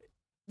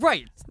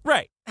 Right.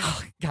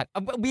 Oh, God,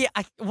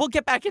 we'll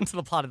get back into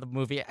the plot of the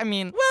movie.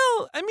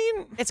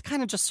 It's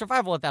kind of just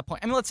survival at that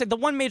point. Let's say the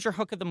one major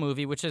hook of the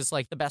movie, which is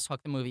the best hook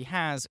the movie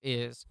has,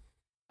 is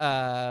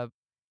Anya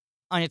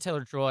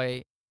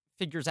Taylor-Joy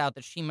figures out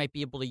that she might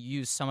be able to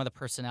use some of the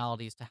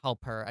personalities to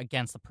help her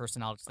against the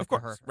personalities that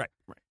hurt her. Right.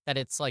 That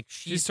it's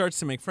she starts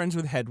to make friends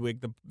with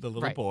Hedwig, the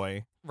little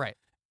boy. Right.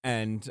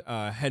 And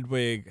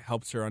Hedwig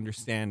helps her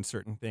understand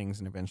certain things,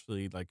 and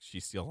eventually,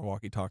 she steals a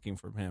walkie-talkie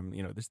from him.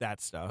 There's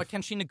that stuff. But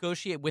can she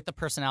negotiate with the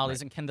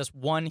personalities, and can this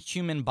one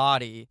human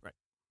body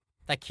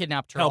that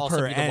kidnapped her help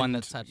also her be the one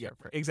that's touched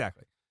her?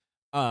 Exactly.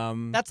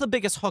 That's the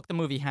biggest hook the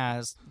movie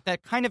has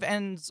that kind of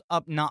ends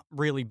up not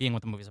really being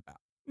what the movie's about.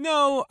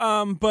 No,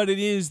 but it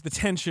is the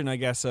tension, I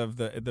guess, of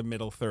the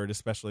middle third,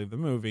 especially of the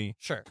movie.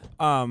 Sure.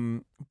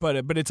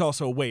 But it's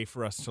also a way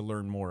for us to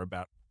learn more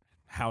about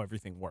how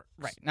everything works.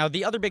 Right. Now,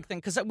 the other big thing,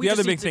 because the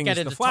other big thing is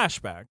the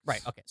flashbacks.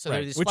 Right. Okay. So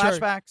there are these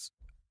flashbacks.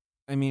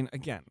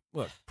 Again,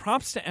 look,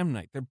 props to M.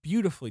 Night. They're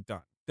beautifully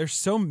done. They're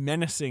so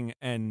menacing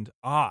and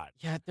odd.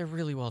 Yeah, they're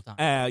really well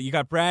done. You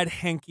got Brad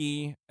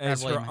Henke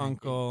as her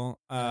uncle.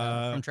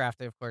 From Draft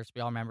Day, of course.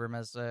 We all remember him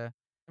as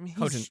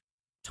Coach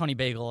Tony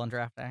Bagel on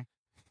Draft Day.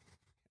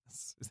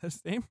 Is that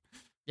his name?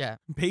 Yeah.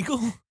 Bagel?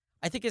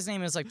 I think his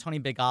name is Tony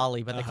Big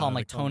Ollie, but they call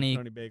him Tony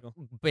Bagel.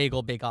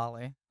 Bagel Big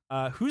Ollie.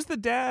 Who's the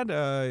dad?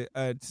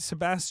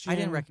 Sebastian. I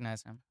didn't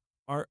recognize him.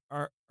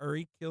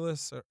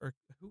 Auriculaus or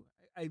who?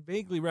 I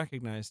vaguely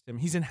recognized him.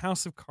 He's in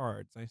House of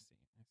Cards. I see.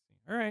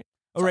 All right.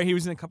 Oh, right. He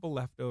was in a couple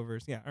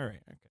Leftovers. Yeah. All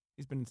right. Okay.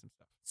 He's been in some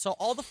stuff. So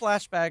all the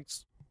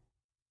flashbacks,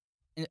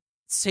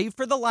 save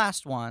for the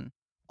last one,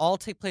 all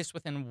take place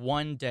within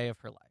one day of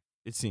her life.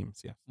 It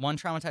seems, yes. One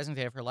traumatizing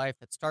day of her life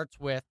that starts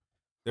with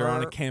they're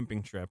on a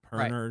camping trip, her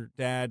and her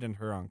dad and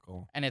her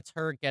uncle. And it's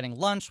her getting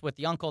lunch with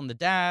the uncle and the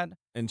dad.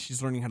 And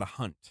she's learning how to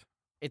hunt.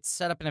 It's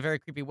set up in a very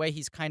creepy way.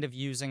 He's kind of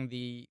using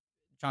the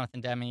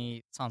Jonathan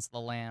Demme, Silence of the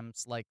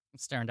Lambs,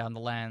 staring down the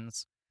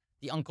lens.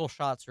 The uncle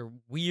shots are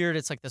weird.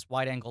 It's this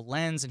wide-angle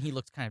lens, and he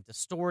looks kind of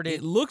distorted.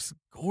 It looks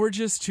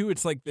gorgeous, too.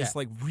 It's this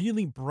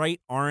really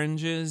bright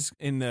oranges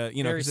in the,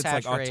 because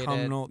it's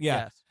autumnal.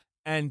 Yeah. Yes.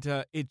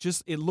 And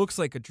it looks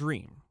like a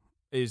dream.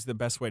 Is the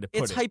best way to put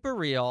it. It's hyper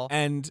real,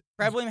 and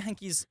Brad William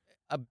Henke's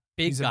a big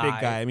guy. He's a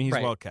big guy. He's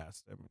well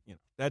cast.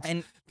 That's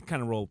and the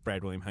kind of role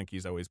Brad William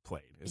Henke's always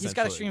played. He's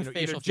got extreme facial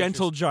features.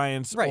 Gentle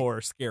giants or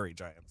scary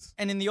giants.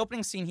 And in the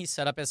opening scene, he's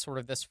set up as sort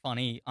of this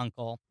funny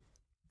uncle.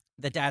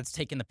 The dad's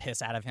taking the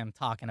piss out of him,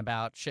 talking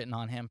about shitting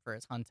on him for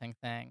his hunting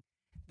thing.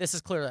 This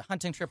is clearly a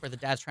hunting trip where the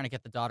dad's trying to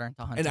get the daughter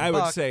into hunting. And I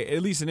would say,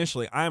 at least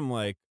initially, I'm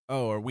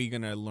are we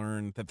going to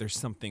learn that there's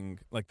something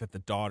that the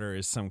daughter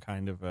is some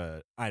kind of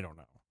I don't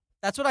know.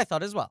 That's what I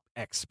thought as well.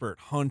 Expert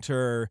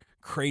hunter,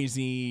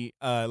 crazy,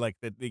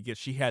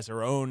 she has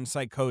her own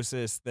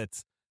psychosis.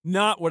 That's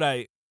not what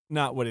it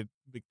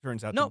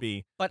turns out to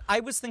be. But I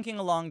was thinking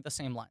along the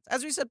same lines.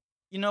 As we said,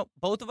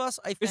 both of us,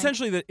 I think.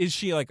 Essentially, is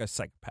she a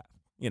psychopath,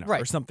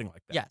 or something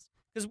like that? Yes.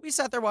 Because we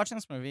sat there watching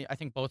this movie, I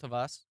think both of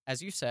us,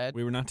 as you said.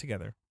 We were not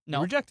together. No.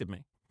 You rejected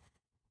me.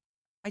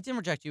 I didn't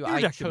reject you.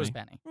 I chose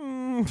me.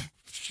 Benny.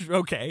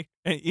 Okay.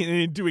 And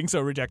in doing so,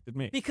 rejected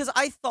me. Because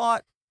I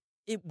thought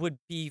it would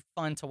be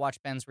fun to watch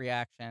Ben's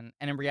reaction,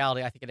 and in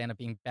reality, I think it ended up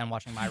being Ben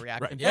watching my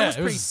reaction. Right. Ben was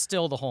pretty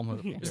still the whole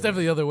movie. It's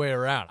definitely the other way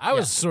around. I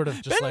was sort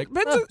of just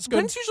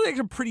Ben's usually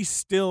a pretty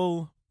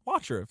still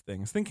watcher of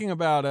things. Thinking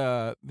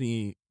about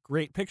the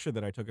great picture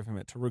that I took of him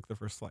at Taruk the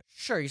First Flight.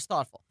 Sure, he's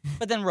thoughtful,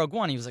 but then Rogue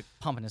One, he was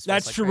pumping his.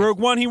 That's fist true. crazy. Rogue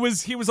One, he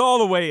was all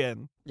the way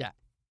in. Yeah,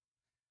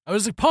 I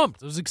was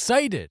pumped. I was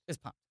excited. It's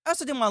pumped. I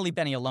also didn't want to leave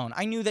Benny alone.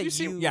 I knew that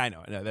Yeah, I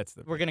know. No, that's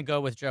the. We're gonna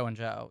go with Joe and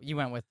Joe. You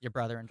went with your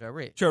brother and Joe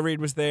Reed. Joe Reed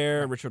was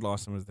there. Right. Richard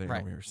Lawson was there.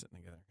 Right. We were sitting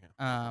together.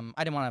 Yeah.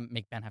 I didn't want to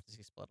make Ben have to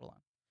see Split alone.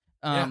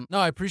 Yeah. No,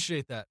 I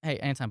appreciate that. Hey,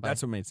 anytime, buddy.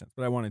 That's what made sense.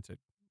 But I wanted to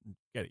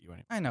get at you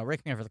anyway. I know.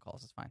 Rake me over the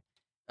calls. It's fine.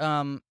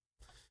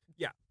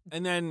 Yeah.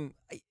 And then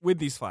with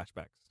these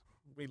flashbacks,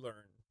 we learn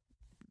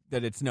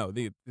that it's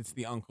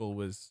the uncle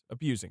was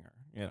abusing her.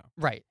 You know.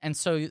 Right. And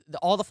so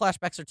all the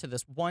flashbacks are to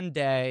this one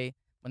day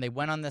when they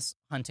went on this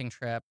hunting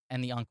trip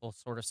and the uncle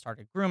sort of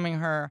started grooming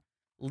her,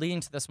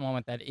 leading to this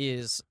moment that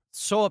is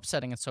so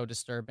upsetting and so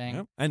disturbing.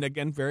 Yep. And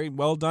again, very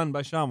well done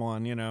by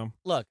Shyamalan, you know.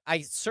 Look,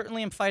 I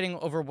certainly am fighting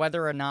over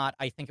whether or not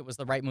I think it was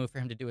the right move for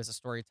him to do as a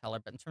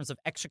storyteller, but in terms of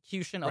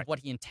execution of what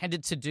he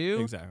intended to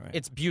do,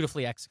 it's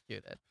beautifully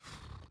executed.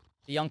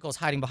 The uncle's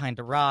hiding behind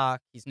a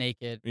rock. He's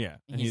naked. Yeah.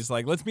 And he's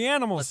like, let's be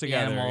animals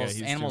together.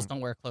 Animals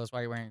don't wear clothes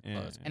while you're wearing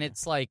clothes. And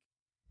it's like,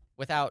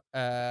 without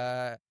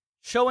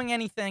showing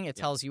anything, it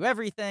tells you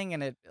everything,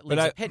 and it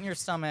leaves a pit in your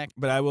stomach.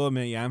 But I will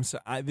admit,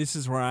 this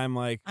is where I'm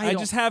like, I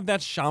just have that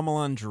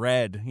Shyamalan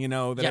dread, you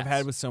know, that I've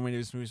had with so many of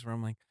his movies where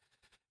I'm like,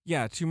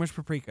 yeah, too much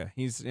paprika.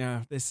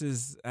 This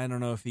is, I don't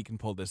know if he can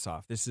pull this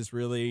off. This is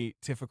really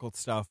difficult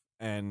stuff,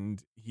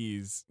 and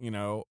he's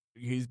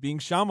being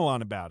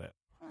Shyamalan about it.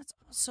 Well, it's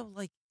also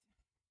like,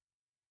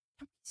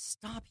 can we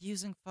stop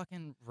using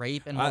fucking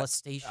rape and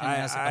molestation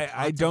as a plot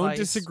I don't device?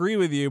 disagree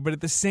with you, but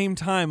at the same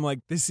time, like,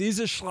 this is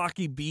a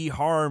schlocky B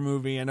horror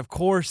movie, and of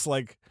course,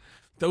 like,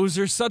 those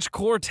are such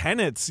core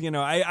tenets, you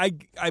know.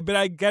 But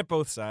I get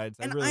both sides.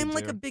 And I'm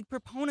like a big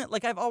proponent.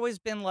 Like, I've always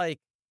been like,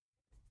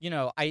 you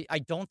know, I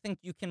don't think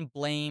you can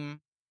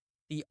blame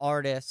the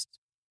artist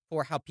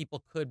for how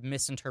people could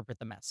misinterpret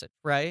the message,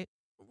 right?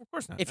 Of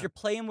course not. If you're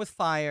playing with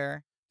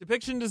fire.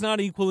 Depiction does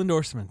not equal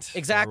endorsement.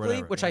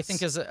 Exactly, which I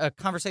think is a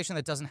conversation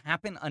that doesn't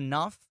happen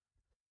enough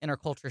in our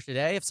culture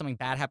today. If something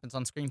bad happens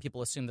on screen,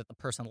 people assume that the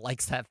person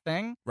likes that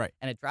thing. Right.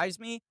 And it drives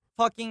me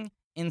fucking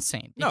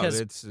insane.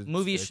 Because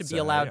movies should be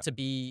allowed to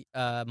be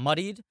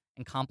muddied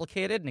and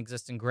complicated and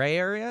exist in gray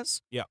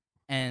areas. Yeah.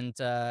 And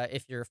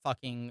if you're a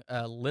fucking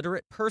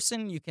literate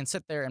person, you can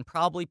sit there and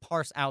probably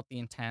parse out the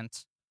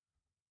intent.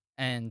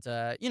 And,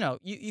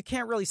 you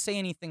can't really say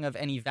anything of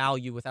any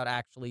value without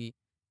actually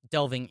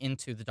delving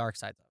into the dark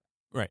sides of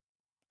it. Right.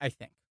 I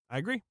think. I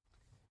agree.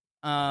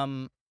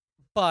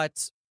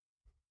 But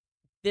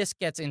this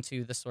gets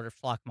into the sort of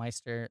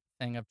Schlockmeister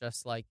thing of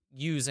just, like,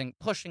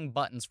 pushing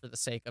buttons for the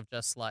sake of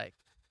just, like,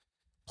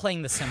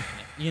 playing the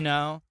symphony, you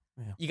know?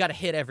 Yeah. You got to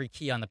hit every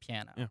key on the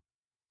piano.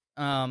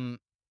 Yeah.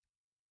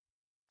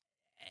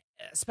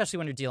 Especially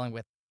when you're dealing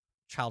with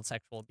child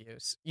sexual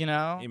abuse, you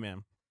know?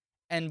 Amen.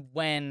 And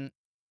when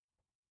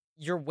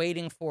you're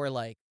waiting for,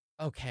 like,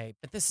 okay,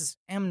 but this is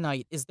M.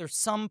 Night. Is there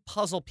some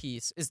puzzle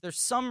piece? Is there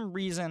some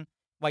reason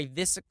why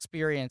this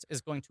experience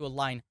is going to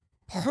align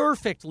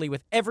perfectly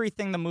with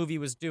everything the movie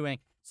was doing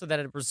so that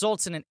it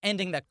results in an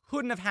ending that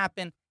couldn't have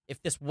happened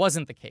if this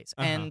wasn't the case?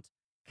 And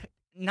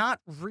not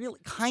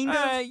really, kind of.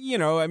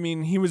 I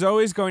mean, he was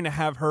always going to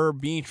have her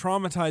be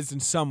traumatized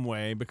in some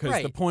way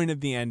because the point of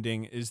the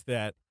ending is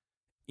that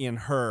in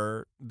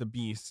her, the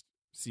beast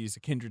sees a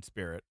kindred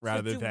spirit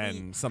rather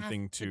than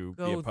something to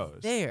be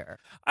opposed. There,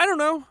 I don't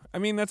know. I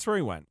mean, that's where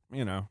he went.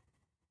 You know.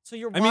 So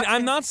you're. I mean,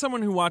 I'm not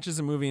someone who watches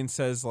a movie and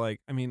says like,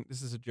 I mean,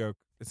 this is a joke.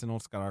 It's an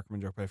old Scott Aukerman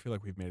joke, but I feel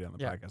like we've made it on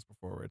the podcast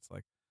before, where it's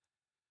like,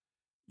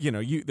 you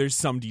know, there's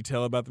some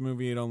detail about the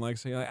movie you don't like,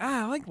 so you're like,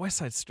 I like West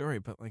Side Story,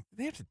 but like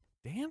they have to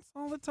dance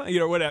all the time, you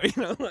know, whatever,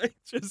 you know, like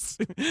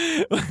just,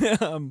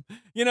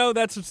 you know,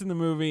 that's what's in the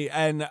movie,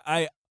 and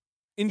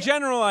in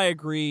general, I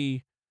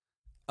agree.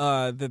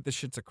 That the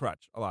shit's a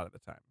crutch a lot of the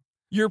time.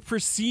 Your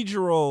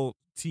procedural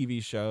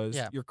TV shows,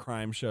 your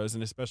crime shows,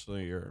 and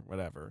especially your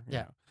whatever,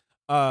 you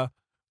know,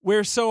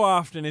 where so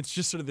often it's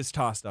just sort of this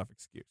tossed off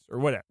excuse or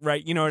whatever,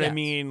 right? You know what I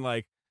mean?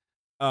 Like,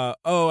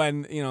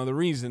 and you know the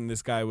reason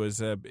this guy was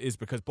is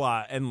because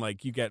blah, and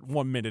like you get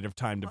 1 minute of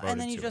time devoted to it.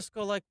 And then you just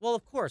go like, well,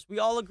 of course, we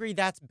all agree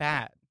that's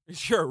bad.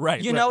 Sure, right.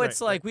 You know,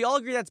 it's like we all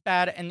agree that's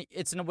bad, and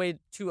it's in a way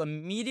to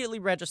immediately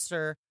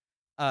register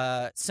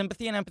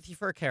sympathy and empathy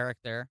for a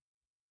character.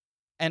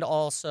 And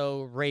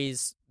also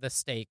raise the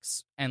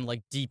stakes and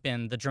like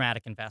deepen the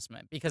dramatic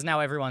investment because now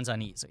everyone's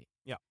uneasy.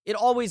 Yeah, it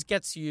always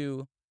gets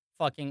you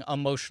fucking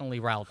emotionally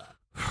riled up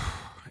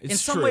in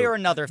some true. way or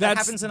another. If that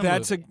happens in a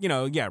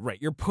movie,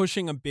 you're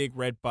pushing a big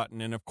red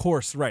button, and of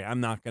course, I'm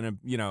not gonna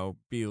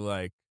be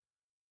like,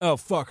 oh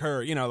fuck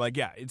her, like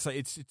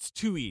it's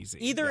too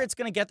easy. Either it's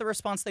gonna get the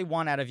response they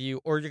want out of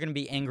you, or you're gonna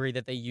be angry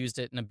that they used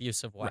it in an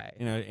abusive way,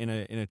 in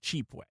a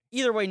cheap way.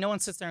 Either way, no one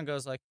sits there and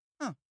goes like,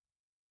 huh.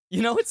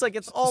 You know, it's like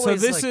it's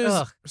always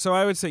So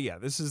I would say,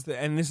 this is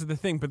the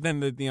thing. But then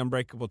the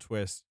unbreakable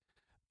twist,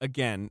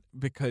 again,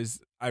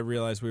 because I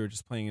realized we were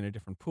just playing in a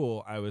different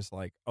pool. I was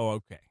like, oh,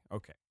 okay,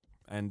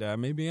 and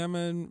maybe I'm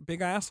a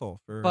big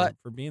asshole for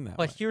being that.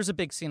 But here's a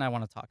big scene I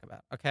want to talk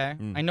about. Okay,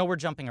 I know we're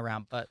jumping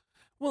around, but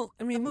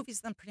I mean, the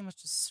movie's then pretty much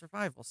just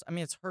survival. I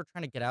mean, it's her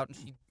trying to get out,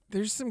 and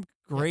there's some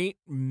great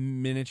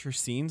miniature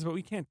scenes, but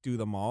we can't do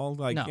them all.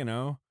 Like no. you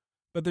know.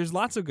 But there's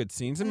lots of good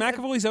scenes, and And-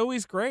 McAvoy's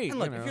always great. And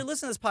look, you know? if you're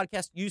listening to this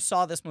podcast, you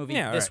saw this movie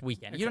Yeah, this right.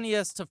 weekend. Okay. You don't need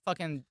us to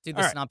fucking do the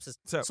All right. synopsis.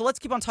 So- So let's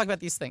keep on talking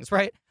about these things,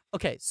 right?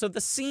 Okay, so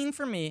the scene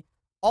for me,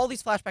 all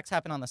these flashbacks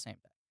happen on the same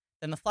day.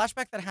 Then the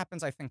flashback that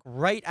happens, I think,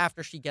 right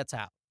after she gets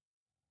out.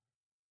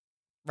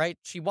 Right?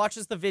 She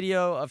watches the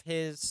video of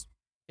his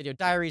video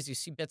diaries. You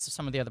see bits of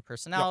some of the other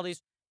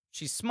personalities.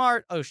 She's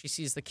smart. Oh, she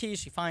sees the key.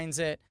 She finds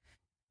it.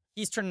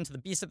 He's turned into the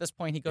beast at this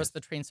point. He goes to the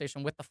train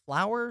station with the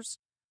flowers,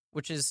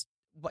 which is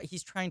what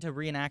he's trying to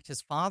reenact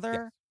his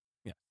father.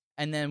 Yeah.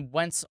 And then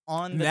once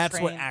on the And that's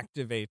train, what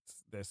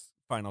activates this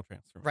final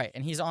transformation. right,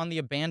 and he's on the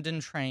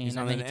abandoned train, He's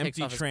and on then an he takes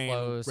empty off his train,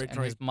 clothes, right, and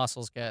right. his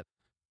muscles get.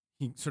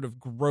 He sort of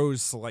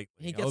grows slightly.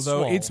 He gets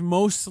although swole. it's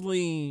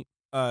mostly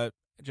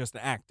just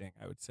acting,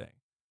 I would say.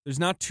 There's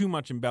not too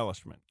much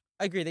embellishment.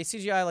 I agree. They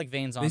CGI like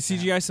veins on. They him.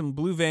 CGI some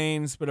blue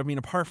veins, but I mean,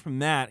 apart from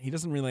that, he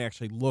doesn't really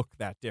actually look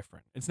that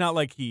different. It's not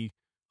like he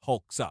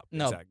hulks up.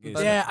 No, exactly.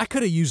 but- Yeah, I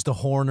could have used a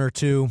horn or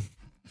two.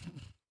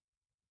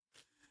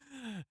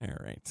 All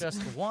right.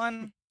 Just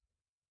one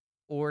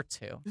or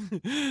two.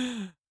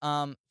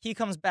 He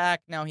comes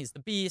back now. He's the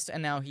beast,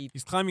 and now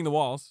He's climbing the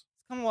walls.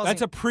 he's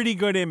That's a pretty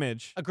good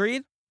image.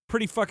 agreed.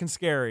 Pretty fucking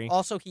scary.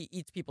 Also, he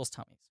eats people's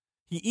tummies.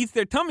 He eats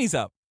their tummies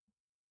up.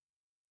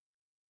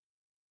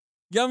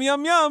 Yum,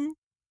 yum, yum.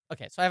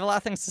 Okay, so I have a lot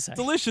of things to say.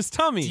 Delicious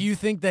tummy. Do you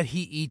think that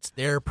he eats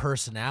their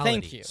personalities?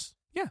 Thank you.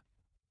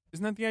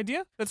 Isn't that the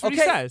idea? That's what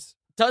he Okay. says.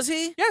 Does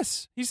he?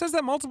 Yes. He says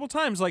that multiple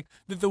times, like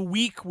that the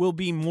weak will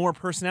be more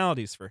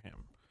personalities for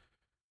him.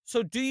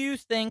 So, do you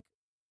think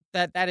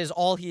that that is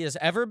all he has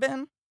ever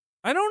been?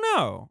 I don't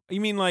know. You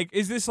mean like,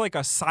 is this like a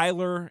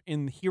Siler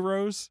in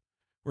Heroes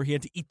where he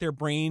had to eat their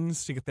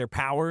brains to get their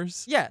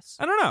powers? Yes.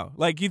 I don't know.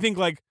 Like, you think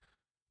like,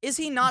 Is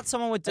he not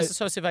someone with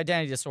dissociative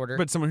identity disorder?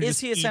 but someone who Is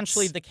just he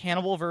essentially eats- the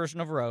cannibal version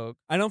of Rogue?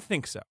 I don't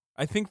think so.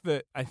 I think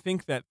that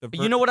the. But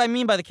you know what I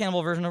mean by the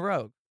cannibal version of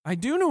Rogue. I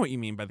do know what you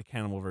mean by the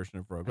cannibal version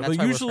of Rogue. And that's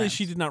Although why we're usually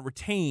she friends. did not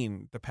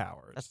retain the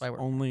powers. That's why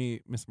we're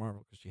only Miss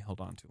Marvel because she held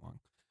on too long.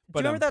 Do you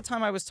remember that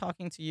time I was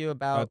talking to you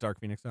about? Dark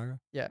Phoenix Saga?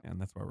 Yeah. And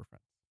that's why we're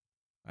friends.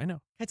 I know.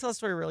 Can I tell a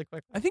story really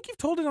quick? I think you've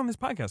told it on this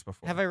podcast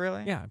before. Have I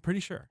really? Yeah, I'm pretty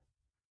sure.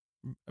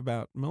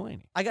 About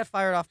Mulaney. I got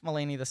fired off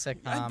Mulaney the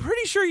sitcom. I'm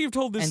pretty sure you've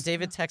told this. And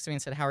David texted me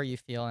and said, "How are you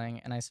feeling?"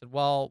 And I said,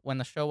 "Well, when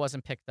the show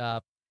wasn't picked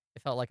up,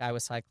 it felt like I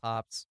was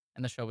Cyclops,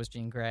 and the show was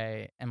Jean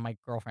Grey, and my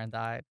girlfriend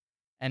died,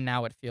 and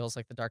now it feels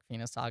like the Dark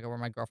Phoenix Saga, where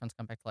my girlfriend's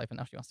come back to life, and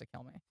now she wants to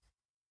kill me."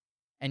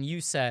 And you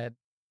said,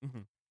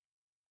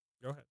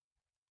 Go ahead.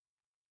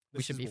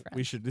 We should be friends.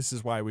 We should. This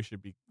is why we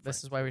should be.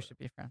 "This is why we should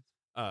be friends.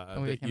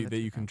 And we That became you, the that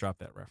two you can friends. drop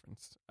that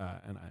reference,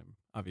 and I'm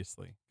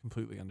obviously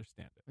completely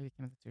understand it. We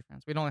became the two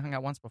friends. We'd only hung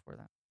out once before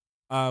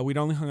that, We'd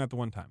only hung out the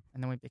one time.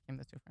 and then we became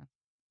the two friends.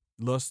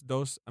 Los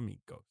dos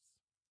amigos.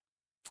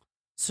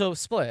 So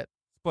Split.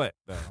 Split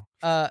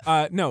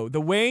though. No,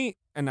 the way,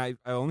 and I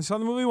only saw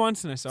the movie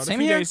once, and I saw it Same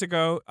a few here. days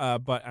ago.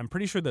 But I'm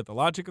pretty sure that the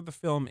logic of the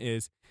film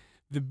is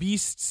the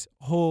Beast's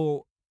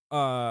whole,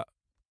 what's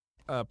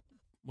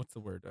the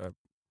word?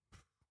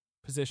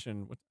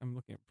 Position. What I'm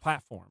looking at,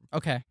 platform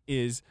Okay.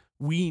 is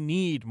we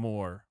need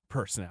more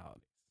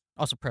personality.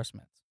 Also, Pro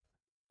Smiths.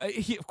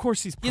 Of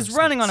course, he's He's Pro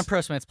running on a Smiths.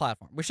 Pro Smiths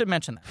platform. We should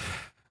mention that.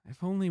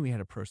 If only we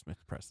had a Pro Smith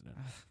president.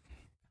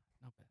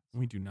 No bets.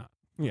 We do not.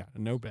 Yeah,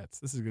 no bets.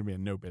 This is going to be a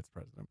no bets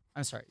president.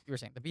 I'm sorry. You were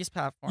saying the Beast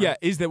platform. Yeah,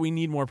 is that we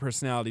need more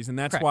personalities, and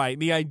that's Correct. why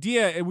the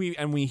idea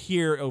we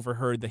hear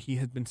overheard that he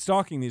has been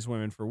stalking these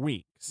women for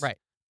weeks. Right.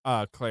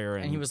 Claire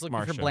and And he was looking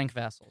Marcia. for blank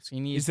vessels. He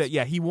needs Is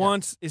that he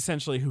wants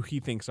essentially who he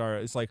thinks are.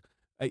 It's like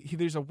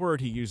there's a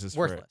word he uses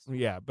Worthless. for it.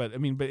 Yeah, but I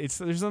mean, but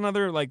there's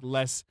another like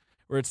less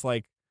where it's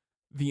like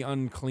the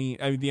unclean,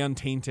 the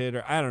untainted,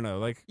 or I don't know,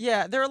 like.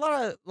 Yeah, there are a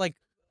lot of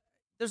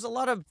there's a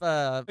lot of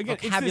Again,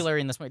 it's vocabulary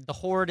in this movie. The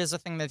Horde is a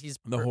thing that he's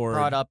The Horde.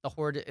 brought up. The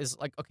Horde is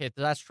like, okay,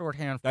 that's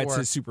shorthand That's for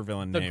his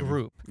supervillain the name.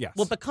 group. Yes.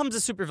 Well, it becomes a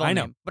supervillain I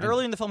know, name. But I know.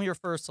 early in the film, he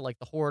refers to like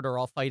the Horde are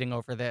all fighting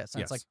over this.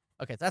 And Yes. it's like,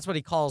 okay, that's what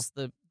he calls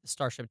the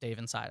Starship Dave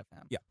inside of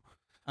him. Yeah.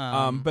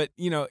 But But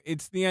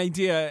it's the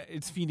idea.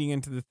 It's feeding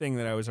into the thing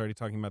that I was already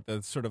talking about.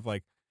 The sort of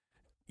like,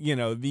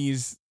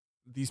 these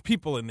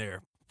people in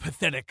their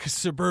pathetic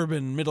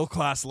suburban middle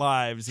class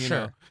lives. You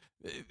know,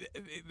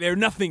 they're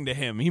nothing to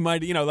him. He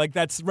might, like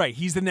that's right.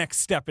 He's the next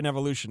step in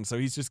evolution. So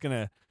he's just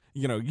gonna,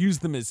 use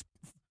them as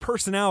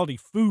personality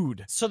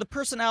food. so the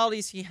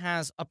personalities he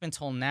has up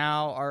until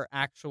now are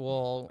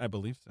actual. I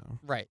believe so.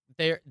 Right.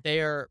 They're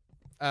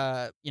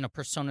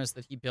personas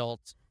that he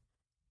built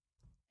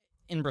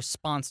in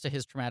response to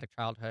his traumatic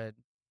childhood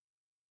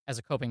as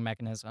a coping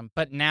mechanism.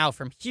 But now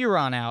from here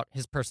on out,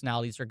 his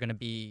personalities are going to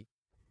be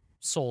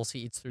souls he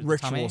eats through the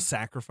Ritual tummy.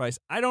 sacrifice.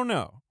 I don't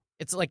know.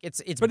 It's like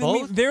it's But I both.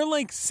 mean, they're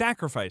like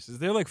sacrifices.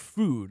 They're like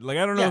food. Like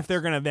I don't know Yes. if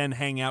they're gonna then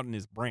hang out in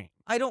his brain.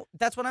 I don't.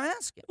 That's what I'm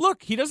asking.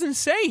 Look, he doesn't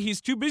say.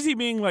 He's too busy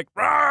being like.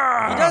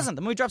 "Rah!" He doesn't.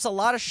 The movie drops a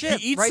lot of shit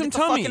He eats right some at the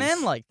fucking tummies.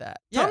 end like that.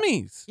 Yeah.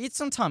 Tummies. He eats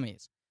some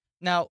tummies.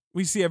 Now,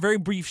 We see a very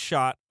brief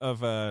shot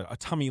of a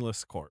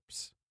tummyless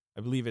corpse. I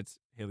believe it's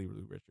Haley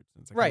Lou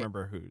Richardson's. I can't Right.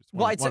 remember who's.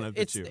 well, one of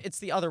the it's two. it's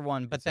the other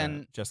one, but It's,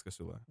 then Jessica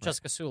Sula. Right.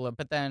 Jessica Sula.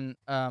 But then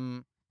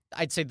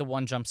I'd say the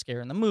one jump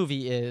scare in the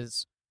movie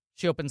is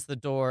she opens the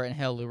door and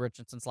Haley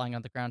Richardson's lying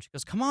on the ground. She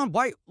goes, "Come on,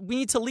 why? We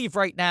need to leave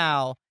right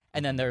now."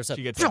 And then there's a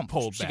she gets jump.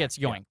 pulled She back. gets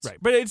yoinked. Yeah, right,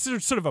 but it's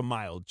sort of a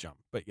mild jump.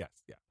 But yes,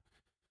 yeah.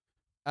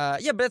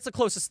 Yeah, but it's the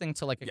closest thing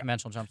to like a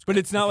conventional jump scare. But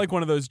it's not like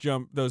one of those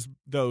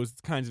those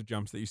kinds of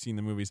jumps that you see in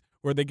the movies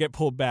where they get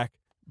pulled back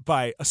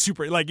by a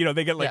super, like,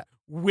 they get like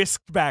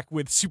whisked back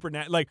with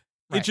supernatural. Like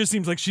it just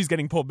seems like she's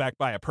getting pulled back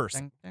by a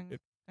person. Ding, ding,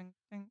 ding,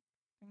 ding,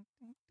 ding,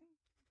 ding,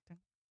 ding.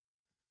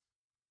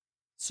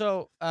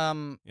 So,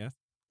 Yes.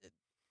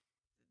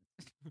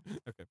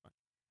 Okay,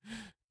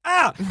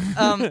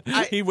 fine.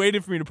 He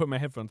waited for me to put my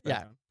headphones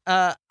back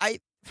on.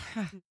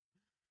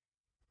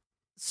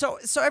 So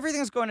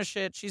everything's going to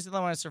shit. She's the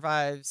one who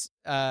survives.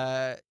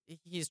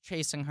 He's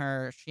chasing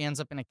her. She ends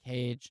up in a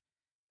cage.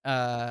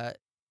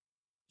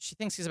 She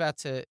thinks he's about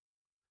to.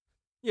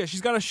 Yeah,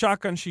 she's got a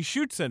shotgun. She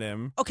shoots at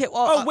him. Okay,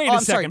 well, wait a I'm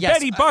second. sorry, yes,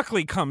 Betty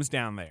Buckley comes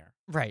down there.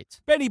 Right.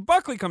 Betty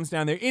Buckley comes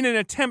down there in an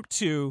attempt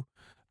to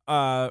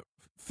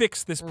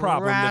fix this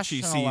problem that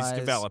she sees Rationalize.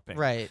 developing.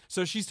 Right.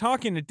 So she's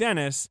talking to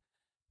Dennis,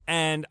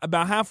 and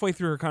about halfway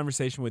through her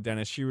conversation with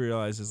Dennis, she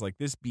realizes, like,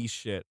 this beast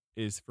shit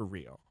is for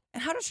real.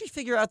 And how does she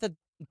figure out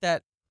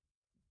that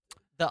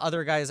the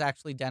other guy is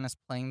actually Dennis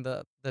playing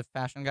the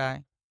fashion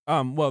guy?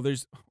 Well,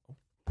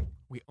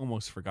 we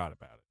almost forgot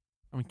about it.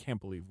 I mean,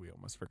 can't believe we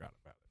almost forgot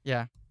about it.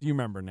 Yeah. Do you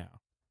remember now?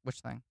 Which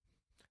thing?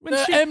 When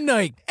The M.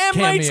 Night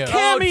Night's cameo.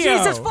 cameo. Oh,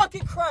 Jesus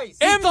fucking Christ!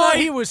 M. thought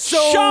Night he was so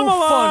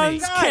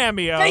Shyamalan's funny.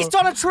 cameo. Based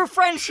on a true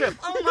friendship.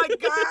 Oh my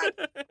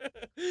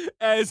God!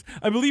 As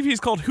I believe he's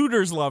called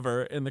Hooters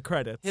Lover in the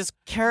credits. His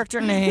character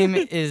name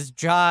is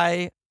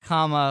Jai,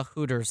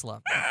 Hooters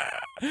Lover.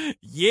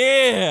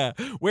 Yeah,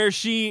 where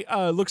she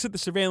looks at the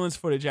surveillance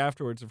footage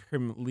afterwards of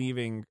him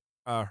leaving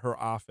her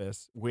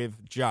office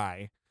with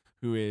Jai,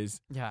 who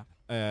is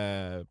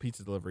a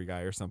pizza delivery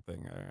guy or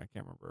something. I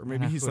can't remember. Or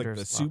maybe he's like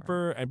the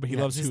super, but he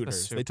loves he's the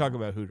Hooters. They super. talk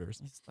about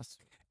Hooters.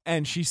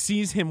 And she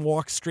sees him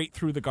walk straight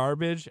through the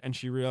garbage, and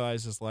she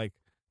realizes, like,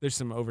 there's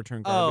some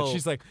overturned garbage. Oh.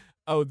 She's like,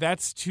 oh,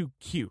 that's too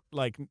cute.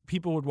 Like,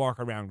 people would walk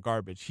around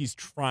garbage. He's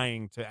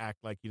trying to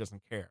act like he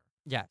doesn't care.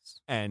 Yes.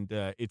 And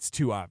it's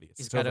too obvious.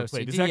 He's It's got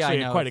overplayed. OCD, It's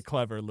actually I know. quite a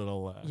clever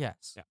little...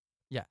 Yes. Yeah.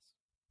 Yes.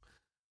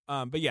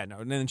 But yeah, no.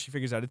 And then she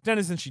figures out it's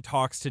Dennis, and she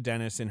talks to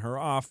Dennis in her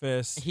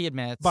office. He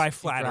admits. By he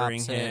flattering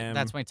drops it. him.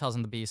 That's when he tells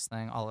him the beast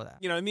thing, all of that.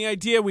 And the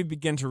idea we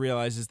begin to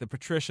realize is that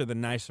Patricia, the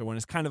nicer one,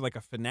 is kind of like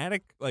a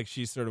fanatic. Like,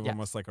 she's sort of Yes.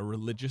 almost like a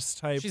religious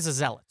type. She's a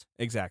zealot.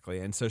 Exactly.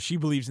 And so she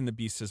believes in the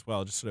beast as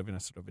well, just sort of in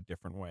a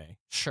different way.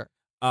 Sure.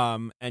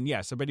 And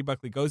yeah, so Betty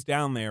Buckley goes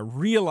down there,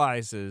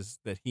 realizes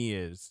that he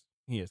has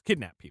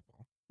kidnapped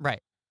people. Right.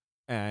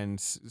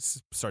 And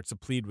starts to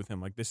plead with him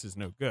like, this is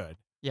no good.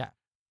 Yeah.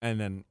 And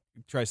then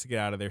tries to get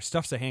out of there,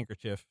 stuffs a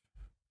handkerchief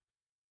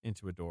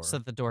into a door. So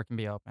that the door can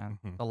be open.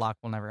 Mhm. The lock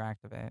will never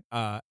activate.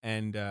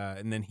 And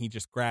then he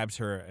just grabs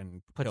her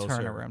and Puts kills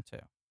her in a room, too.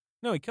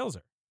 No, he kills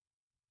her.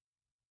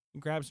 He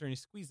grabs her and he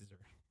squeezes her.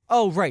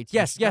 Oh, right.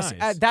 Yes, She yes.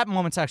 dies. That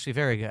moment's actually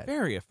very good.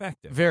 Very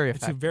effective. Very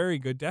It's a effective. very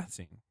good death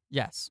scene.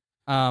 Yes.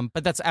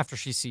 But that's after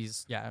she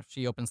sees,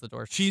 she opens the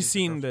door. She's sees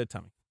seen girl. the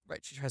tummy.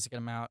 Right, she tries to get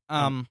him out.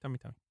 Tummy.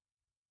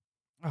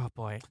 Oh,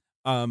 boy.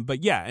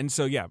 But yeah, and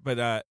so yeah, but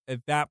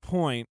at that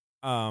point,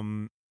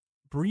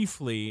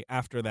 briefly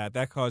after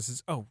that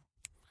causes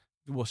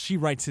she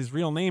writes his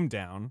real name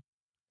down.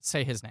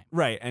 Say his name.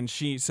 Right, and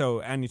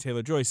so Anya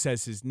Taylor-Joy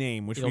says his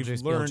name, which we've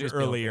Beetlejuice, learned Beetlejuice,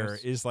 earlier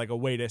Beetlejuice. is like a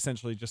way to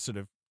essentially just sort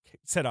of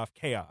set off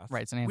chaos.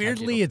 Right, it's an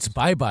Weirdly, it's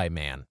Bye Bye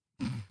Man.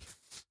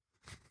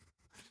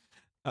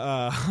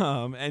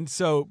 And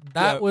so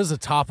That was a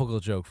topical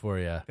joke for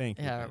you. thank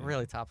you. Yeah, Dave.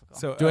 really topical.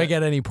 So Do I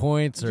get any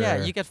points? Or?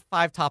 yeah, you get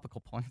 5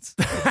 topical points.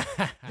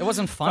 It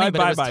wasn't funny, 5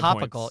 but it was bye-bye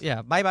topical. points.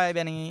 Yeah, bye-bye,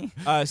 Benny.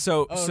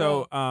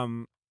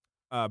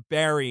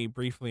 Barry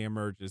briefly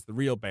emerges, the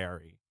real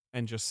Barry,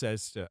 and just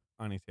says to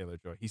Anya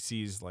Taylor-Joy, he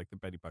sees like the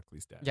Betty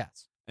Buckley's dead.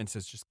 Yes. And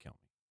says, just kill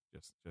me.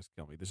 Just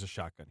kill me. There's a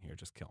shotgun here.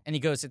 Just kill me. And he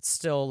goes, it's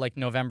still like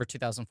November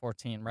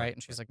 2014, right?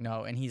 And she's like,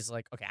 no. And he's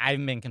like, okay, I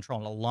haven't been in control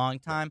in a long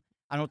time.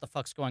 I don't know what the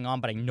fuck's going on,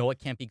 but I know it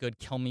can't be good.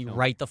 Kill me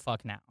right the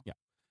fuck now. Yeah.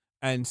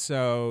 And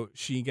so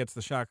she gets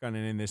the shotgun,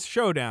 and in this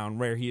showdown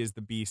where he is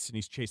the beast and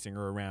he's chasing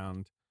her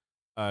around,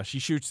 she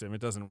shoots him.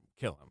 It doesn't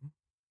kill him.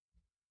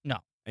 No.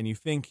 And you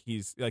think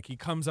he's like, he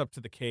comes up to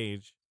the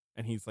cage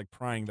and he's like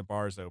prying the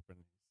bars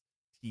open.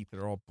 Teeth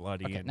are all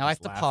bloody. Okay, and now I have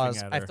he's to laughing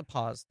pause. at I have her. to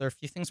pause. There are a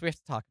few things we have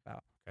to talk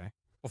about. Okay.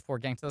 Before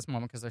getting to this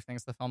moment, because there are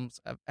things the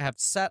films have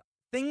set,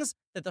 things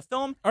that the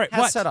film All right,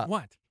 has set up.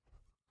 What?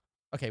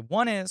 Okay,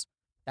 one is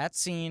that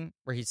scene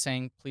where he's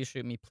saying, please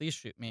shoot me,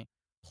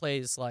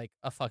 plays like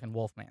a fucking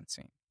Wolfman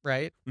scene,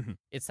 right? Mhm.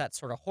 It's that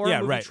sort of horror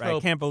Yeah, movie right.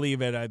 trope. Can't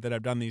believe it that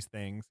I've done these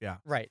things. Yeah.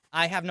 Right.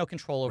 I have no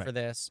control over Right.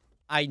 this.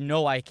 I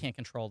know I can't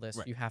control this.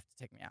 Right. You have to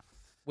take me out.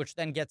 Which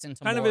then gets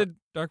into Kind more... of a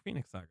Dark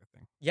Phoenix saga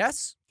thing.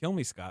 Yes, Kill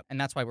me, Scott. and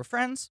that's why we're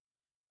friends.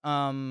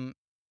 And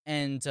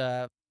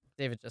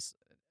David just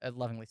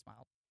lovingly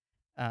smiled.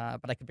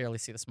 But I could barely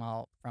see the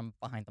smile from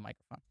behind the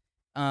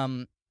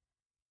microphone.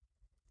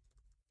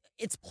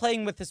 It's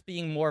playing with this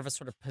being more of a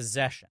sort of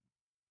possession.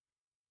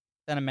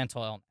 than a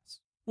mental illness.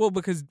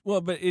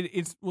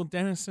 But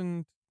Dennis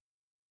and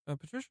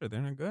Patricia, they're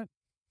not good.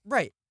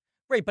 Right.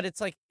 But it's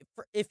like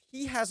if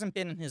he hasn't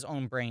been in his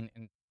own brain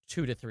in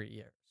 2 to 3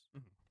 years,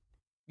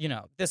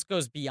 this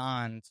goes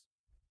beyond.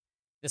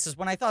 This is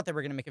when I thought they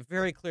were going to make it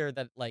very clear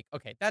that, like,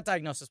 okay, that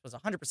diagnosis was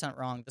 100%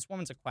 wrong. This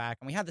woman's a quack.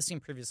 And we had the scene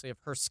previously of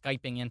her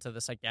Skyping into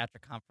the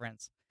psychiatric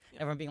conference.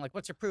 Yeah. Everyone being like,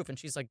 what's your proof? And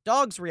she's like,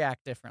 dogs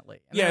react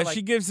differently. And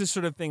she gives this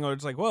sort of thing where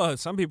it's like, well,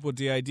 some people with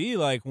DID,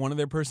 like, one of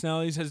their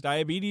personalities has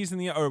diabetes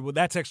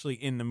that's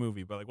actually in the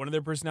movie. But, like, one of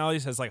their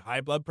personalities has, like,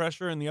 high blood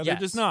pressure and the other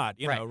does not.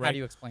 You know, right? How do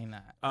you explain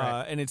that?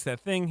 And it's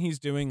that thing he's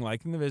doing,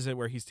 like in The Visit,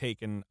 where he's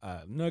taken a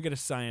nugget of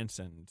science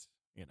and,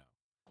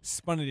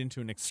 spun it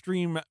into an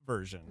extreme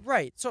version.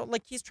 Right. So,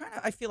 like, he's trying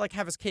to, I feel like,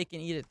 have his cake and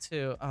eat it,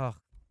 too. Oh,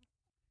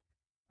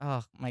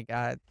 my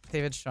God.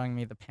 David's showing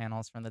me the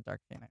panels from the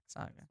Dark Phoenix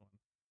saga.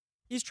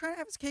 He's trying to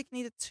have his cake and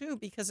eat it, too,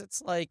 because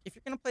it's like, if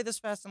you're going to play this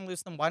fast and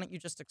loose, then why don't you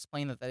just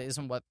explain that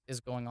isn't what is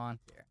going on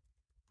here?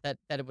 That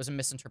it was a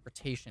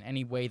misinterpretation,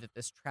 any way that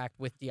this tracked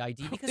with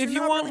DID. Because if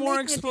you want more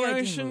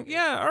explanation,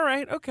 all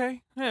right,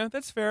 okay. Yeah,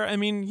 that's fair. I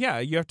mean,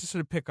 you have to sort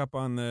of pick up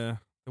on the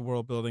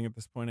world building at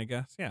this point, I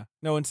guess. Yeah.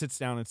 No one sits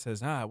down and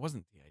says, it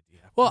wasn't the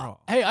idea.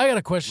 Well, hey, I got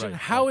a question.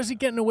 How is he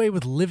getting away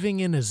with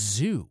living in a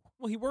zoo?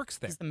 Well, he works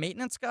there. He's the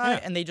maintenance guy,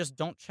 and they just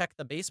don't check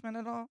the basement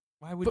at all?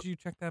 Why would you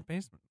check that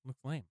basement? It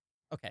looks lame.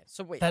 Okay,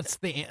 so wait. That's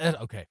the...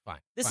 okay, fine.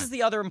 This is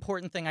the other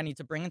important thing I need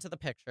to bring into the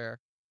picture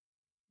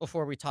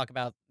before we talk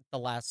about the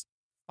last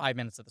 5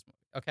 minutes of this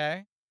movie,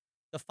 okay?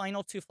 The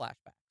final 2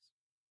 flashbacks.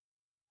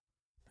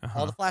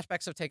 All the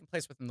flashbacks have taken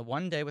place within the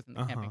one day within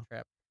the camping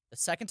trip. The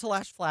second to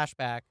last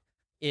flashback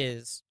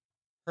is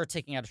her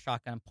taking out a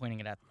shotgun and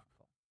pointing it at the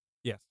uncle.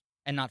 Yes.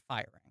 And not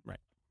firing. Right.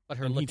 But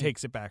her he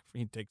takes it back.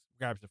 He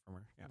grabs it from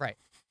her. Yeah. Right.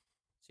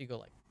 So you go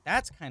like,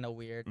 that's kind of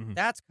weird. Mm-hmm.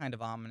 That's kind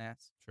of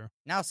ominous. Sure.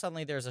 Now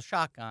suddenly there's a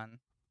shotgun.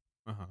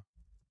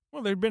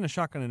 Well, there'd been a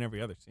shotgun in every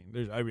other scene.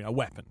 There's, a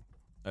weapon,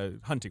 a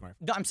hunting rifle.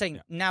 No, I'm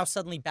saying now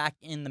suddenly back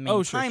in the main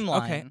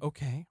timeline.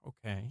 Okay.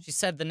 She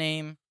said the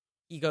name.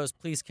 He goes,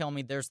 please kill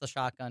me. There's the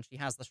shotgun. She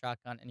has the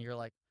shotgun. And you're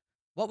like,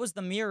 what was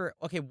the mirror?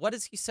 Okay, what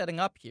is he setting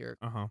up here?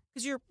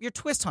 Because you're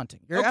twist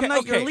hunting. You're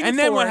leaning and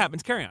then forward. what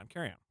happens? Carry on.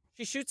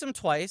 She shoots him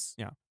twice.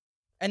 Yeah.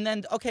 And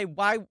then, okay,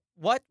 why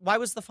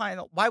was the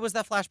final? Why was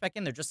that flashback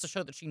in there? Just to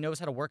show that she knows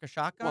how to work a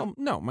shotgun? Well,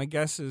 no. My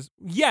guess is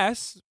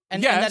yes.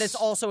 And that it's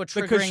also a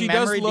triggering because she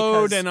memory does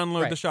load and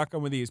unload the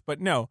shotgun with ease. But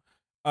no,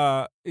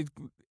 the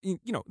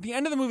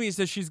end of the movie is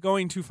that she's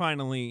going to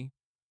finally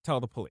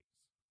tell the police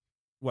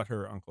what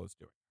her uncle is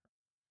doing.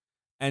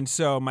 And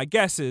so my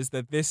guess is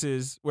that this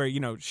is where,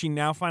 she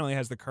now finally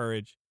has the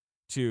courage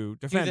to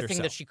defend herself. The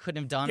thing that she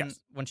couldn't have done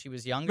when she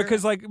was younger?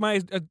 Because, like,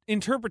 my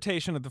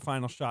interpretation of the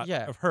final shot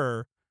of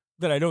her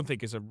that I don't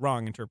think is a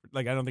wrong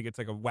I don't think it's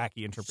like a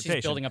wacky interpretation.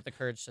 She's building up the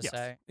courage to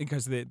say.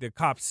 Because the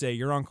cops say,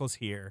 your uncle's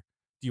here.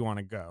 Do you want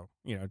to go?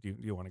 Do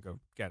you want to go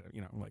get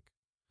it?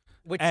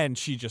 And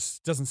she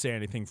just doesn't say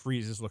anything,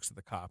 freezes, looks at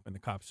the cop, and the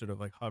cop sort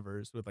of like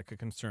hovers with like a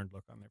concerned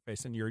look on their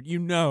face. And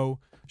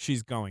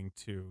she's going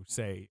to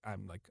say,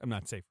 I'm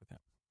not safe with him.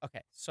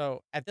 Okay,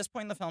 so at this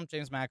point in the film,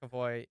 James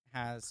McAvoy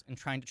has, in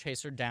trying to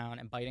chase her down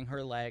and biting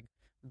her leg,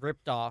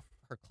 ripped off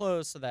her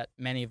clothes so that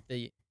many of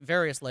the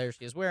various layers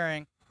she is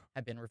wearing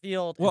have been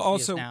revealed. Well, and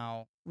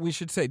also, we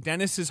should say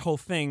Dennis's whole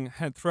thing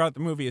throughout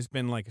the movie has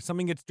been like, if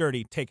something gets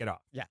dirty, take it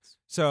off. Yes.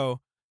 So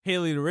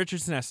Haley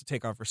Richardson has to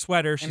take off her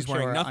sweater. She's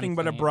wearing nothing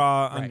but a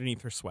bra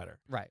underneath her sweater.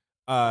 Right.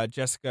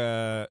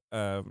 Jessica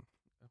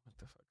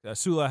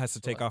Sula has to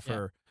take off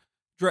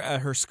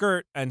her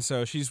skirt, and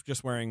so she's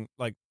just wearing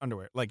like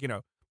underwear. Like,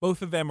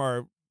 both of them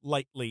are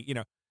lightly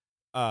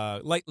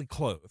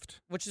clothed.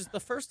 Which is the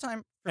first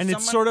time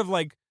it's sort of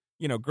like,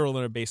 girl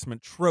in a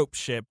basement trope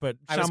shit, but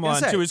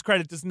Shyamalan, to his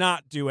credit, does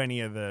not do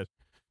any of the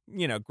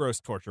gross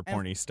torture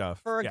porny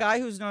stuff. For a guy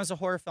who's known as a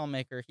horror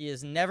filmmaker,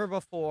 he's never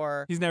been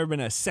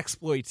a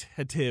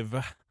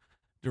sexploitative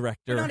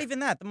director. But not even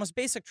that. The most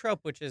basic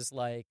trope, which is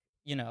like,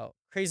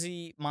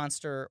 crazy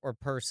monster or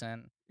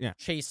person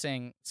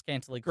chasing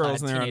scantily clad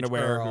girls in their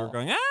underwear girl, who are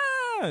going,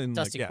 and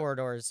dusty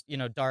corridors,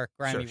 dark,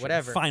 grimy,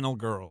 whatever. Final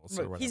girls.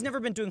 Or whatever. He's never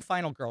been doing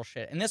final girl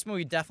shit. And this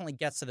movie definitely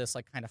gets to this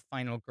like kind of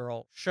final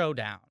girl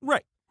showdown.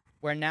 Right.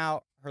 Where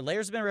now her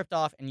layers have been ripped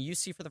off, and you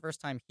see for the first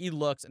time he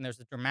looks, and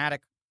there's a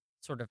dramatic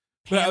sort of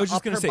pan. But I was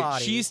just going to say,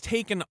 body. She's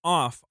taken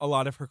off a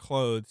lot of her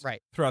clothes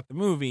throughout the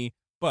movie,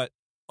 but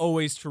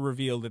always to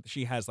reveal that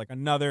she has like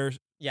another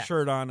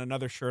shirt on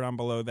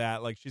below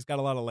that. Like, she's got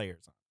a lot of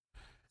layers on.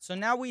 So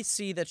now we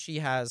see that she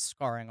has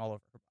scarring all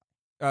over her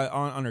body.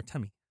 On her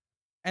tummy.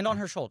 And on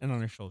her shoulders.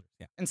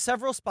 Yeah. In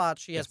several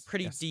spots, she has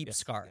pretty deep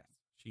scarring.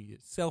 Yes. She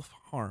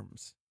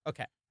self-harms.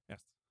 Okay.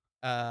 Yes.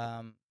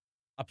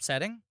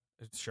 Upsetting?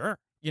 Sure.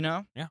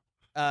 Yeah.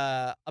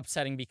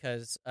 upsetting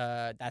because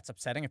that's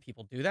upsetting if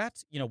people do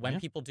that. You know, when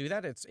people do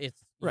that, it's you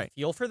right.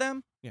 feel for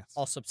them. Yes.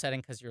 Also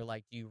upsetting because you're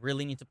like, do you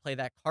really need to play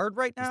that card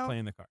right now? He's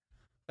playing the card.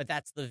 But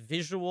that's the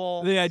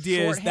visual. The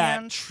idea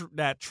shorthand. is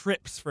that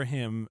trips for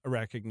him a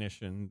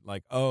recognition,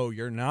 like, oh,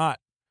 you're not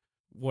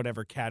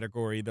whatever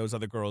category those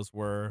other girls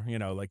were.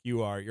 Like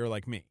you're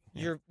like me.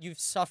 You've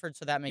suffered,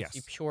 so that makes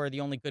you Yes. pure.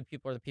 The only good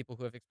people are the people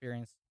who have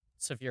experienced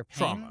severe pain.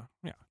 Trauma.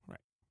 Yeah, right.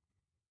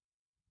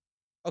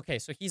 Okay,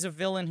 so he's a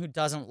villain who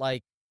doesn't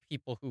like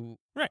people who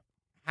Right.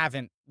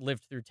 haven't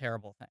lived through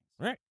terrible things.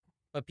 Right.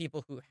 But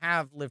people who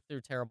have lived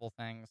through terrible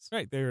things.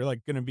 Right. They're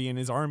like going to be in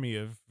his army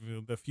of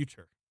the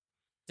future.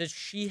 Does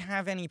she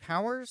have any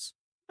powers?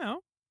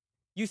 No.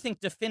 You think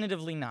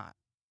definitively not.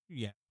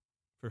 Yeah,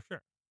 for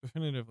sure.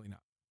 Definitively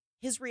not.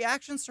 His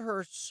reactions to her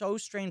are so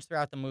strange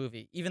throughout the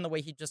movie, even the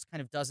way he just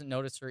kind of doesn't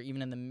notice her,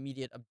 even in the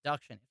immediate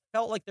abduction. It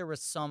felt like there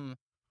was some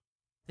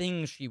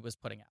thing she was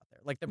putting out there.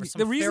 Like there was some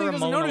The reason he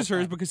doesn't pheromonal notice her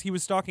is thing. because he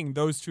was stalking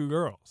those two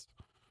girls.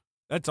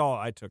 That's all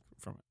I took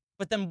from it.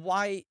 But then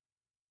why?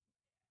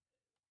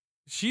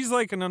 She's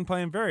like an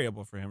unplanned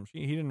variable for him.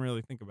 He didn't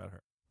really think about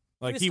her.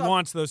 Like was he stalk-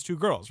 wants those two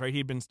girls, right?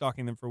 He'd been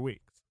stalking them for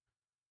weeks.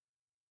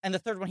 And the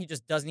third one he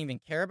just doesn't even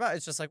care about?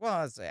 It's just like,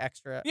 well, it's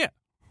extra. Yeah.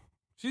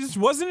 She just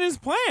wasn't his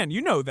plan.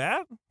 You know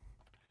that.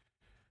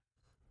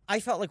 I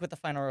felt like with the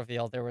final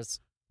reveal, there's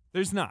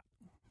not.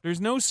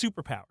 There's no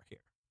superpower here.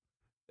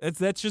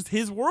 That's just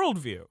his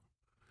worldview.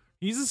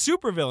 He's a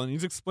supervillain.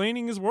 He's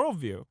explaining his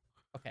worldview.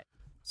 Okay.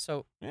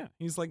 So Yeah,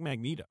 he's like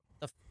Magneto.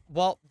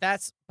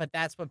 that's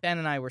what Ben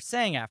and I were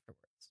saying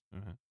afterwards.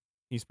 Uh-huh.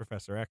 He's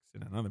Professor X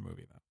in another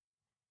movie, though.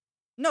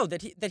 No,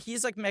 that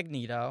he's like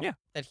Magneto. Yeah.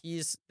 That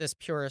he's this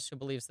purist who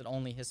believes that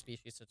only his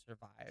species should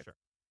survive. Sure.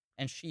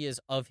 And she is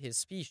of his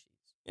species.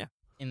 Yeah.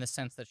 In the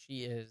sense that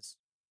she is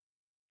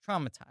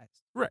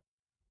traumatized. Right.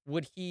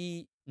 Would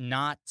he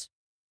not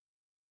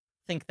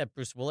think that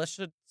Bruce Willis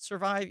should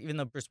survive, even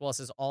though Bruce Willis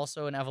is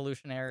also an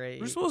evolutionary?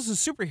 Bruce Willis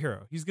is a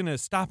superhero. He's going to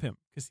stop him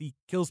because he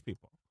kills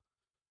people.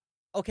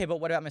 Okay, but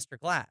what about Mr.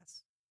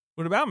 Glass?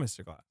 What about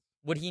Mr. Glass?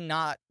 Would he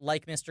not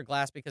like Mr.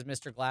 Glass because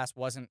Mr. Glass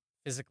wasn't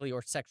physically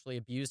or sexually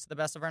abused to the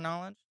best of our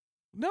knowledge?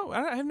 No,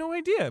 I have no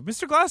idea.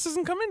 Mr. Glass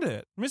doesn't come into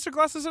it. Mr.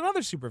 Glass is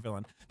another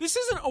supervillain. This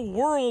isn't a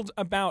world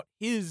about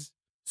his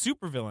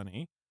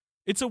supervillainy.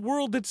 It's a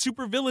world that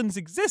supervillains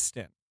exist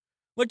in.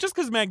 Like, just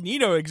because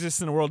Magneto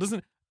exists in a world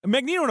doesn't...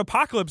 Magneto and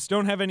Apocalypse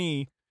don't have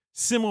any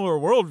similar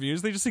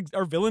worldviews. They just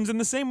are villains in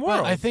the same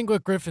world. But I think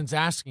what Griffin's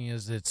asking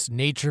is it's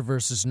nature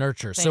versus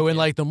nurture. Thank So in you.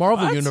 like the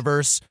Marvel What?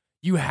 universe,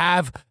 you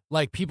have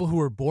like people who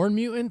are born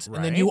mutant, and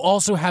then Right. you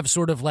also have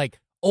sort of like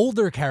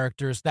older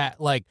characters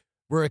that like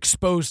were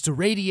exposed to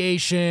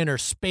radiation or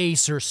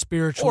space or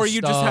spiritual Or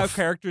you just have stuff.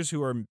 characters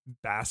who are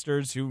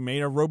bastards who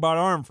made a robot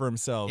arm for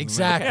themselves.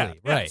 Exactly,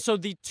 Yeah, right. So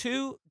the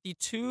two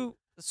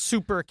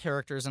super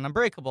characters in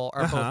Unbreakable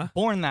are Uh-huh. both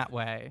born that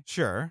way,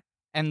 Sure.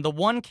 and the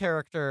one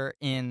character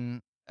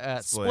in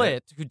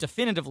Split, who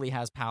definitively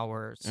has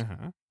powers,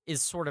 Uh-huh.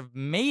 is sort of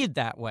made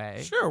that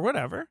way. Sure,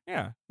 whatever.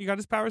 Yeah. He got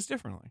his powers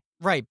differently.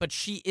 Right, but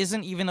she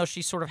isn't, even though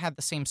she sort of had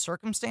the same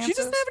circumstances. She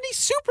doesn't have any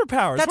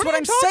superpowers. That's what are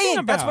I'm you talking saying.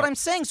 About? That's what I'm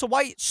saying. So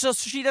why? So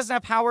she doesn't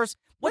have powers.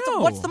 What's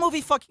No. the movie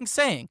fucking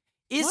saying?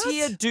 Is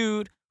he a What?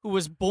 dude who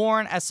was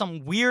born as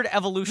some weird This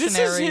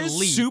evolutionary is his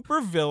leap?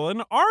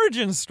 supervillain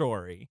origin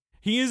story.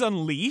 He is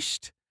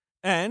unleashed,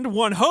 and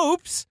one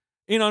hopes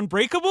in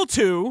Unbreakable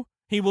 2,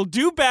 he will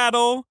do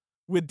battle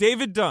with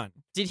David Dunn.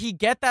 Did he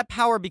get that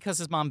power because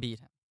his mom beat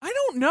him? I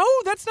don't know.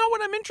 That's not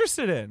what I'm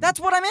interested in. That's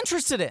what I'm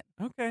interested in.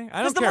 okay. I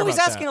Because don't the care movie's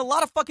about asking that. a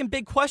lot of fucking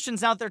big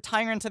questions out there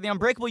tying her into the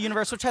Unbreakable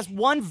universe, which has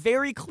one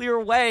very clear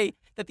way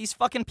that these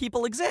fucking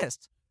people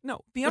exist. No,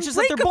 the Which is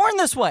that they're Unbreakable. born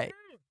this way.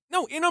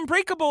 No, in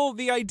Unbreakable,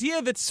 the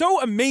idea that's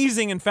so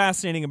amazing and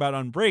fascinating about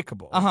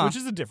Unbreakable, Uh-huh. which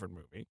is a different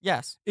movie,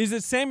 Yes. is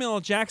that Samuel L.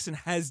 Jackson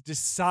has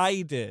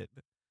decided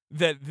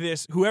that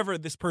whoever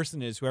this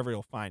person is, whoever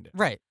he'll find it,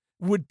 Right.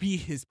 would be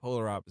his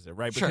polar opposite,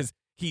 right? Sure. Because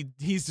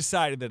he's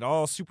decided that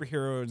all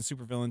superhero and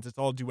supervillains, it's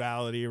all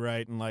duality,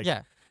 right? And like,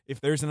 Yeah.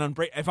 if there's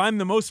if I'm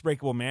the most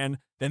breakable man,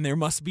 then there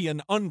must be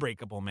an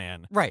unbreakable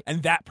man, Right.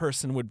 and that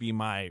person would be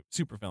my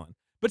supervillain.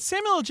 But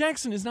Samuel L.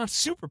 Jackson is not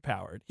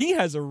superpowered. He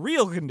has a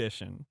real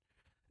condition,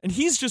 and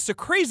he's just a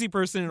crazy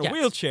person in a Yes.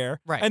 wheelchair.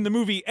 Right. And the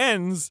movie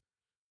ends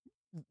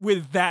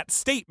with that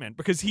statement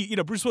because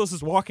Bruce Willis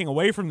is walking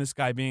away from this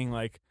guy being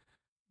like,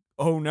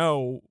 "Oh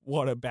no,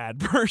 what a bad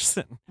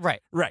person."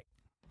 Right. Right.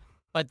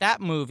 But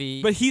that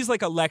movie. But he's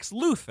like a Lex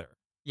Luthor.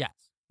 yes.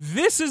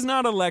 This is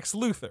not a Lex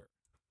Luthor.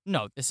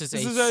 No, this is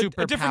This is a a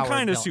super different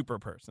kind of villain. super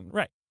person.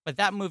 Right. But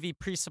that movie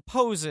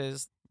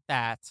presupposes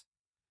that.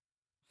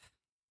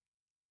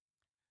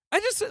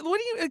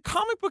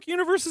 Comic book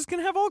universes can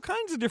have all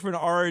kinds of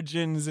different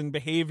origins and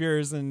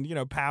behaviors and,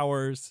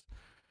 powers.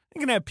 You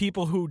can have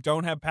people who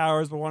don't have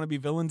powers but want to be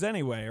villains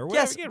anyway or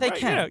whatever. Yes, Yeah, they right,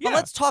 can. yeah, But yeah.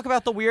 let's talk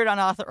about the weird,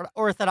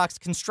 unorthodox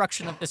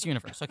construction of this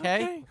universe,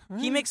 okay? Okay, all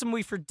He right. makes a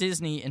movie for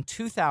Disney in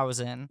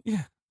 2000.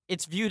 Yeah.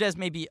 It's viewed as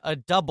maybe a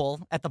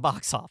double at the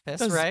box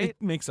office, right?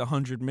 It makes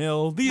 $100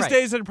 million. These Right.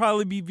 days, it'd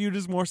probably be viewed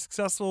as more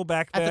successful.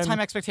 Back then, At the time,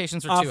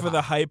 expectations were off too of high.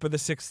 the hype of The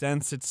Sixth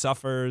Sense, it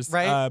suffers.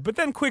 Right. But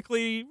then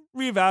quickly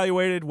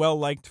reevaluated,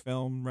 well-liked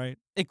film, right?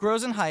 It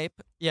grows in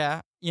hype,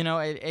 yeah.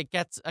 It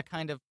gets a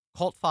kind of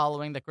cult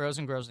following that grows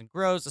and grows and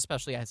grows,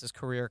 especially as his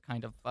career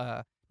kind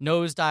of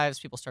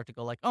nosedives. People start to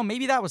go like, oh,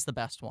 maybe that was the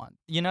best one.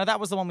 That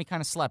was the one we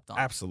kind of slept on.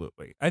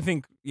 Absolutely. I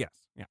think, yes.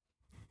 Yeah.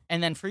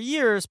 And then for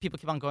years, people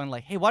keep on going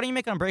like, hey, why don't you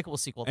make an Unbreakable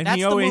sequel? And That's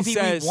he the always movie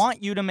says- we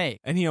want you to make.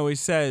 And he always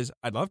says,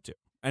 I'd love to.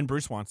 And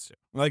Bruce wants to.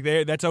 Like,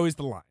 that's always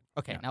the line.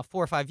 Okay, Yeah. now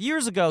 4 or 5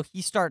 years ago,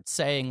 he starts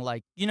saying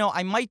like,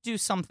 I might do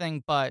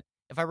something, but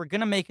if I were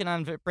going to make an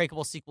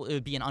Unbreakable sequel, it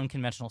would be an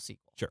unconventional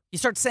sequel. Sure. He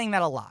starts saying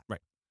that a lot.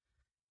 Right.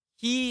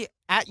 He,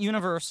 at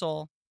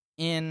Universal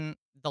in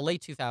the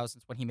late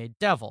 2000s, when he made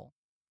Devil,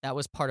 that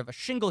was part of a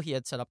shingle he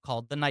had set up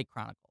called The Night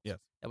Chronicles. Yes.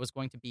 That was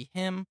going to be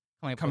him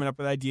Coming up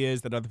with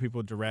ideas that other people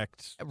would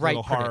direct, right,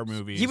 little horror produce.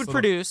 movies. He would Little-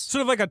 produce.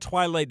 Sort of like a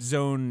Twilight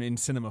Zone in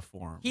cinema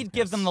form. He'd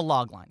give them the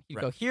log line. He'd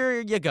Right. go,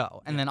 here you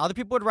go. And then other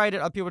people would write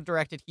it, other people would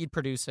direct it, he'd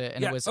produce it,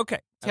 and yeah, it was okay.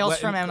 Tales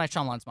from M. Night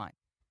Shyamalan's mind.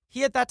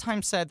 He at that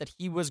time said that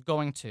he was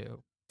going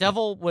to.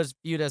 Devil was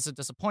viewed as a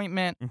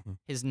disappointment. Mhm.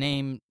 His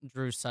name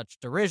drew such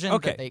derision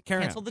Okay, that they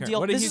carry on, canceled the carry on. deal.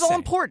 What did This he is all say?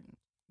 important.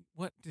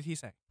 What did he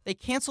say? They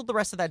canceled the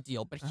rest of that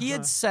deal, but he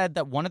had said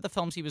that one of the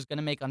films he was going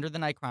to make under the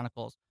Night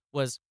Chronicles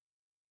was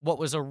what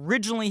was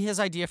originally his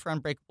idea for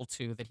Unbreakable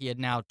 2 that he had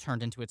now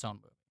turned into its own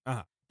movie.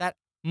 Uh-huh. That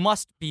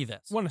must be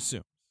this. One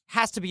assumes.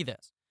 Has to be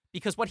this.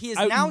 Because what he has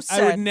I now would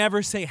said...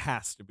 never say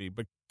has to be,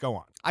 but go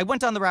on. I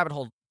went down the rabbit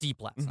hole deep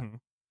last night. Mhm.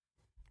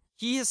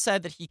 He has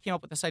said that he came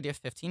up with this idea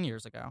 15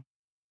 years ago.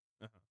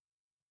 Uh-huh.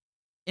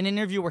 In an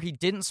interview where he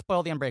didn't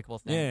spoil the Unbreakable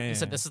thing. Yeah, He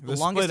said yeah. this is the split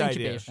longest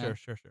idea. incubation.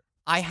 Sure.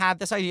 I had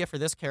this idea for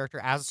this character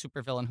as a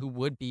supervillain who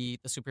would be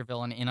the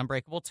supervillain in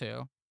Unbreakable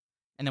 2.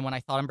 And then when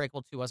I thought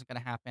Unbreakable 2 wasn't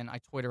going to happen, I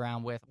toyed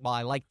around with, well,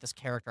 I like this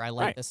character. I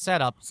like Right. this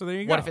setup. So there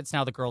you go. What if it's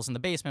now the girls in the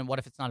basement? What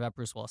if it's not about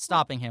Bruce Willis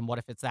stopping him? What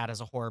if it's that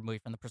as a horror movie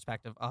from the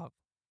perspective of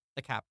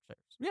the captors?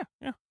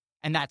 Yeah.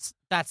 And that's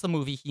the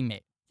movie he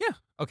made. Yeah.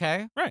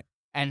 Okay? Right.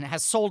 And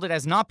has sold it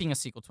as not being a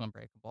sequel to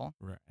Unbreakable,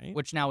 Right.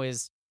 which now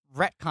is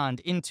retconned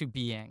into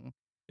being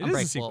It is a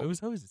Unbreakable. sequel. It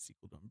was always a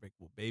sequel to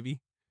Unbreakable, baby.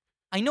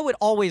 I know it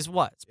always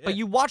was, Yeah. but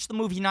you watch the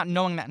movie not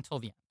knowing that until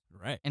the end.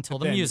 Right. Until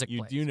But the then music you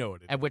plays. do know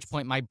what it is. At which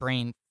point my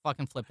brain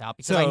fucking flipped out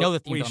because So I know the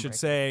theme we to should Unbreakable.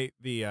 say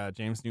the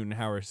James Newton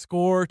Howard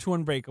score to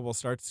Unbreakable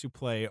starts to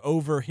play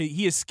over.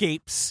 He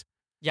escapes,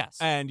 Yes.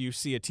 and you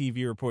see a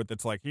TV report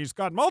that's like he's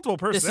got multiple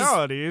This is-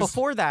 personalities.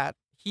 Before that,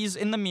 he's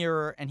in the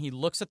mirror and he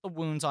looks at the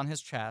wounds on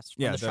his chest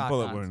from yeah, the the shotguns,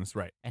 bullet wounds,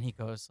 right? and he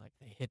goes like,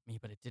 "They hit me,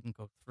 but it didn't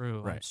go through.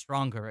 I'm Right.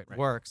 stronger. It Right.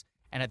 works."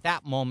 And at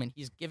that moment,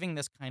 he's giving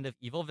this kind of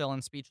evil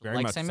villain speech, Very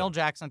like much Samuel so.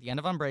 Jackson at the end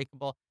of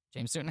Unbreakable.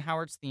 James Newton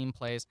Howard's theme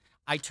plays.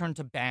 I turn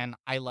to Ben.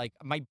 I like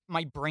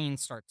my brain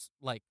starts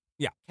like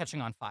Yeah.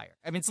 catching on fire.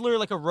 I mean, it's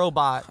literally like a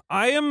robot.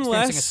 I am experiencing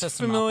a less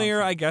system familiar,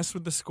 malfunction. I guess,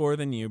 with the score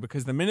than you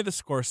because the minute the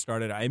score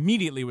started, I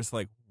immediately was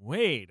like,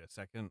 "Wait a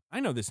second, I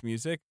know this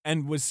music,"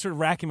 and was sort of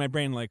racking my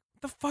brain like,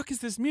 "What the fuck is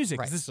this music?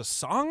 Right. Is this a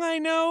song I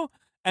know?"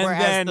 And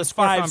Whereas then the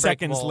score for 5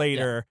 seconds Unbreakable-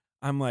 later,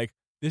 I'm like,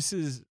 "This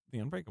is the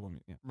Unbreakable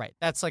music." Yeah. Right.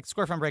 That's like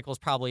Score for Unbreakable is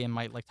probably in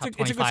my like top It's a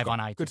good 25 score. on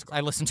iTunes. Good score.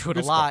 I listen to it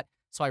Good a lot,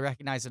 so I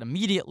recognize it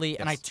immediately.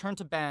 And I Yes. turned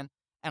to Ben,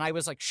 and I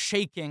was like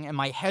shaking, and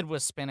my head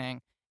was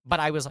spinning, but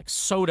I was like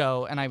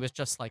Soto, and I was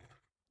just like,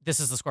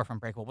 "This is the score from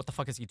Unbreakable. What the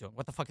fuck is he doing?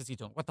 What the fuck is he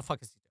doing? What the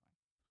fuck is he doing?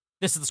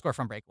 This is the score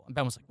from Unbreakable." And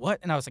Ben was like, "What?"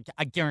 And I was like,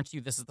 "I guarantee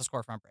you, this is the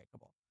score from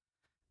Unbreakable."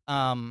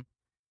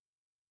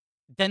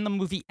 Then the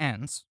movie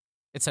ends.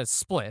 It says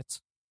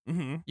split.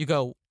 Mm-hmm. You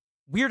go,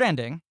 weird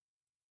ending.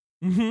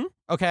 Mm-hmm.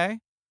 Okay.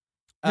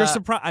 You're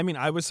surprised. I mean,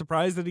 I was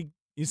surprised that he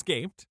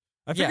escaped.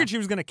 I Yeah. figured she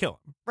was going to kill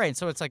him. Right.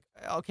 So it's like,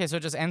 okay, so it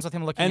just ends with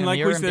him looking in And the like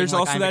mirror and there's being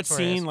like, also "I'm that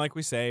victorious." scene, like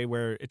we say,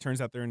 where it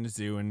turns out they're in the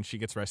zoo and she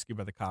gets rescued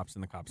by the cops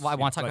and the cops. Well, I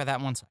want to talk about that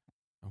in one second.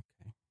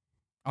 Okay.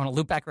 I want to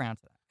loop back around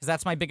to that because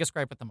that's my biggest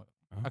gripe with the movie.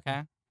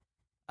 Okay.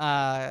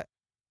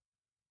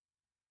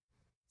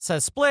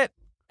 Says split,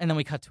 and then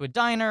we cut to a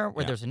diner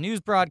where Yeah. there's a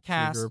news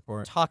broadcast Trigger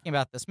report. talking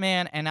about this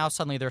man, and now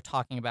suddenly they're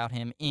talking about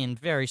him in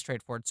very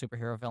straightforward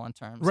superhero villain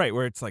terms. Right,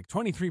 where it's like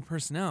 23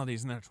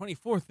 personalities, and then a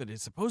 24th that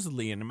is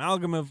supposedly an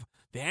amalgam of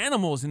the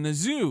animals in the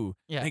zoo.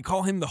 Yeah. They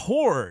call him the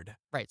Horde.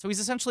 Right. So he's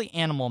essentially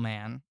Animal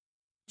Man,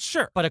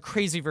 Sure. but a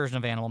crazy version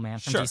of Animal Man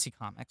from Sure. DC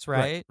Comics,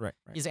 right? Right.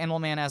 He's Animal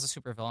Man as a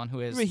supervillain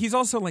who is I mean, he's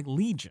also like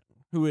Legion,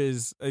 who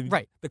is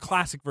Right. the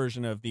classic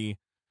version of the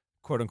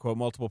quote-unquote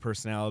multiple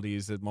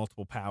personalities and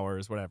multiple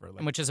powers, whatever. Like,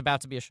 and which is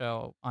about to be a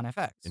show on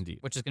FX. Indeed.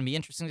 Which is going to be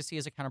interesting to see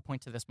as a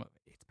counterpoint to this movie.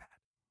 it's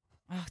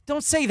bad.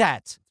 Don't say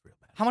that. It's real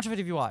bad. How much of it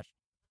have you watched?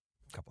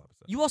 A couple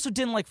episodes. You also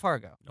didn't like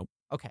Fargo. Nope.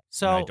 Okay, And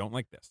so I don't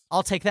like this.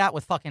 I'll take that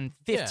with fucking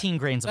 15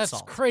 grains of That's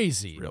salt.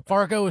 crazy. Real bad.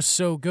 Fargo is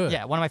so good.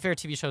 Yeah, one of my favorite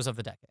TV shows of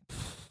the decade.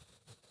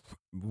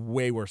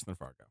 Way worse than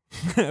Fargo.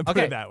 Put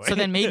Okay, it that way. so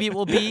then maybe it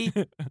will be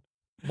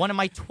one of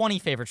my 20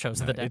 favorite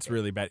shows of the decade. It's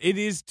really bad. It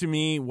is to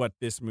me what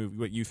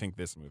you think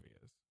this movie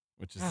is,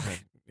 which is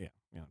like, yeah.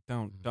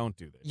 Don't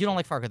do this. You don't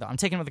like Fargo, though. I'm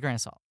taking it with a grain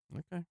of salt.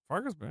 Okay,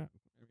 Fargo's bad.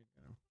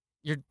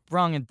 You're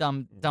wrong and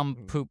dumb,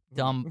 poop,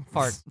 dumb,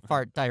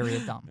 fart, diarrhea,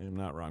 dumb. I'm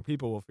not wrong.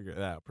 People will figure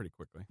that out pretty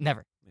quickly.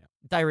 Never. Yeah.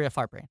 Diarrhea,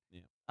 fart brain.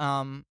 Yeah.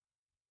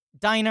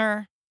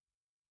 Diner.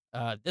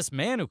 this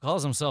man who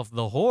calls himself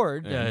the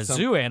Horde, And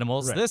zoo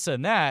animals, right. this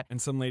and that.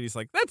 And some lady's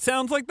like, that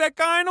sounds like that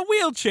guy in a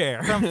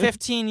wheelchair. From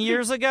 15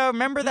 years ago.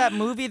 Remember that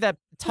movie that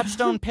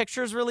Touchstone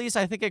Pictures released?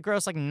 I think it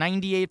grossed like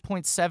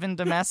 98.7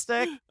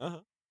 domestic. Uh-huh.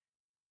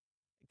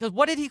 Because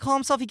what did he call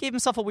himself? He gave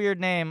himself a weird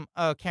name.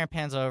 Oh, Karen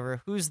Pan's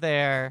over. Who's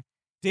there?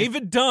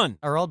 David Dunn.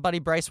 Our old buddy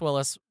Bryce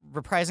Willis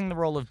reprising the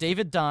role of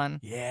David Dunn.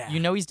 Yeah.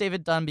 You know he's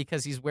David Dunn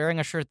because he's wearing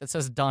a shirt that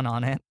says Dunn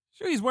on it.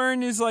 Sure, he's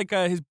wearing his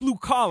his blue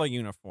collar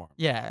uniform.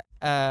 Yeah.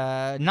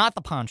 Not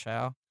the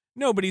poncho.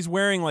 No, but he's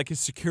wearing like his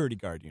security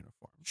guard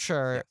uniform.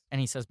 Sure. Yes. And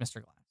he says Mr.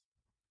 Glass.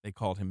 They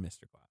called him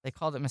Mr. Glass. They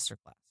called it Mr.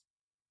 Glass.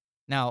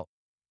 Now,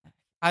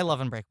 I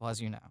love Unbreakable,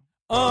 as you know.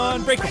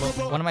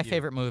 Unbreakable. One of my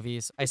favorite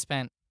movies. I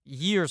spent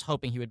years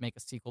hoping he would make a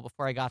sequel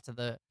before I got to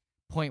the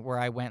point where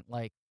I went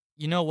like,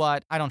 you know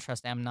what? I don't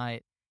trust M.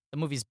 Night. The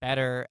movie's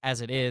better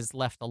as it is,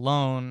 left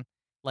alone.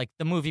 Like,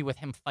 the movie with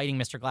him fighting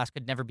Mr. Glass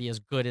could never be as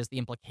good as the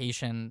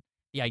implication,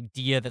 the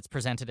idea that's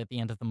presented at the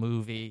end of the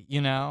movie,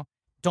 you know?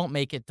 Don't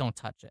make it, don't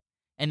touch it.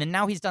 And then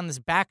now he's done this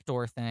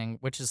backdoor thing,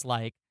 which is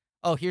like,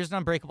 oh, here's an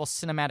Unbreakable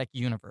cinematic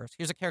universe.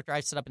 Here's a character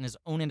I've set up in his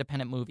own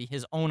independent movie,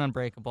 his own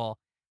Unbreakable,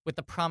 with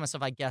the promise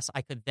of, I guess,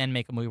 I could then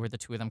make a movie where the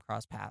two of them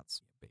cross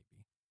paths. Baby.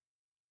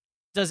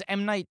 Does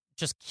M. Night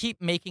just keep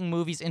making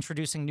movies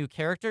introducing new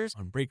characters?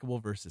 Unbreakable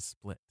versus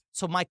Split.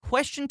 So my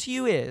question to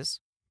you is,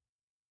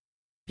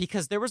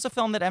 because there was a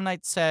film that M.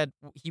 Night said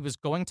he was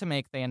going to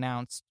make, they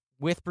announced,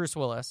 with Bruce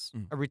Willis,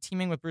 a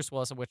reteaming with Bruce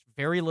Willis, of which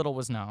very little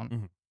was known.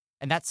 Mm-hmm.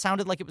 And that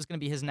sounded like it was going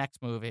to be his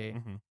next movie.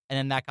 Mm-hmm. And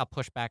then that got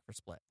pushed back for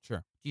Split. Sure.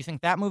 Do you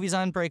think that movie's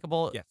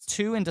Unbreakable Yes.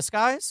 2 in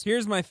disguise?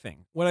 Here's my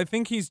thing. What I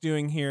think he's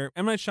doing here,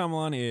 M. Night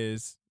Shyamalan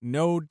is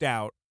no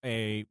doubt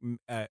a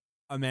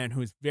man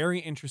who is very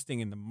interesting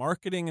in the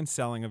marketing and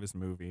selling of his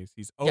movies.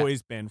 He's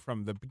always been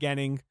from the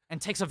beginning. And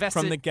takes a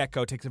vested From the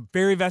get-go, takes a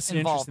very vested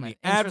interest in the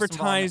Involvement.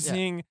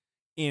 advertising,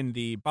 in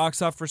the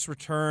box office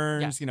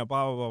returns, Yes. blah,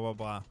 blah, blah, blah,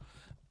 blah.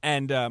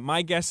 And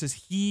my guess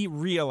is he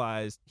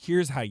realized,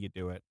 here's how you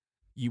do it.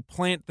 You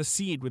plant the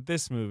seed with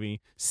this movie,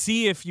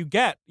 see if you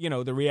get,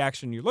 the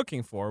reaction you're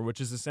looking for,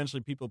 which is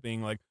essentially people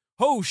being like,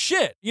 oh,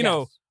 shit, you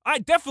know, I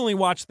definitely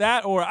watched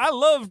that, or I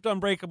loved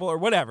Unbreakable, or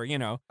whatever,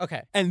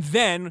 Okay. And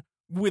then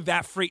with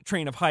that freight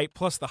train of hype,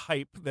 plus the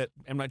hype that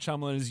M. Night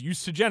Shyamalan is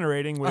used to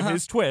generating with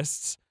his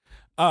twists,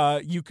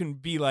 you can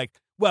be like,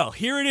 well,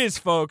 here it is,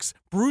 folks.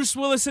 Bruce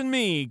Willis and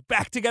me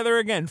back together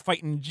again,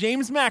 fighting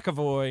James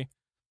McAvoy.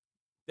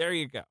 There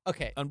you go.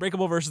 Okay.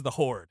 Unbreakable versus the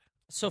Horde.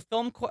 So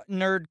film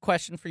nerd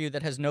question for you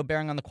that has no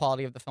bearing on the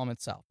quality of the film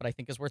itself, but I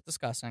think is worth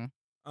discussing.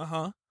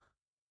 Uh-huh.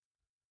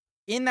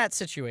 In that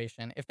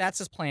situation, if that's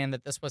his plan,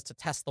 that this was to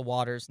test the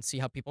waters and see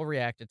how people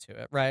reacted to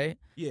it, right?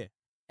 Yeah.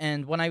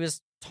 And when I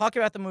was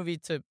talking about the movie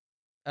to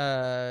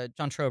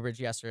John Trowbridge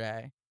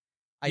yesterday,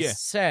 I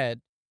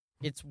said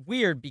it's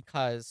weird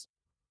because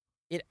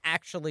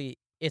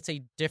it's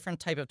a different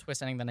type of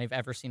twist ending than I've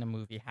ever seen a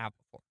movie have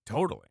before.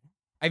 Totally.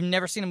 I've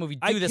never seen a movie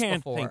do this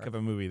before. I can't think of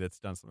a movie that's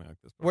done something like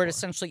this before. Where it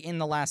essentially, in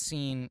the last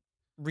scene,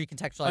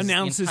 recontextualizes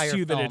announces the entire to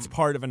you film. that it's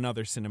part of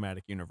another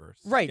cinematic universe.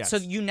 Right, Yes. so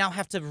you now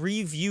have to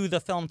review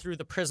the film through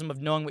the prism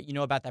of knowing what you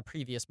know about that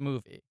previous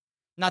movie.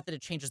 Not that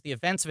it changes the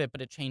events of it,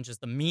 but it changes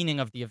the meaning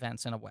of the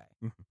events in a way,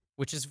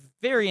 which is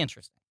very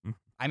interesting.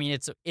 I mean,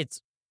 it's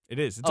It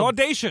is. It's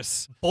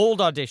audacious. bold,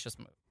 audacious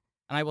move.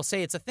 And I will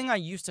say it's a thing I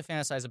used to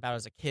fantasize about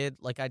as a kid.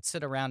 Like, I'd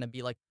sit around and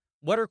be like,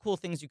 what are cool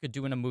things you could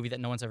do in a movie that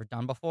no one's ever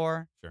done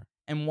before? Sure.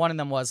 And one of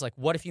them was, like,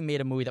 what if you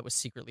made a movie that was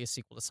secretly a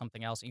sequel to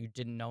something else and you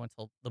didn't know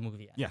until the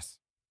movie ended? Yes.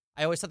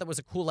 I always thought that was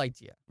a cool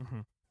idea.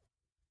 Mm-hmm.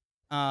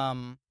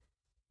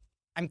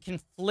 I'm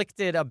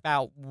conflicted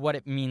about what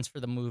it means for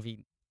the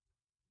movie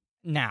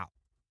now.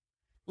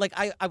 Like,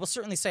 I will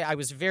certainly say I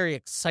was very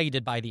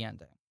excited by the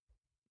ending.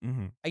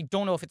 Mm-hmm. I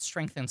don't know if it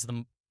strengthens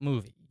the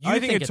movie. I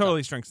think it totally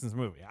does. strengthens the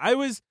movie.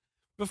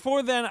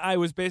 Before then, I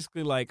was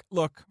basically like,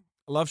 look,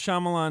 I love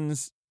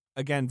Shyamalan's,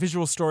 again,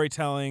 visual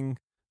storytelling.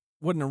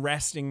 What an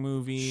arresting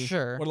movie.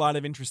 Sure. What a lot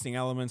of interesting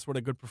elements. What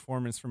a good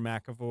performance from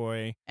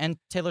McAvoy. And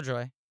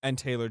Taylor-Joy. And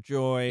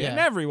Taylor-Joy. Yeah. And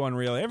everyone,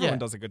 really. Everyone Yeah.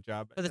 does a good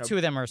job. But the two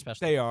of them are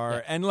especially. They are.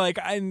 Yeah. And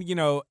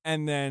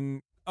and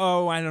then,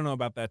 I don't know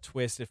about that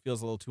twist. It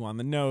feels a little too on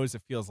the nose.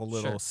 It feels a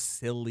little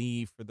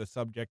silly for the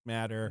subject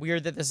matter.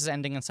 Weird that this is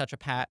ending in such a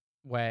pat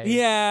way.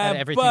 Yeah, that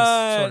everything's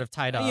but, sort of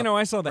tied up.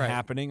 I saw the Right.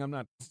 happening. I'm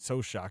not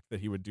so shocked that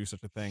he would do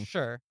such a thing.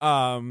 Sure. But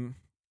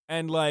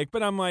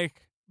I'm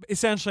like,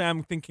 essentially,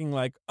 I'm thinking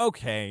like,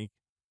 okay,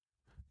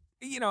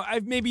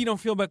 maybe you don't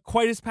feel about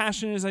quite as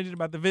passionate as I did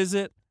about The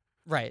Visit,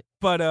 Right.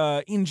 but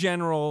in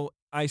general,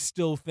 I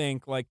still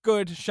think like,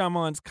 good.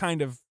 Shyamalan's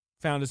kind of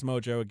found his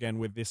mojo again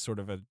with this sort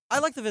of a. I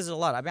like The Visit a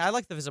lot. I mean, I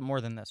like The Visit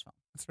more than this film.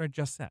 That's what I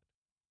just said.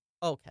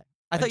 Okay.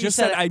 I thought you just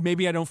said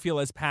maybe I don't feel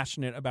as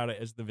passionate about it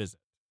as The Visit.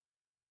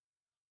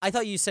 I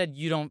thought you said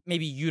you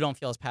don't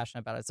feel as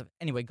passionate about it. So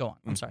anyway, go on.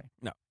 I'm sorry.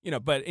 No,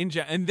 but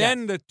and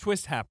then the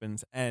twist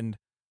happens, and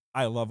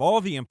I love all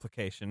the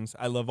implications.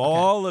 I love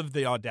all of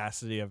the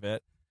audacity of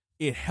it.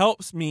 It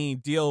helps me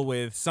deal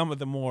with some of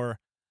the more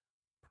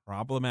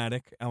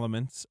problematic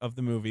elements of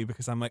the movie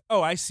because I'm like,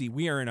 oh, I see.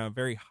 We are in a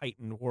very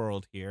heightened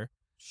world here.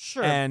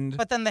 Sure, And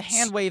but then the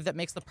hand wave that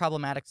makes the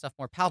problematic stuff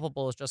more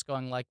palpable is just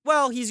going like,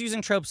 well, he's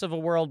using tropes of a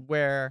world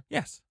where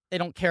yes, they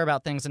don't care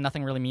about things and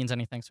nothing really means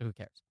anything, so who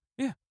cares?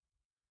 Yeah.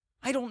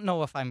 I don't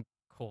know if I'm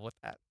cool with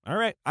that. all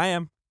right, I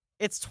am.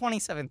 It's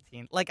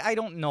 2017. Like, I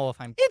don't know if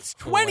I'm It's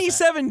cool with that.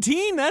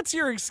 2017. That's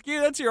your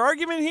excuse. That's your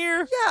argument here.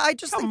 Yeah, I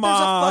just think Come there's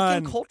a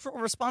fucking on. cultural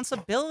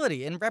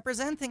responsibility in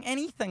representing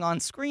anything on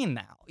screen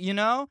now, you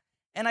know?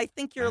 And I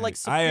think you're like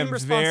supreme I am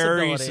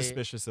responsibility. very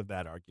suspicious of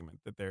that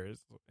argument. That there is.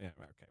 Yeah.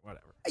 Okay.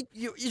 Whatever.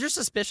 You're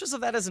suspicious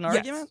of that as an Yes.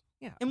 argument?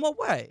 Yeah. In what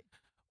way?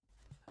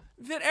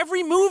 That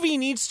every movie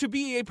needs to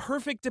be a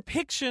perfect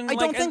depiction. I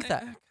don't think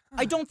that.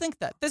 I don't think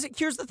that.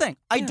 Here's the thing.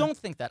 I don't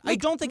think that. I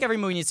don't think every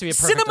movie needs to be a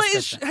perfect Cinema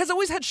description. has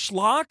always had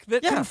schlock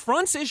that Yeah.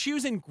 confronts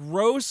issues in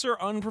gross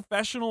or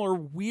unprofessional or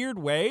weird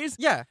ways.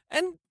 Yeah.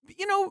 And,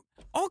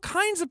 all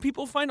kinds of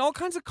people find all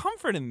kinds of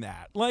comfort in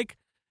that. Like,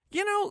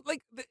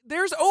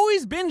 there's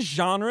always been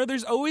genre.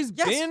 There's always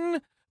Yes.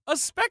 been a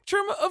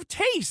spectrum of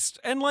taste.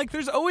 And,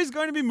 there's always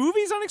going to be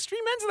movies on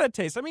extreme ends of that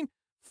taste. I mean,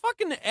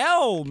 fucking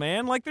Elle,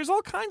 man. Like, there's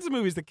all kinds of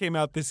movies that came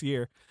out this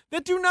year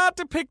that do not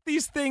depict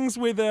these things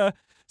with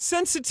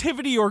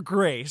sensitivity or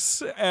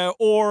grace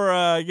or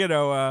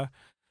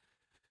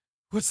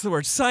what's the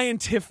word?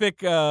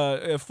 Scientific,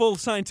 full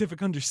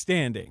scientific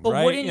understanding, But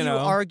right? wouldn't you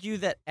argue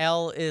that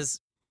Elle is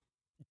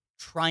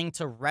trying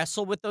to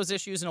wrestle with those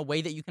issues in a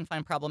way that you can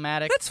find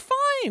problematic? That's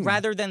fine.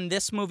 Rather than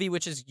this movie,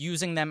 which is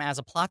using them as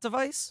a plot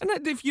device?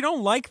 And if you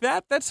don't like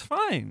that, that's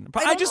fine.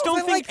 But I I just don't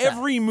know don't if I think like that.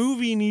 every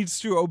movie needs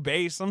to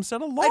obey some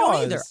set of laws. I don't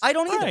either.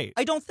 Right.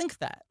 I don't think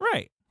that.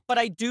 Right. But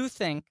I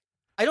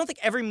don't think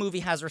every movie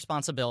has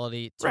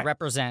responsibility to Right.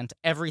 represent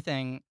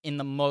everything in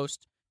the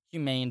most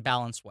humane,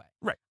 balanced way.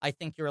 Right. I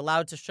think you're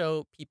allowed to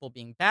show people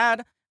being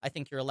bad. I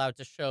think you're allowed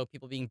to show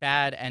people being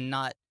bad and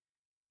not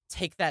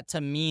take that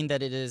to mean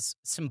that it is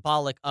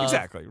symbolic of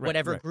Exactly. Right,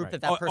 whatever right, group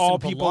right. that all, person all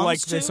people belongs like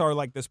to. this are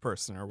like this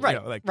person, or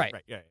Right,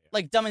 right. Yeah.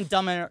 Like Dumb and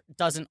Dumber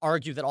doesn't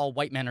argue that all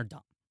white men are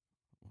dumb.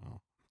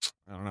 Well,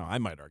 I don't know. I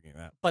might argue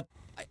that. But,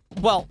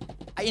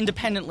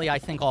 independently, I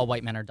think all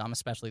white men are dumb,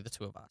 especially the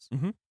two of us.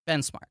 Mhm.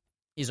 Ben's smart.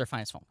 He's our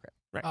finest film critic.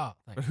 Right. Oh,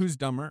 But thanks. who's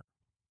dumber?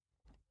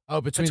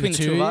 Oh, between Between the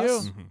two of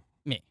us? you? Mhm.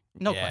 Me.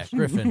 No Yeah, question.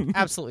 Griffin.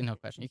 Absolutely no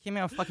question. You came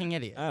out a fucking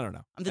idiot. I don't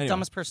know. I'm the Anyway.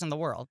 dumbest person in the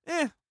world.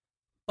 Eh.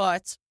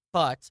 But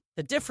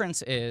the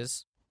difference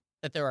is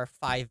that there are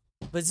 5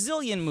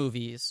 bazillion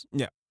movies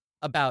Yeah.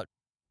 about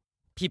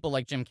people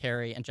like Jim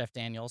Carrey and Jeff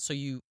Daniels. So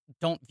you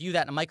don't view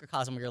that in a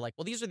microcosm where you're like,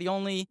 well, these are the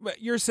only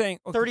But you're saying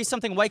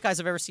 30-something white guys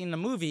I've ever seen in a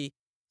movie,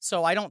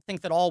 so I don't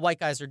think that all white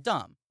guys are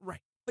dumb. Right.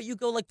 But you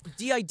go like,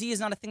 DID is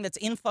not a thing that's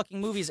in fucking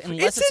movies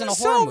unless it's in a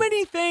horror so movie.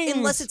 many things.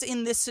 Unless it's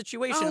in this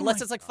situation. Oh unless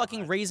my it's like God.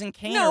 fucking Raising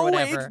Cain no, or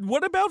whatever.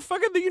 what about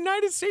fucking the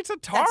United States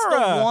of Tara?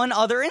 That's the one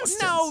other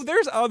instance. No,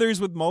 there's others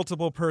with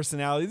multiple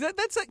personalities.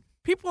 That's like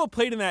people have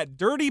played in that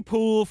dirty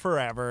pool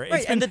forever.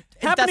 Right, It's and been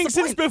that's happening the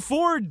since point.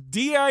 before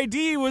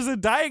DID was a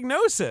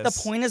diagnosis.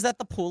 The point is that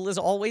the pool is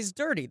always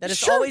dirty. That it's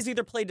Sure. always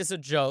either played as a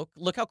joke,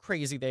 look how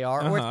crazy they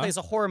are, or it Uh-huh. plays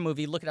a horror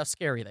movie, look at how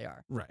scary they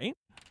are. Right.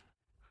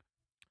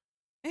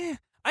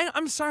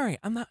 I'm sorry.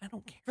 I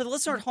don't care. For the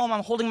listener at home,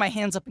 I'm holding my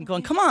hands up and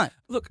going, come on.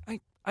 Look,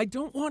 I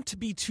don't want to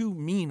be too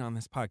mean on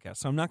this podcast,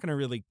 so I'm not going to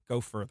really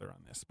go further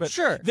on this. But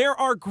Sure. there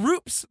are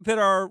groups that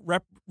are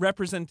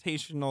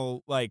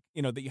representational, that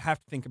you have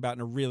to think about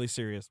in a really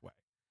serious way.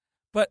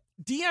 But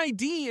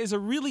DID is a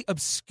really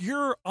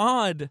obscure,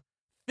 odd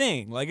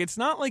thing. Like, it's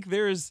not like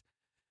there's,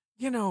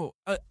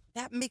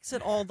 That makes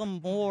it all the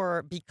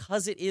more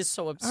because it is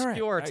so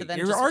obscure to then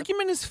your just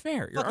argument is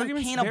fair. Your fucking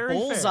argument's paint a very fair.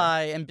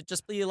 bullseye and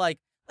just be like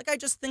I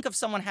just think of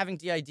someone having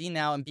DID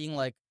now and being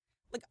like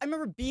I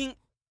remember being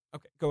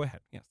Okay, go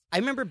ahead. Yes.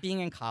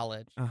 in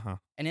college Uh-huh.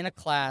 and in a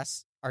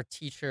class, our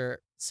teacher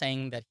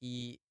saying that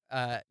he,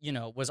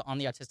 was on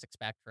the autistic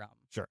spectrum.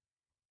 Sure.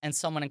 And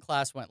someone in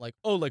class went like,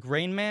 oh, like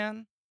Rain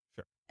Man?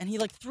 Sure. And he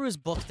threw his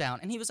book down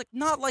and he was like,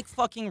 not like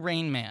fucking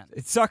Rain Man.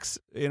 It sucks,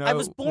 I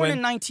was born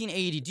in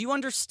 1980. Do you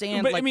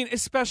understand? But I mean,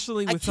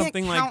 especially I with can't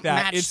something like count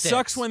that, it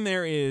sucks matchsticks. when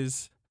there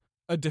is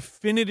a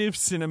definitive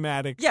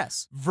cinematic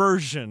Yes.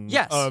 version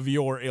Yes. of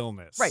your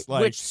illness. Right.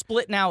 Like, Which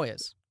Split now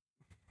is.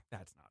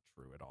 that's not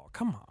true at all.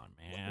 Come on,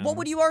 man. What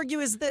would you argue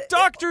is that?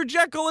 Dr.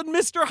 Jekyll and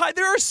Mr. Hyde.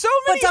 There are so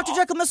But many. Dr.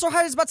 Jekyll and Mr.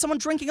 Hyde is about someone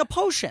drinking a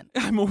potion.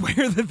 I'm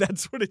aware that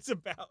that's what it's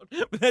about,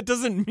 but that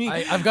doesn't mean.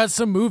 I've got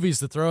some movies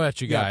to throw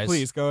at you Yeah, guys.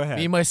 please go ahead.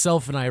 Me,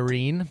 Myself, and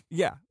Irene.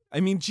 Yeah,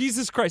 I mean,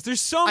 Jesus Christ.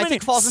 There's so many. I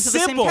think falls into the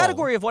same Sybil.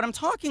 category of what I'm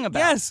talking about.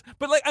 Yes,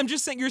 but I'm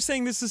just saying. You're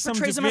saying this is some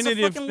Portrays him as a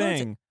definitive fucking thing.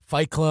 lunatic.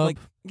 Fight Club.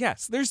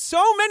 Yes, there's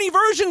so many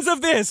versions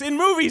of this in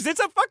movies. It's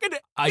a fucking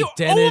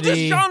Identity.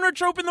 oldest genre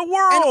trope in the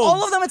world. And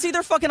all of them, it's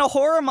either fucking a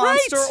horror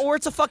monster Right. or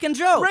it's a fucking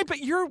joke. Right, but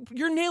you're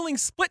nailing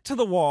Split to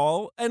the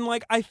wall, and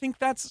I think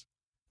that's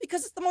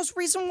Because it's the most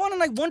recent one,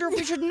 and I wonder if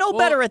we should know Well,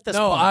 better at this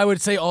no, point. I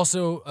would say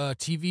also a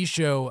TV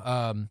show,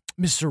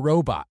 Mr.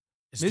 Robot,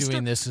 is Mr.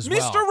 doing this as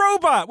Mr. well.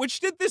 Robot, which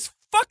did this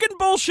fucking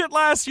bullshit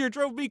last year,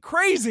 drove me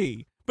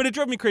crazy. But it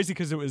drove me crazy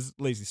because it was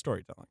lazy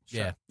storytelling.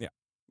 Sure. Yeah.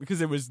 because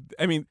it was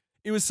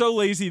so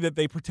lazy that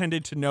they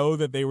pretended to know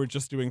that they were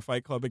just doing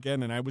Fight Club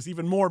again, and I was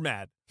even more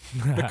mad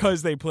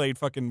because they played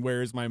fucking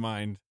Where Is My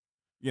Mind?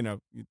 You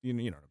know what I'm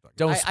talking about.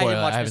 Don't I spoil didn't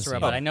it. watch I haven't Mr. seen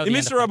Robot. it. I know In the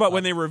end Mr. of Fight Robot, Club.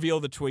 when they reveal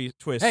the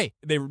twist, Hey.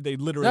 they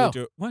literally No.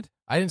 do what?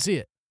 I didn't see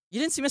it. You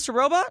didn't see Mr.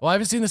 Robot? Well, I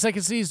haven't seen the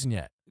second season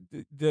yet.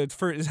 It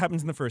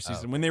happens in the first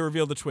season. okay. When they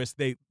reveal the twist,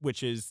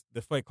 which is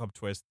the Fight Club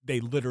twist,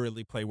 they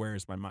literally play Where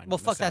Is My Mind? Well,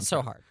 in the fuck that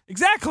so soundtrack. hard.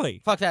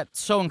 Exactly. Fuck that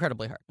so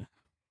incredibly hard.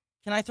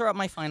 Can I throw out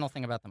my final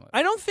thing about the movie?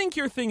 I don't think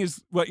your thing is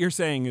what you're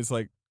saying is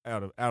like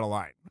out of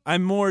line.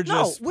 I'm more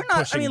just we're not. I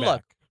pushing mean, back,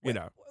 look, you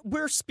know.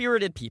 we're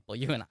spirited people,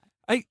 you and I.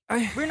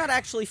 I We're not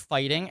actually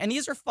fighting, and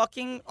these are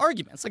fucking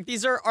arguments. Like,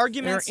 these are There are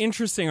arguments.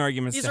 interesting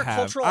arguments These to are have.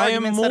 cultural I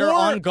am arguments more, that are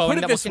ongoing put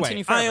it that will this way,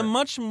 continue I am forever.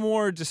 much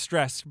more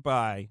distressed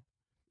by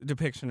the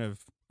depiction of,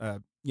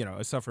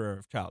 a sufferer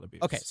of child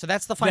abuse. Okay, so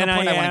that's the final than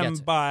point I want to am get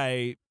to.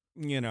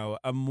 by,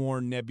 a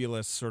more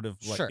nebulous sort of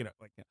like, Sure.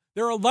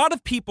 There are a lot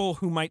of people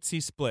who might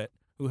see Split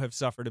who have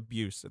suffered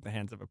abuse at the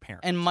hands of a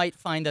parent And might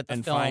find that the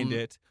and film find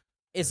it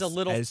is a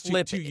little as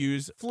flip, to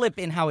use flip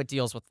in how it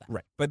deals with that.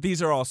 right. But these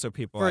are also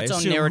people For I its own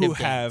assume narrative who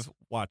gains. have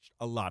watched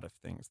a lot of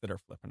things that are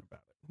flippant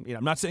about it.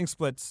 I'm not saying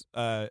Split's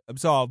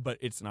absolved, but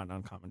it's not an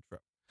uncommon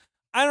trope.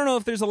 I don't know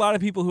if there's a lot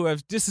of people who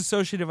have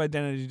dissociative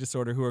identity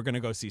disorder who are going to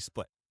go see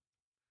Split.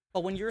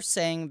 But when you're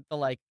saying a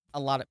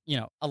lot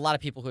of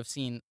people who have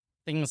seen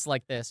things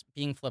like this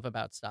being flip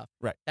about stuff,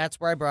 Right. That's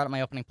where I brought up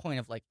my opening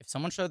point of like, if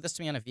someone showed this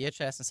to me on a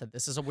VHS and said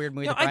this is a weird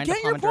movie No, that Brian I get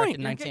De your Palma directed point.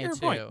 in I get your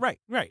 1982, point.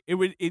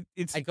 Right.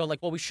 It's I'd go like,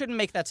 well, we shouldn't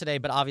make that today,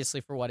 but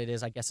obviously for what it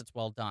is, I guess it's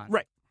well done.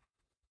 Right.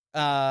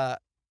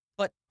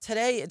 But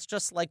today it's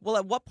just like, well,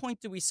 at what point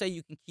do we say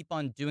you can keep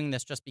on doing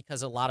this just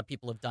because a lot of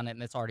people have done it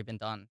and it's already been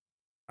done?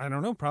 I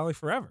don't know, probably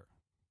forever.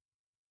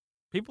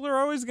 People are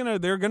always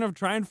they're gonna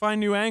try and find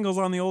new angles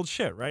on the old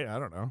shit, right? I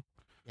don't know.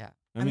 Yeah.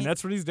 I mean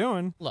that's what he's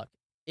doing. Look,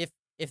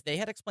 if they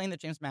had explained that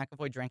James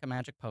McAvoy drank a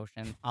magic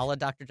potion, a la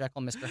Dr.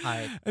 Jekyll, Mr.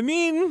 Hyde. I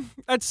mean,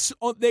 that's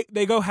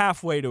they go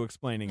halfway to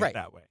explaining Right. it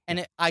that way.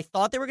 And I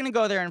thought they were going to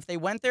go there, and if they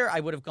went there, I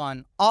would have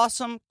gone,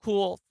 awesome,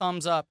 cool,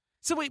 thumbs up.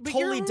 So wait, but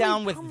Totally your down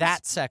only with problem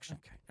that is- section.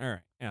 Okay, all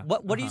right, yeah.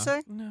 What do you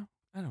say? No,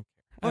 I don't care.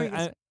 What were you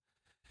gonna say?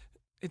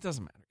 It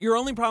doesn't matter. Your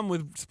only problem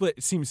with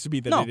Split seems to be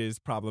that No. it is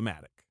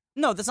problematic.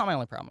 No, that's not my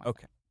only problem.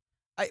 Okay,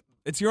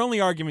 it's your only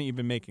argument you've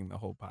been making the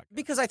whole podcast.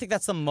 Because I think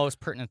that's the most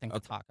pertinent thing to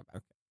talk about.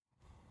 Okay.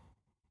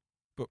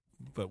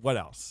 But what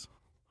else?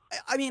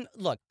 I mean,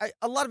 look,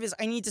 a lot of it is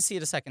I need to see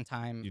it a second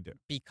time You do.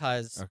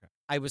 because Okay.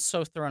 I was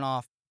so thrown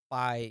off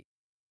by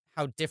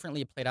how differently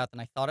it played out than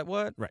I thought it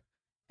would. Right.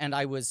 And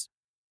I was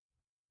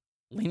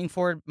leaning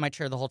forward in my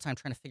chair the whole time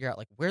trying to figure out,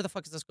 like, where the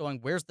fuck is this going?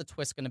 Where's the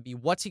twist going to be?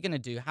 What's he going to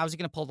do? How's he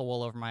going to pull the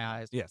wool over my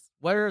eyes? Yes.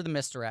 What are the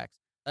misdirects?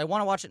 I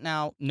want to watch it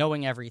now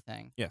knowing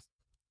everything. Yes.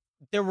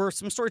 There were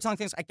some storytelling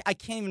things I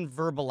can't even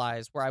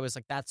verbalize where I was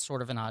like, that's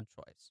sort of an odd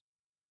choice.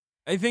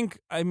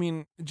 I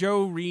mean,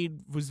 Joe Reed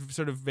was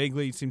sort of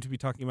vaguely seemed to be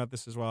talking about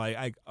this as well.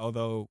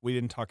 Although we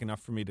didn't talk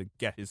enough for me to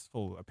get his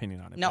full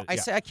opinion on it. No, but I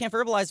yeah. say I can't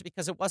verbalize it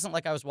because it wasn't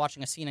like I was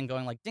watching a scene and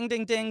going like, ding,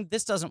 ding, ding,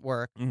 this doesn't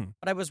work. Mhm.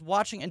 But I was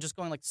watching and just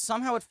going like,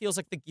 somehow it feels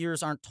like the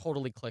gears aren't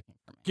totally clicking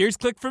for me. Gears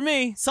click for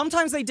me.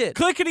 Sometimes they did.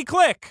 Clickety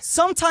click.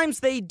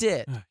 Sometimes they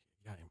did. Yeah,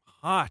 I'm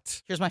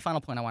hot. Here's my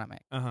final point I want to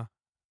make. Uh-huh.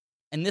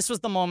 And this was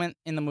the moment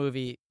in the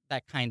movie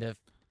that kind of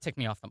ticked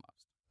me off the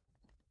most.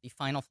 The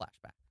final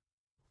flashback.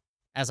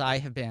 As I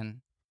have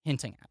been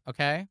hinting at,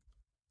 okay?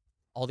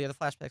 All the other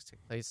flashbacks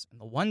take place in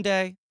the one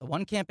day, the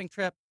one camping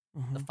trip.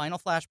 The final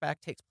flashback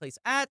takes place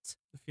at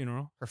The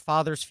funeral. her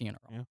father's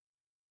funeral. Yeah.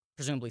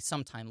 Presumably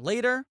sometime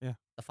later, Yeah.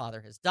 the father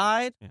has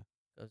died. Yeah.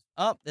 Goes,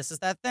 oh, this is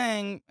that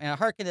thing. A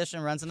heart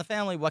condition runs in the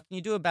family. What can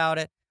you do about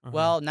it? Uh-huh.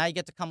 Well, now you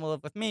get to come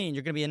live with me, and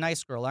you're going to be a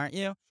nice girl, aren't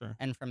you? Sure.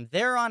 And from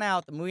there on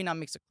out, the movie now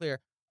makes it clear,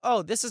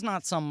 oh, this is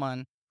not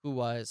someone who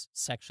was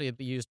sexually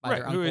abused by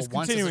their Right, who uncle is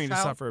once as a continuing to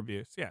child. suffer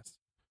abuse. Yes.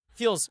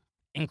 Feels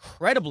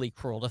incredibly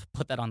cruel to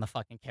put that on the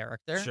fucking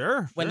character.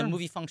 Sure. When the sure.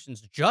 movie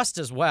functions just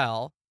as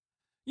well,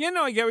 Yeah,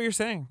 no, I get what you're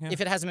saying. Yeah. if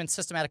it hasn't been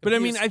systematic But I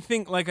abuse. mean, I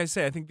think, like I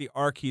say, I think the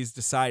arc he's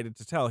decided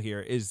to tell here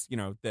is,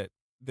 that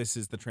this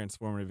is the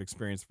transformative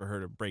experience for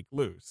her to break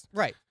loose.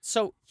 Right.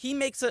 So he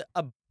makes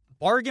a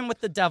bargain with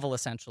the devil,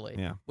 essentially,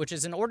 Yeah. which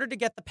is in order to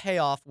get the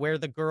payoff where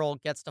the girl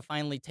gets to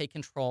finally take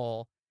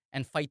control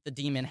and fight the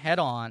demon head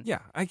on. Yeah,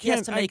 I can't. He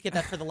has to make it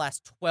that for the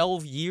last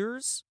 12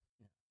 years,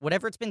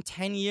 whatever it's been,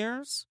 10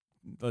 years.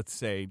 Let's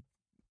say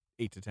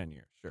 8 to 10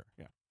 years. Sure.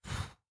 Yeah.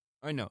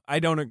 I know. I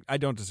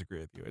don't disagree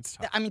with you. It's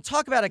tough. I mean,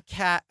 talk about a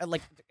cat,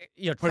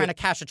 trying to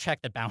cash a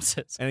check that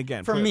bounces. And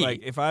again, for me. like,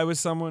 if I was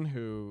someone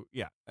who,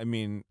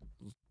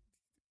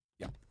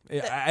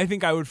 I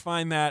think I would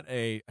find that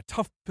a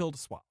tough pill to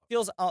swallow.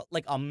 Feels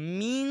like a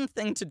mean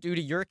thing to do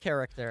to your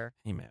character,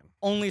 Hey, man.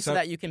 only so So-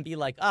 that you can be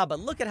like, but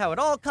look at how it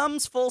all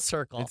comes full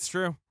circle. It's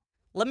true.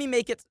 Let me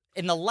make it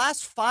in the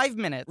last 5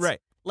 minutes.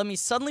 Right. Let me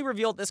suddenly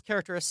reveal this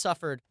character has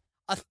suffered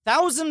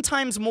 1,000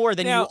 times more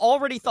than Now- you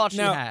already thought she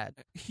now- had.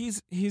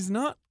 He's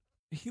not.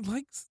 He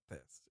likes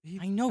this.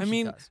 I know I he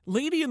mean, does.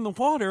 Lady in the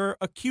Water,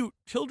 a cute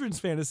children's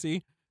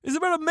fantasy, is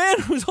about a man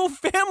whose whole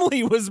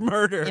family was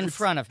murdered in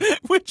front of him.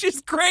 which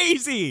is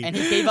crazy. And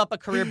he gave up a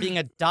career being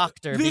a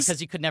doctor because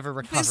he could never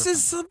recover. This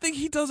is something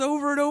he does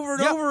over and over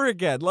and over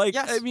again. Like,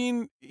 Yes. I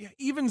mean,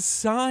 even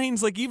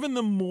signs, like even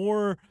the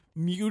more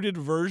muted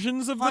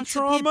versions of the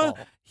trauma,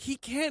 he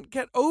can't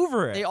get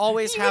over it. They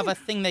always have a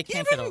thing they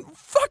can't get over.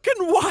 Fucking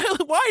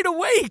wide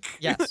awake.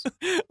 Yes.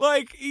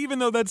 Like, even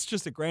though that's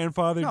just a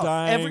grandfather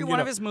dying. Every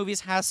one of his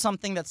movies has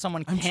something that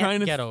someone I'm can't trying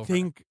to get over.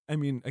 think. I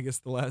mean, I guess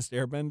The Last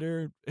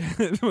Airbender.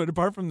 But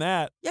apart from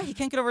that, Yeah, he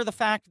can't get over the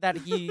fact that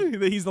that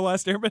he's the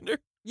last Airbender.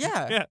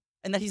 yeah,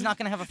 and that he's not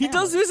going to have a family. He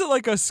does visit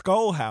like a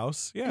skull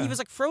house. Yeah. And he was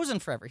like frozen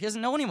forever. He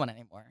doesn't know anyone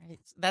anymore.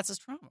 That's his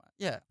trauma.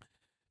 Yeah.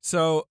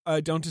 So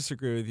I don't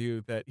disagree with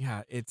you that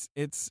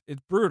it's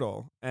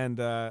brutal and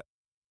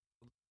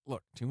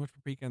look, too much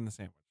paprika in the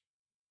sandwich.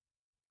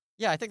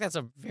 Yeah, I think that's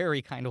a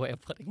very kind way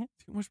of putting it.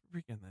 Too much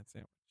paprika in that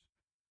sandwich.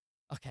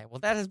 Okay, well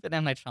that has been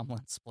M. Night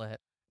Shyamalan's Split.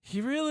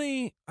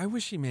 I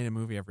wish he made a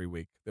movie every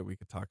week that we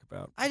could talk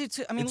about. I do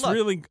too. I mean, it's look,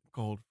 really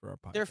gold for our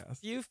podcast. there are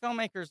few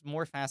filmmakers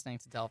more fascinating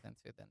to delve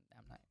into than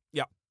M. Night.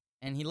 Yeah.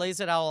 And he lays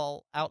it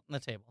all out on the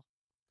table.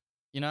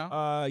 You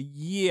know?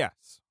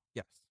 Yes.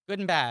 Good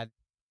and bad.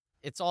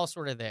 It's all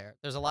sort of there.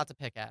 There's a lot to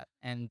pick at.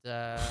 And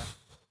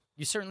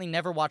you certainly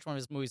never watch one of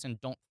his movies and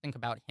don't think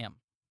about him.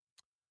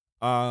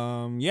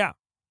 Yeah.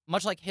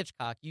 Much like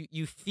Hitchcock,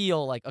 you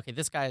feel like, okay,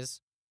 this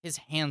guy's, his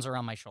hands are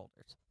on my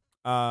shoulders.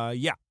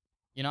 Yeah.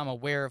 You know, I'm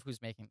aware of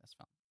who's making this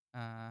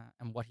film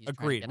and what he's trying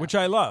to Agreed, get which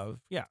at. I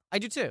love. Yeah. I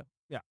do too.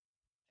 Yeah.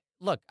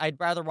 Look, I'd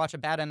rather watch a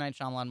bad M. Night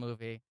Shyamalan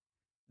movie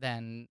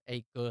than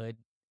a good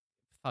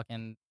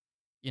fucking,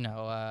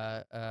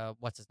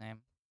 what's his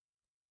name?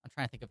 I'm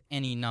trying to think of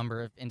any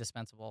number of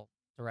indispensable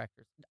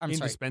directors.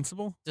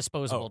 Indispensable?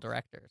 Disposable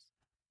directors.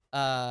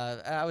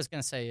 I was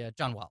going to say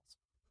John Wells.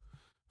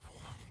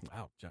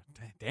 Wow.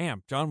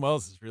 Damn. John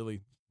Wells is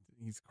really,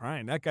 he's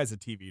crying. That guy's a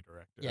TV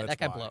director. Yeah, That's that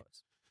guy why.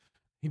 blows.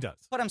 He does.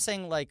 But I'm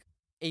saying like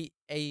a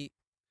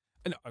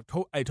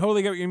No, I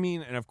totally get what you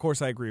mean, and of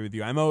course I agree with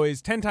you. I'm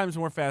always 10 times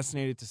more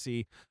fascinated to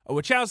see a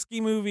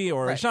Wachowski movie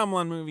or a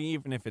Shyamalan movie,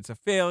 even if it's a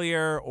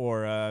failure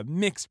or a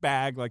mixed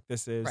bag like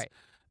this is,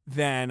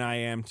 than I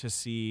am to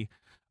see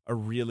a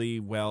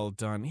really well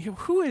done.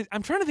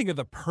 I'm trying to think of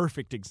the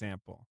perfect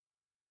example.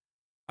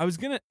 I was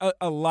gonna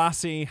a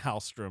Lasse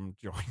Hallström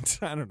joint.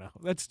 I don't know.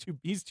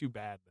 He's too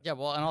bad. Yeah,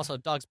 well, and also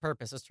Dog's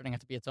Purpose is turning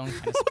out to be its own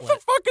kind of What split. the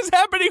fuck is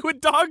happening with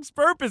Dog's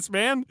Purpose,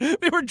 man?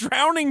 They were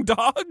drowning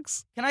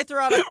dogs. Can I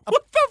throw out a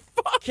What the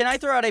fuck? Can I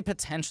throw out a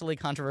potentially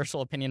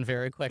controversial opinion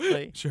very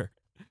quickly? Sure.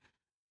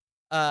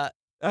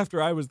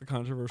 After I was the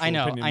controversial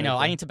opinion I know.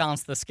 maker. I need to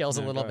balance the scales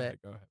a little Go bit.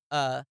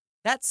 ahead.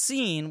 That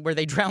scene where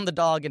they drown the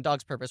dog in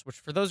Dog's Purpose, which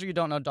for those of you who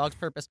don't know, Dog's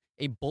Purpose,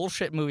 a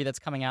bullshit movie that's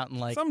coming out in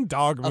like Some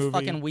dog movie. a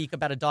fucking week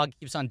about a dog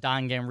keeps on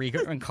dying, getting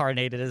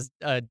reincarnated as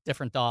a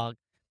different dog,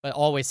 but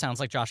always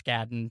sounds like Josh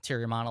Gad in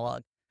interior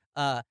monologue.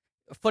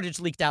 Footage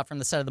leaked out from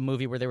the set of the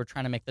movie where they were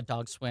trying to make the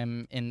dog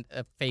swim in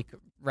fake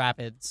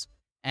rapids,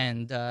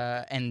 and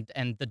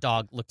the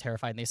dog looked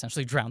terrified, and they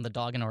essentially drowned the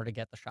dog in order to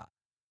get the shot.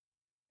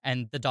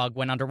 And the dog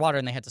went underwater,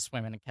 and they had to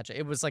swim in and catch it.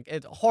 It was like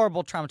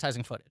horrible,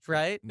 traumatizing footage,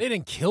 right? They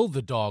didn't kill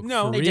the dog.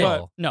 No, for they real.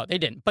 didn't. No, they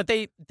didn't. But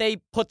they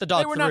put the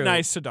dog They were through. not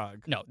nice to dog.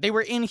 No, they were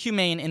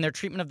inhumane in their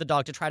treatment of the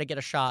dog to try to get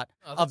a shot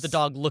of the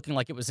dog looking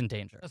like it was in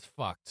danger. That's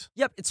fucked.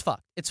 Yep, it's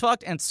fucked. It's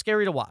fucked, and it's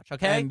scary to watch,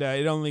 okay? And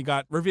it only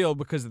got revealed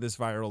because of this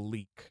viral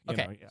leak.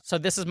 Okay, so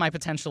this is my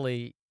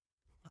potentially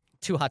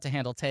too hot to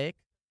handle take.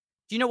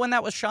 Do you know when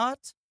that was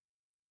shot?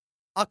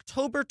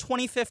 October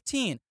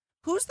 2015.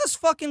 Who's this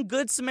fucking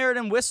Good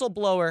Samaritan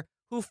whistleblower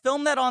who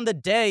filmed that on the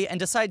day and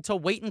decided to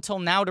wait until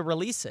now to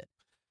release it?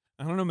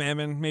 I don't know,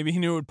 man. Maybe he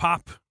knew it would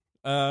pop,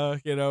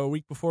 a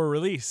week before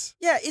release.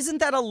 Yeah, isn't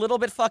that a little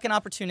bit fucking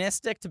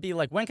opportunistic to be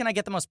like, when can I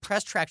get the most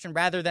press traction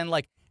rather than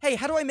like, hey,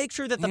 how do I make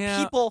sure that the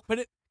people...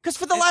 Because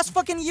for the last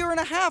fucking year and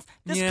a half,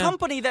 this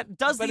company that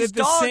does these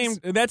dogs...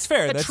 That's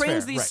fair. That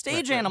trains fair. these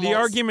stage animals... The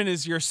argument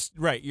is you're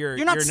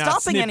not stopping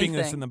snipping anything.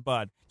 this in the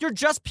bud. You're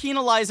just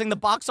penalizing the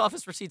box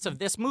office receipts of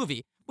this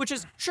movie, which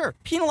is, sure,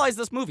 penalize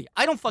this movie.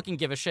 I don't fucking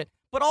give a shit.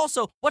 But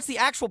also, what's the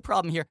actual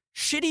problem here?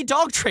 Shitty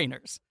dog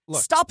trainers.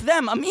 Look, stop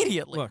them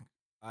immediately. Look,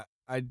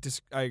 I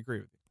agree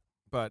with you.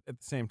 But at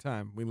the same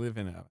time, we live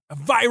in a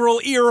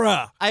viral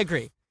era. I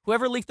agree.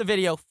 Whoever leaked the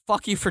video,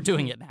 fuck you for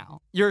doing it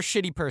now. You're a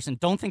shitty person.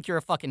 Don't think you're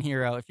a fucking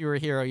hero. If you were a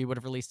hero, you would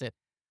have released it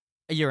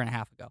a year and a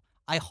half ago.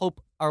 I hope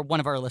one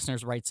of our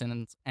listeners writes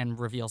in and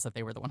reveals that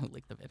they were the one who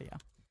leaked the video.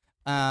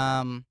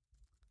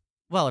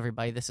 Well,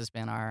 everybody, this has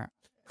been our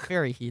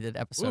very heated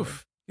episode.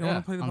 Oof. You want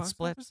to play the on box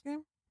Split? office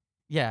game?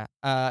 Yeah.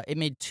 It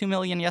made $2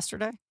 million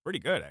yesterday. Pretty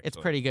good, actually. It's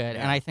pretty good.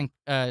 Yeah. And I think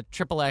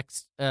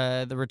XXX,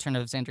 The Return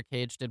of Xander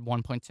Cage, did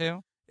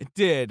 1.2. It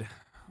did.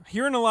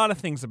 Hearing a lot of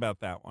things about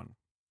that one.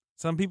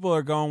 Some people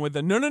are going with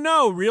the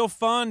no, real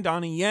fun,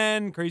 Donnie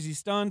Yen, crazy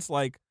stunts,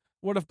 like,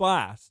 what a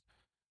blast.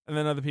 And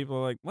then other people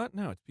are like, what?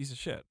 No, it's a piece of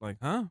shit. Like,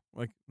 huh?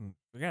 Like,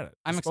 forget it.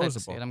 I'm excited to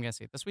see it. I'm going to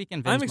see it this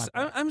weekend. Vin's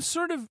I'm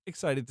sort of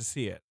excited to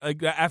see it.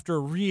 Like,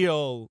 after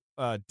real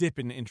dip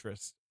in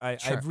interest. Sure.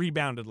 I've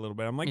rebounded a little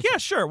bit. I'm like, Me yeah, too.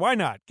 sure, why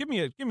not? Give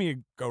me a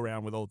go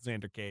round with old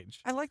Xander Cage.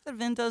 I like that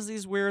Vin does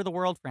these We're the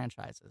World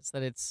franchises,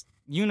 that it's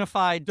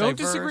unified, Don't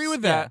diverse. disagree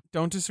with Yeah. that.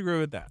 Don't disagree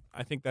with that.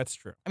 I think that's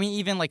true. I mean,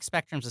 even like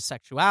spectrums of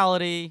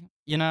sexuality,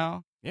 you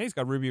know? Yeah, he's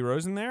got Ruby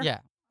Rose in there. Yeah,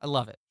 I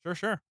love it.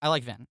 Sure. I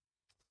like Vin.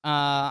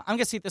 I'm going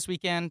to see it this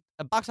weekend.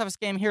 A box office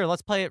game here.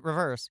 Let's play it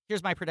reverse.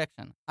 Here's my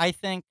prediction. I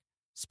think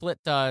Split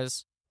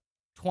does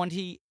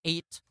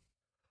 28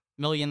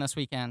 million this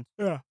weekend.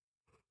 Yeah.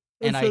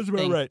 And That I sounds about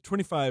think- right.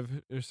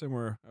 25 or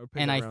somewhere.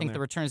 And I think The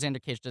Return of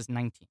Xander Cage does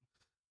 19.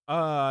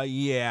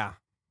 Yeah.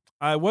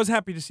 I was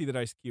happy to see that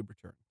Ice Cube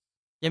return.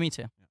 Yeah, me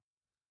too.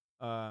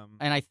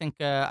 And I think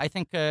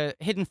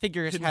Hidden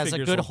Figures Hidden has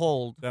Figures a good will-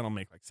 hold. That'll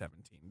make like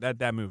 17.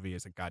 That movie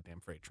is a goddamn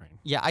freight train.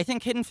 Yeah, I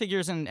think Hidden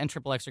Figures and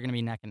Triple X are going to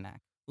be neck and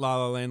neck. La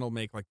La Land will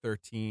make like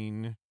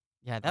 13.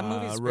 Yeah, that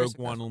movie's very Rogue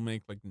successful. One will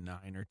make like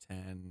 9 or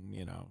 10.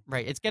 You know,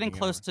 Right, it's getting depending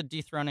close on- to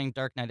dethroning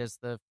Dark Knight as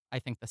I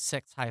think the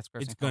 6th highest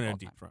grossing It's film of gonna all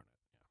time. dethrone it.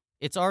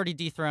 It's already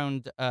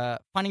dethroned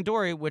Finding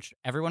Dory, which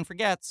everyone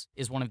forgets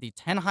is one of the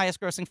 10 highest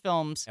grossing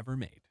films Ever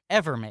made.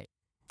 ever made.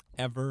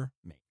 Ever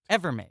made.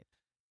 Ever made.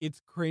 It's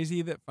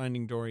crazy that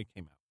Finding Dory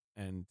came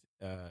out and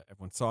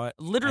everyone saw it.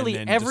 Literally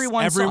and then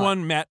everyone saw it.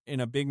 everyone met in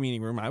a big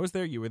meeting room. I was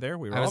there. You were there.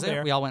 We were I all was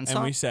there. We all went and and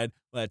saw we it. said,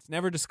 "Let's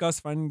never discuss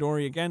Finding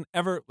Dory again.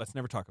 Ever. Let's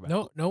never talk about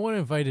it." No one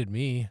invited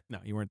me. No,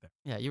 you weren't there.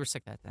 Yeah, you were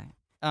sick that day.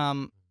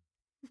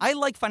 I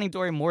like Finding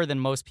Dory more than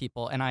most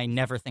people, and I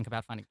never think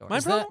about Finding Dory. My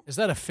problem- Is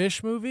that a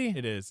fish movie?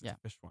 It is. It's Yeah. a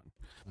fish one.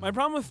 My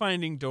problem with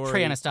Finding Dory.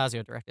 Trey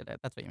Anastasio directed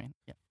it. That's what you mean.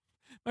 Yeah.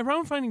 My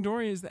problem with Finding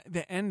Dory is that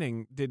the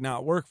ending did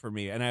not work for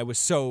me, and I was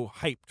so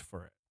hyped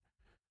for it.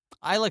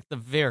 I like the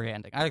very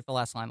ending. I like the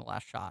last line, the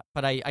last shot.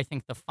 But I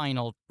think the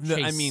final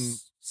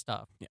chase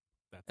stuff,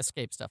 that's-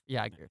 escape stuff.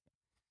 Yeah, I agree with you.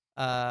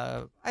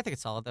 I think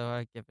it's solid, though.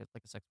 I give it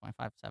like a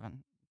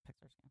 6.57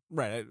 Pixar scale.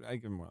 Right. I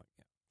give him more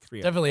like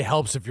 3. Definitely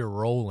helps if you're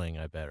rolling,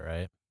 I bet,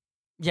 right?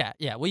 Yeah.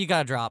 Well, you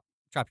got to drop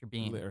your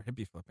bean. Or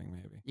hippie flipping,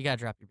 maybe. You got to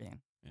drop your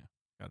bean.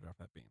 Gotta drop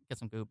that beam. Get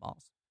some goo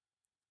balls.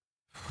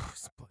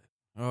 Split.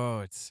 Oh,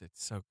 it's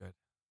so good.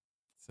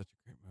 It's such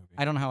a great movie.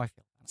 I don't know how I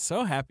feel about it.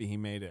 So happy he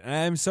made it. And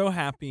I'm so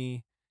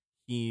happy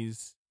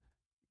he's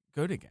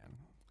good again.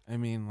 I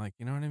mean, like,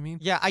 you know what I mean?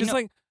 Yeah, I Just know.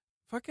 like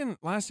fucking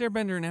Last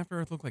Airbender and After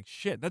Earth look like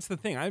shit. That's the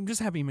thing. I'm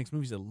just happy he makes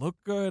movies that look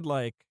good.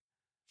 Like,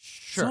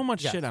 Sure. so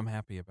much yes. shit I'm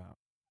happy about.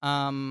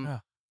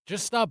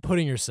 Just stop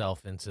putting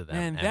yourself into them.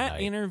 And at that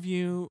night.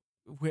 interview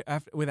with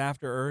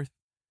After Earth,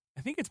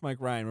 I think it's Mike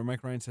Ryan, where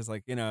Mike Ryan says,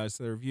 like, you know, it's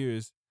the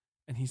reviews,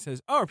 and he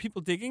says, "Oh, are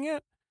people digging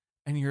it?"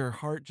 And your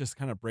heart just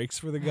kind of breaks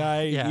for the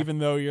guy, Yeah. even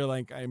though you're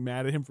like, I'm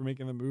mad at him for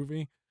making the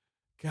movie.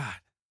 God.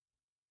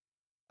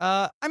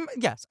 I'm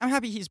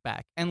happy he's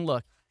back. And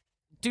look,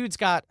 dude's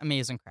got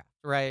amazing craft,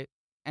 right?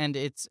 And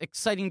it's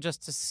exciting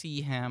just to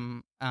see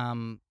him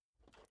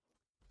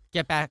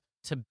get back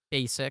to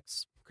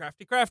basics,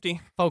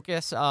 Crafty.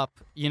 focus up,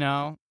 you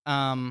know.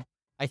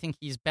 I think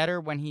he's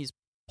better when he's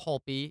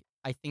pulpy.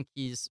 I think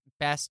he's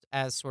best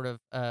as sort of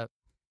a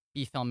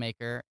B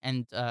filmmaker,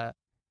 and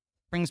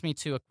brings me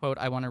to a quote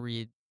I want to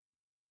read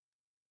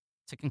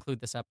to conclude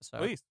this episode.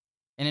 Please.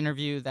 An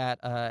interview that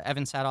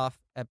Evan Sadoff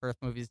at Birth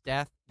Movies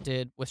Death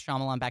did with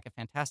Shyamalan back at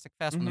Fantastic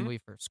Fest when the Mhm. movie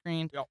first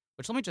screened. Yep.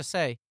 Which, let me just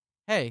say,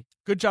 hey,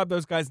 Good job,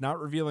 those guys not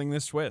revealing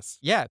this twist.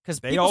 yeah, because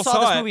They people all saw saw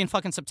this it. movie in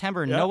fucking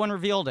September and Yeah. no one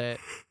revealed it.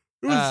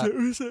 It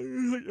was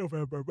like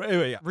November. But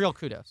anyway, yeah. Real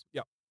kudos.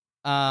 Yep.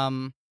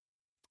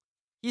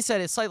 He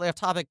said it's slightly off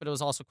topic, but it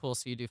was also cool to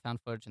see you do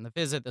found footage in the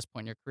visit. At this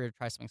point in your career, to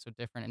try something so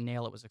different and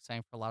nail it was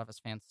exciting for a lot of us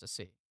fans to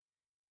see.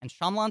 And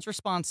Shyamalan's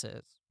response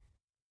is,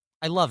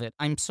 I love it.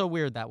 I'm so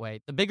weird that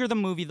way. The bigger the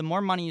movie, the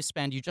more money you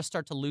spend, you just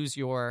start to lose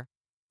your ...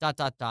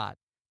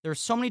 There are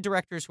so many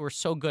directors who are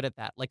so good at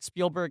that, like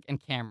Spielberg and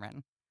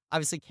Cameron.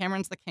 Obviously,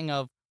 Cameron's the king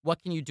of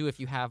what can you do if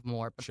you have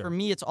more. But Sure. for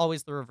me, it's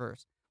always the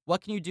reverse.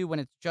 What can you do when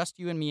it's just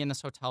you and me in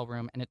this hotel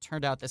room and it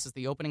turned out this is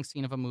the opening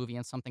scene of a movie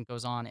and something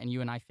goes on and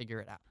you and I figure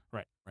it out?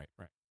 Right.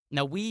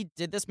 Now, we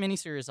did this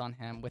miniseries on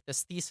him with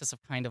this thesis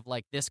of kind of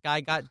like this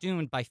guy got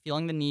doomed by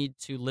feeling the need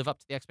to live up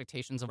to the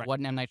expectations of Right. what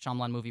an M. Night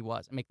Shyamalan movie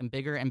was and make them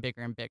bigger and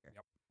bigger and bigger.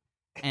 Yep.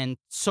 And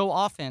so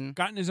often,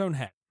 Got in his own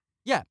head.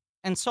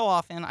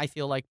 I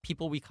feel like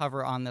people we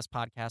cover on this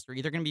podcast are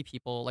either going to be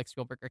people like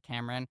Spielberg or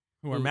Cameron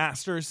Who are Who-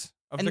 masters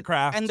of the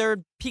craft. and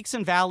they're peaks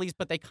and valleys,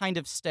 but they kind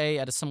of stay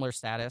at a similar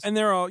status. And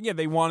they're all,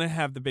 they want to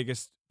have the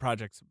biggest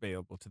projects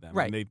available to them.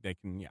 Right. And they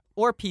can,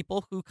 or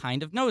people who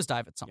kind of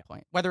nosedive at some Yeah.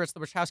 point. Whether it's the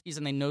Wachowskis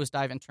and they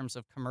nosedive in terms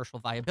of commercial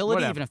viability,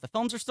 Whatever. even if the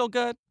films are still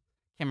good.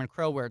 Cameron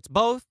Crowe, where it's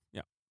both.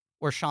 Yeah.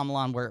 Or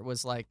Shyamalan, where it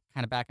was like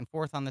kind of back and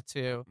forth on the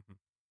two. Mhm.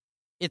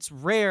 It's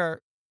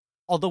rare,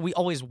 although we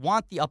always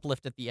want the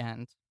uplift at the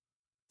end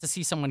to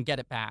see someone get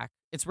it back.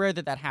 It's rare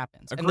that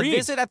happens. And Agreed. The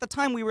Visit at the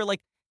time, we were like,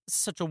 this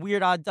is such a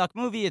weird odd duck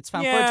movie. It's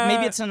found Yeah. footage.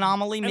 Maybe it's an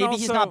anomaly. And Maybe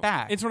he's also, not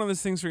back. It's one of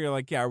those things where you're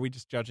like, are we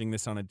just judging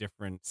this on a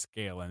different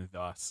scale and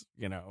thus,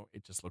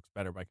 it just looks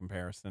better by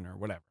comparison or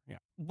whatever. Yeah.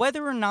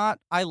 Whether or not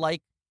I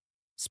like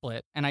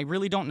Split, and I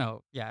really don't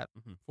know yet.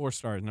 4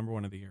 stars, number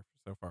 1 of the year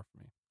so far for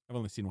me. I've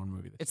only seen one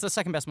movie. It's the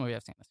second best movie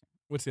I've seen this year.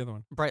 What's the other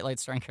one? Bright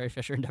Lights starring Carrie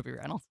Fisher and Debbie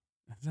Reynolds.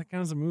 Does that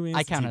count as a movie? I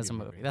It's count it TV as a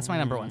movie. That's my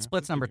number one.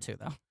 Split's number 2,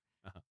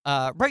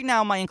 though. Right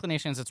now, my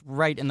inclination is it's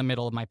right in the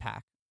middle of my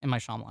pack in my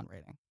Shyamalan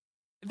rating.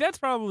 That's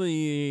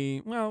probably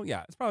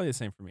it's probably the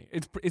same for me.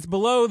 It's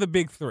below the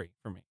big 3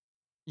 for me.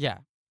 Yeah.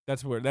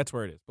 That's where it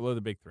is, below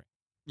the big 3.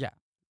 Yeah.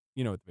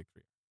 You know what the big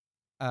 3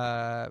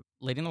 are.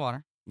 Lady in the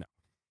Water. No.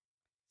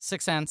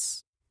 Sixth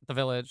Sense, The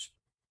Village,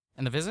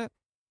 and The Visit?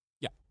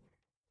 Yeah.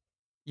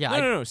 Yeah.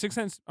 No. Sixth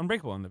Sense,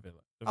 Unbreakable, and The Village.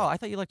 Oh, I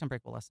thought you liked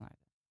Unbreakable less than I did.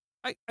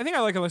 I think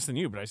I like it less than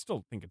you, but I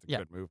still think it's a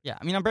good movie. Yeah.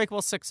 I mean,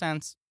 Unbreakable, Sixth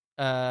Sense,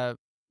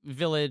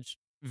 Village,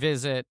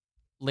 Visit,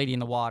 Lady in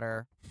the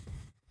Water.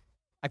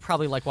 I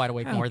probably like Wide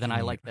Awake more than I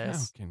like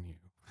this. How can you be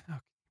this way?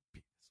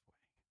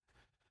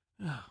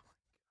 Oh.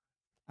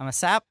 I'm a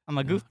sap, I'm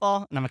a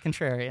goofball, and I'm a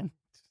contrarian.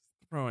 Just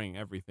throwing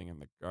everything in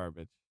the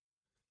garbage.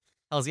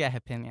 Hell's yeah,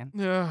 opinion.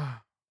 Yeah.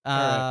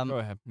 All right, go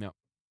ahead. No.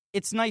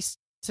 It's nice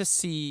to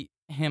see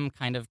him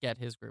kind of get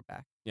his groove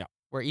back. Yeah.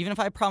 Where even if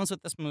I have problems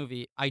with this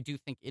movie, I do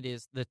think it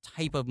is the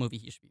type of movie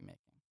he should be making.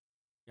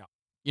 Yeah.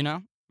 You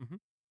know? Mm-hmm.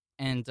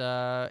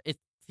 And it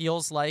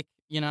feels like,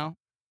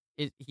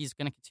 he's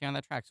going to continue on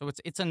that track. So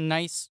it's a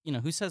nice,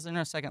 who says there are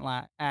no second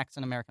acts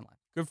in American life?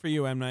 Good for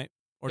you, M. Night.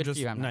 Or Good for just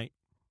you, M. Night.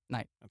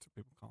 Night. That's what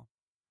people call him.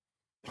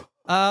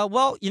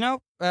 Well,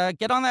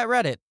 get on that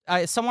Reddit.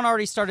 Someone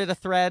already started a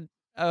thread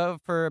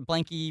for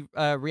Blanky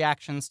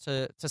reactions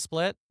to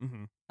Split.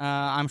 Mm-hmm.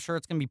 I'm sure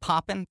it's going to be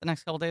popping the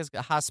next couple days.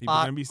 A hot People are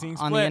spot gonna be seeing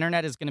on the Split.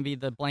 internet is going to be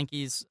the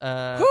Blankies.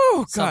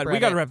 Oh God, we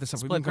got to subreddit. wrap this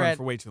up. We've been Split going thread.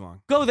 for way too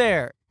long. Go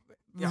there.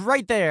 Yeah.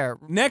 Right there.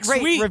 Next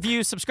Rate, week.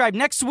 review, subscribe.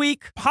 Next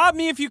week, Pop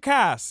Me If You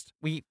Cast.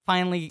 we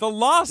finally The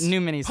Lost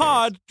new miniseries.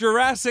 Pod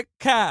Jurassic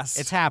Cast.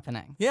 It's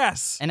happening.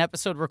 Yes. An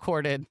episode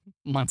recorded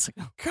months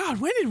ago. God,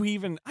 when did we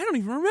even? I don't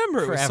even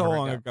remember. It was so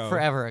long ago.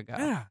 Forever ago.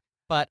 Yeah.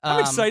 But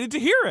I'm excited to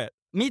hear it.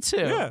 Me too.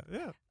 Yeah.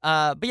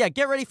 But yeah,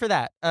 get ready for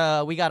that.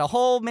 We got a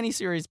whole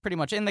miniseries pretty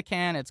much in the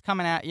can. It's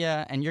coming at you,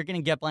 and you're going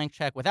to get Blank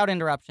Check without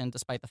interruption,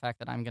 despite the fact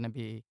that I'm going to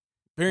be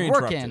Very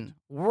interrupted. working.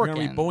 You're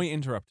gonna be boy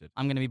interrupted.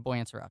 I'm going to be boy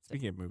interrupted.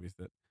 Speaking of movies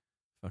that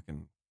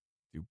fucking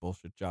do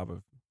bullshit job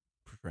of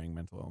portraying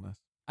mental illness.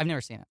 I've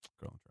never seen it.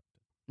 Girl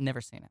Interrupted. Never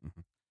seen it.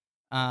 Mm-hmm.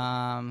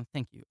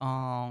 Thank you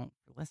all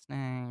for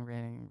listening,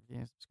 rating,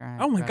 review,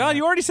 subscribe. Oh my God,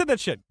 you already said that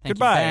shit. Thank you,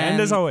 Goodbye. Ben.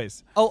 And as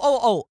always.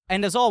 Oh,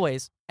 and as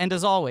always,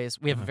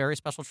 we have a very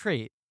special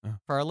treat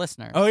for our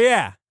listeners. Oh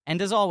yeah.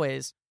 And as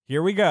always,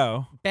 Here we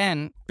go.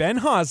 Ben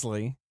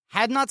Hosley.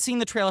 had not seen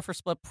the trailer for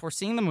Split before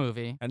seeing the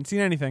movie, Hadn't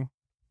seen anything.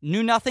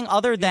 knew nothing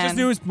other He than just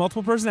knew his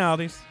multiple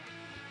personalities.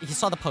 he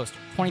saw the poster,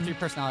 23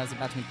 personalities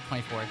about to meet the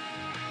 24th.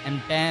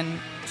 And Ben,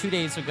 2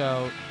 days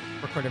ago,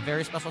 recorded a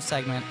very special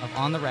segment of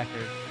On the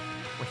Record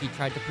where he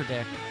tried to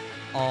predict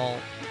all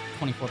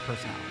 24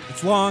 personalities.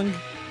 It's long.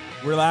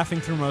 We're laughing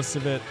through most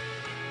of it.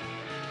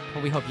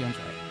 But we hope you enjoy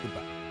it.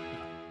 Goodbye.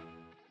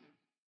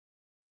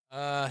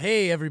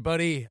 Hey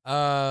everybody.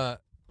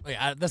 Wait,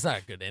 that's not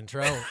a good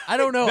intro. I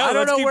don't know. No, I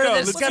don't let's know keep where going.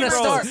 this is Let's gonna keep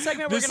start. rolling.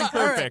 Segment This we're is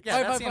gonna perfect. Yeah,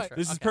 Fine, that's fine, the intro.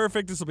 This is Okay.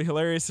 perfect. This will be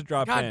hilarious to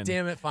drop God in.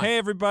 damn it! Fine. Hey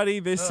everybody,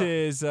 this Ugh.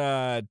 is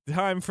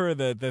time for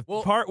the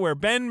Well- part where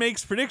Ben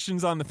makes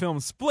predictions on the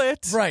film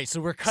Split. Right. So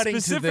we're cutting to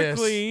this.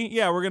 Specifically,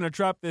 yeah, we're gonna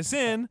drop this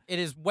in. It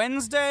is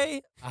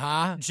Wednesday,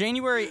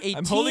 January 18th.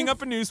 I'm holding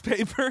up a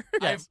newspaper.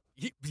 Yes.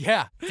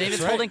 Yeah. David's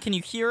that's right. holding. Can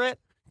you hear it?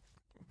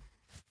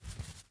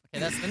 Okay,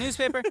 that's the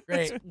newspaper.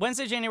 Great. It's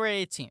Wednesday,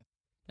 January 18th.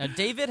 Now,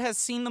 David has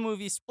seen the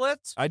movie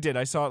Split. I did.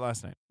 I saw it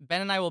last night.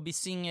 Ben and I will be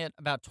seeing it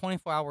about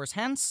 24 hours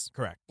hence.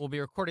 Correct. We'll be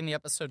recording the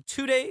episode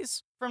 2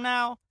 days from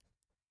now.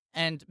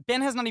 And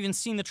Ben has not even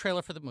seen the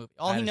trailer for the movie.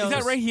 All he Is knows Is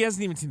that right? He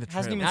hasn't even seen the trailer.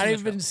 Hasn't even Not seen the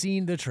even trailer.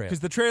 seen the trailer. Because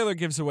the trailer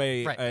gives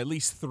away Right. at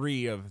least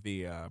 3 of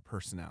the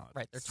personalities.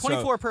 Right, there's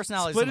 24 So,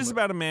 personalities. Split in the is movie.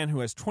 about a man who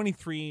has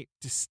 23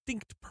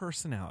 distinct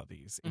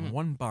personalities in Mhm.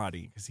 one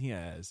body because he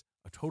has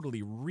a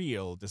totally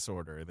real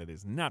disorder that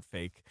is not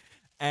fake.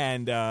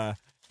 And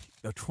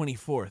the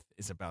 24th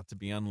is about to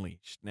be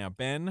unleashed. Now,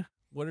 Ben,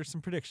 what are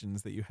some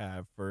predictions that you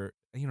have for,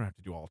 you don't have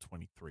to do all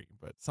 23,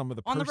 but some of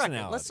the on the record.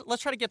 personalities.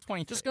 Let's try to get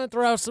 23. Just gonna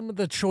throw out some of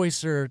the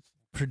choicer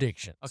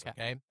predictions.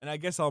 Okay. And I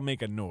guess I'll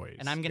make a noise.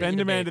 And I'm gonna Ben eat a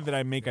demanded bagel. that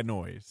I make a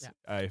noise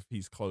if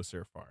he's close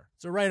or far.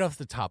 So right off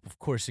the top, of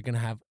course, you're gonna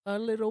have a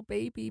little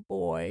baby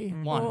boy.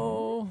 One.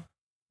 Oh.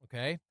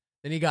 Okay.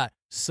 Then you got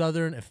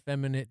Southern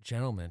effeminate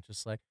gentleman,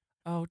 just like,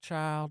 oh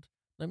child,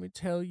 let me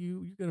tell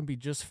you, you're gonna be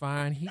just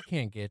fine. He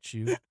can't get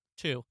you.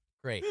 2,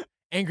 Great.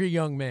 Angry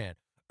young man.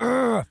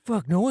 Ugh,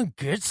 fuck, no one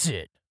gets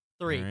it.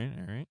 3, All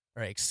right.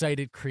 All right,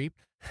 excited creep.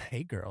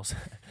 Hey girls,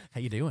 how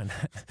you doing?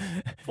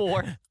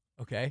 4.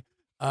 Okay.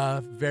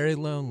 Very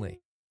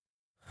lonely.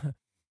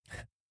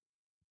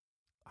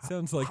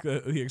 Sounds like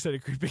the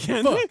excited creep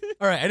again. Fuck.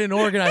 All right, I didn't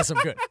organize them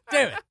good.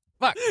 Damn it.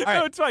 Fuck. All right.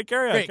 No, it's fine.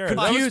 Carry on. Great. Carry on.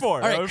 That was Confused. 4.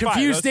 All That right, was 5.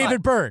 confused That was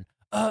David Byrne.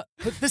 But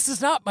this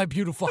is not my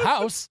beautiful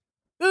house.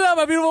 This is not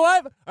my beautiful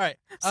wife. All right.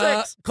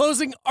 6.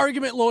 Closing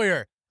argument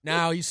lawyer.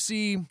 Now, you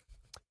see,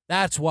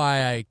 that's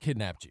why I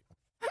kidnapped you.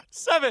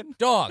 7.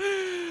 Dog.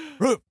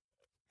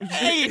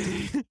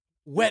 8.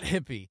 Wet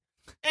hippie.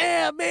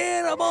 Yeah,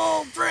 man, I'm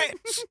all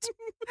drenched.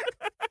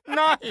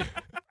 9.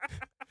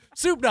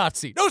 Soup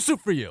Nazi. No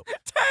soup for you.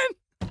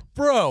 10.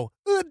 Bro.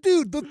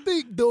 Dude, the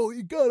thing, though,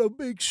 you gotta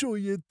make sure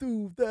you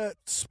do that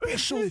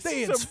special This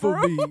is dance a for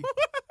bro. me. 11.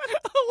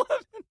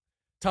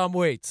 Tom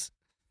Waits.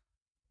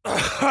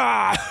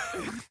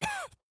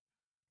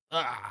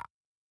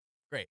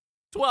 Great.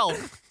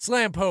 12.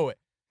 Slam poet.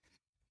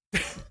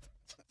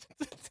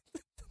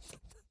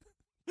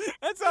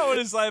 That's not what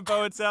a slam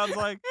poet sounds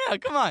like. Yeah,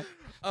 come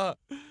on.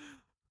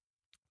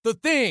 The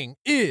thing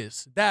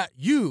is that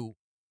you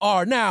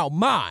are now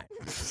mine.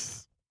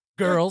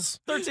 Girls.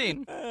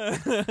 13.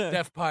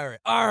 Deaf pirate.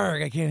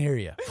 Arrgh, I can't hear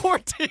you.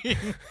 14.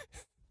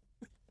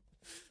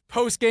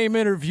 Post-game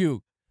interview.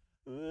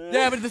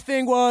 Yeah, but the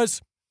thing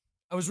was,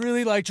 I was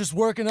really like just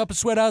working up a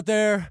sweat out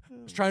there.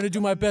 I was trying to do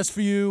my best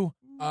for you.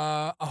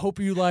 I hope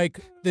you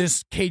like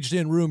this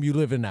caged-in room you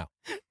live in now.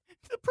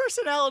 The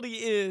personality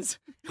is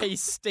a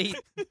state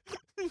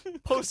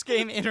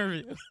post-game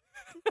interview.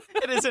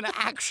 It is an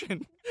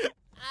action.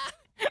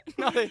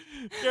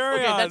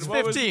 Carry on. That's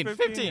What was 15.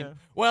 15. Yeah.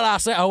 Well, I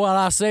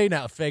say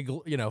now,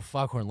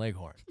 Foghorn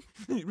Leghorn.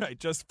 Right,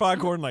 just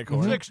foghorn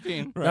leghorn.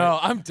 16. Right. No,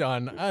 I'm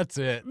done. That's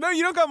it. No,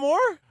 you don't got more?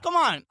 Come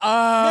on.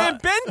 Man,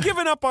 Ben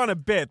giving up on a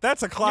bit.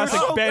 That's a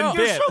classic Ben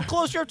You're bit. so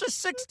close. You're up to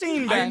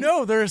 16, Ben. I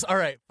know there's. All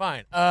right,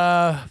 fine.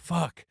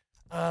 Fuck.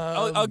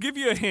 I'll give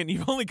you a hint.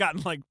 You've only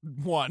gotten like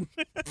 1.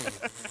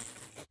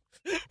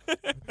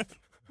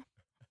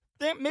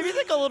 Maybe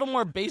think a little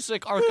more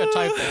basic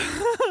archetypal.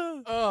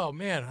 Oh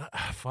man,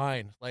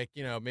 fine. Like,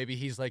 maybe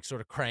he's like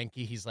sort of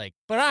cranky. He's like,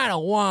 but I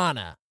don't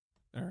wanna.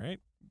 All right,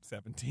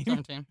 17.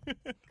 17.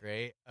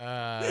 Great.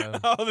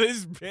 Oh,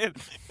 this bit.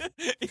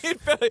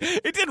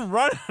 It didn't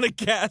run out of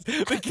gas.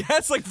 The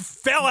gas like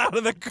fell out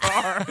of the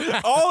car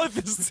all at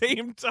the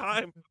same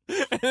time.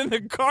 And then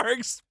the car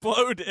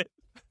exploded.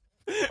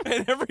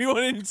 And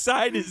everyone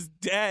inside is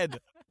dead.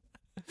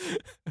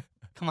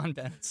 Come on,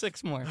 Ben.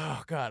 6 more.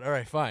 Oh God. All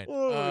right, fine.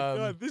 Oh my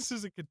God, this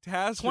is a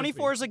catastrophe.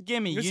 24 is a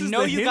gimme. This You is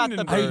know the you got the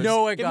Hindenburg. boost. I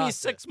know I Give got me this.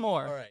 6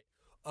 more.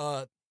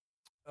 All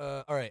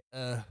right.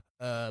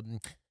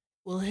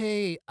 Well,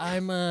 hey,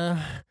 I'm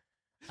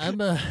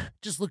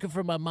just looking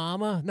for my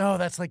mama. No,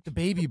 that's like the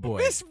baby boy.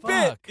 This bit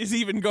Fuck. is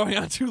even going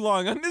on too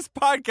long. On this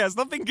podcast,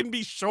 nothing can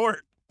be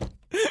short.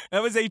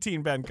 That was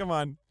 18, Ben. Come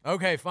on.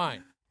 Okay,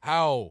 fine.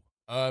 How?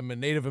 I'm a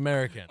Native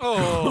American.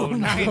 Oh,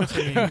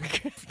 19.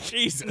 Okay.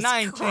 Jesus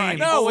 19. Christ.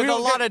 No, with we a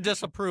don't lot get- of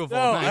disapproval.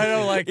 No, 19. I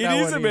don't like It that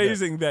is one either.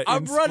 amazing that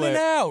I'm in running Split,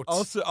 out.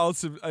 Also,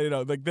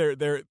 like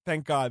there.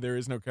 Thank God there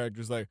is no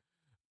characters like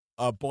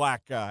a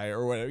black guy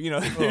or whatever.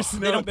 There's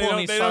They don't pull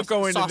any they don't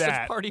go into sausage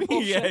that. party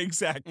bullshit. Yeah,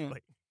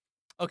 exactly.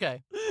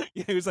 Okay.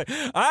 Yeah, he was like,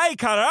 "Ay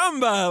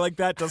caramba!" Like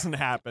that doesn't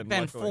happen.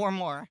 Ben, luckily. 4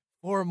 more.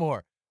 4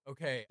 more.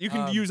 Okay. You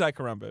can use "ay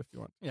caramba" if you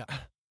want. Yeah.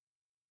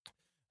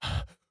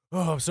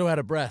 Oh, I'm so out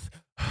of breath.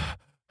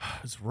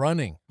 It's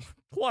running.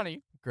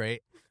 20.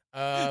 Great.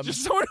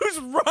 Just someone who's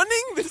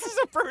running. This is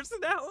a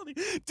personality.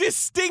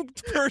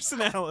 Distinct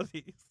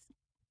personalities.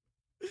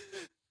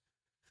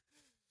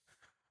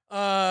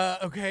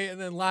 Okay, and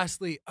then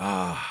lastly,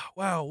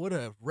 wow, what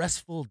a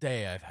restful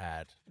day I've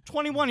had.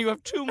 21. You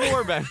have 2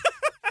 more, Ben.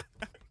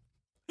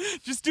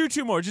 Just do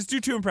 2 more. Just do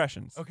 2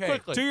 impressions. Okay.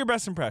 Quickly. Do your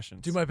best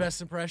impressions. Do my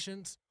best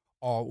impressions.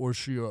 Oh, was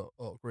she a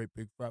great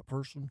big fat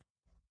person?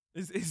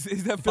 Is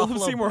that Philip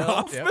Buffalo Seymour Bill?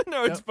 Hoffman? Yep,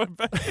 No, it's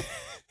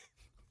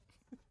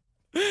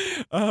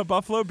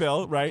Buffalo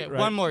Bill. Right. Okay, right.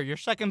 1 more. Your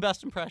second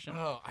best impression.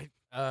 Oh,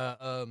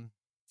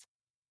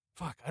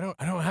 fuck, I don't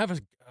have a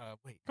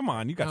wait. Come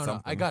on, you got No,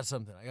 something. I got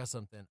something.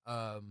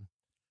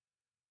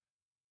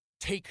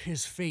 Take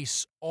his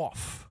face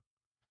off.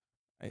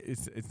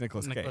 It's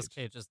Nicolas Cage. Nicolas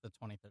Cage is the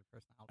 23rd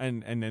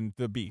person. And then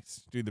the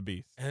Beast. Do the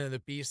Beast. And then the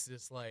Beast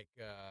is like,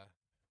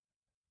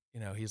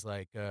 he's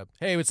like,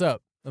 hey, what's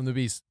up? I'm the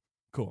Beast.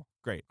 Cool.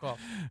 Great. Cool.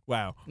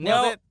 Wow.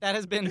 Nailed it. That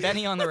has been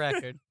Benny on the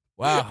record.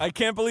 Wow. I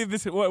can't believe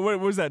this. What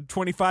was that?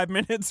 25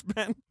 minutes,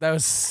 Ben? That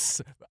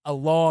was a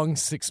long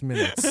 6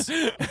 minutes.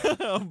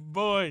 Oh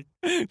boy.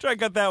 Try and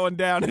cut that one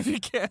down if you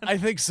can. I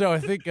think so. I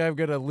think I'm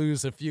going to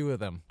lose a few of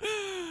them.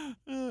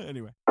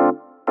 Anyway.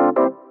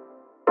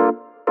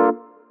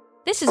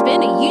 This has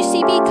been a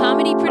UCB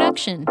comedy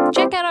production.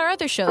 Check out our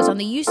other shows on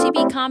the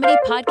UCB Comedy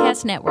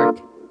Podcast Network.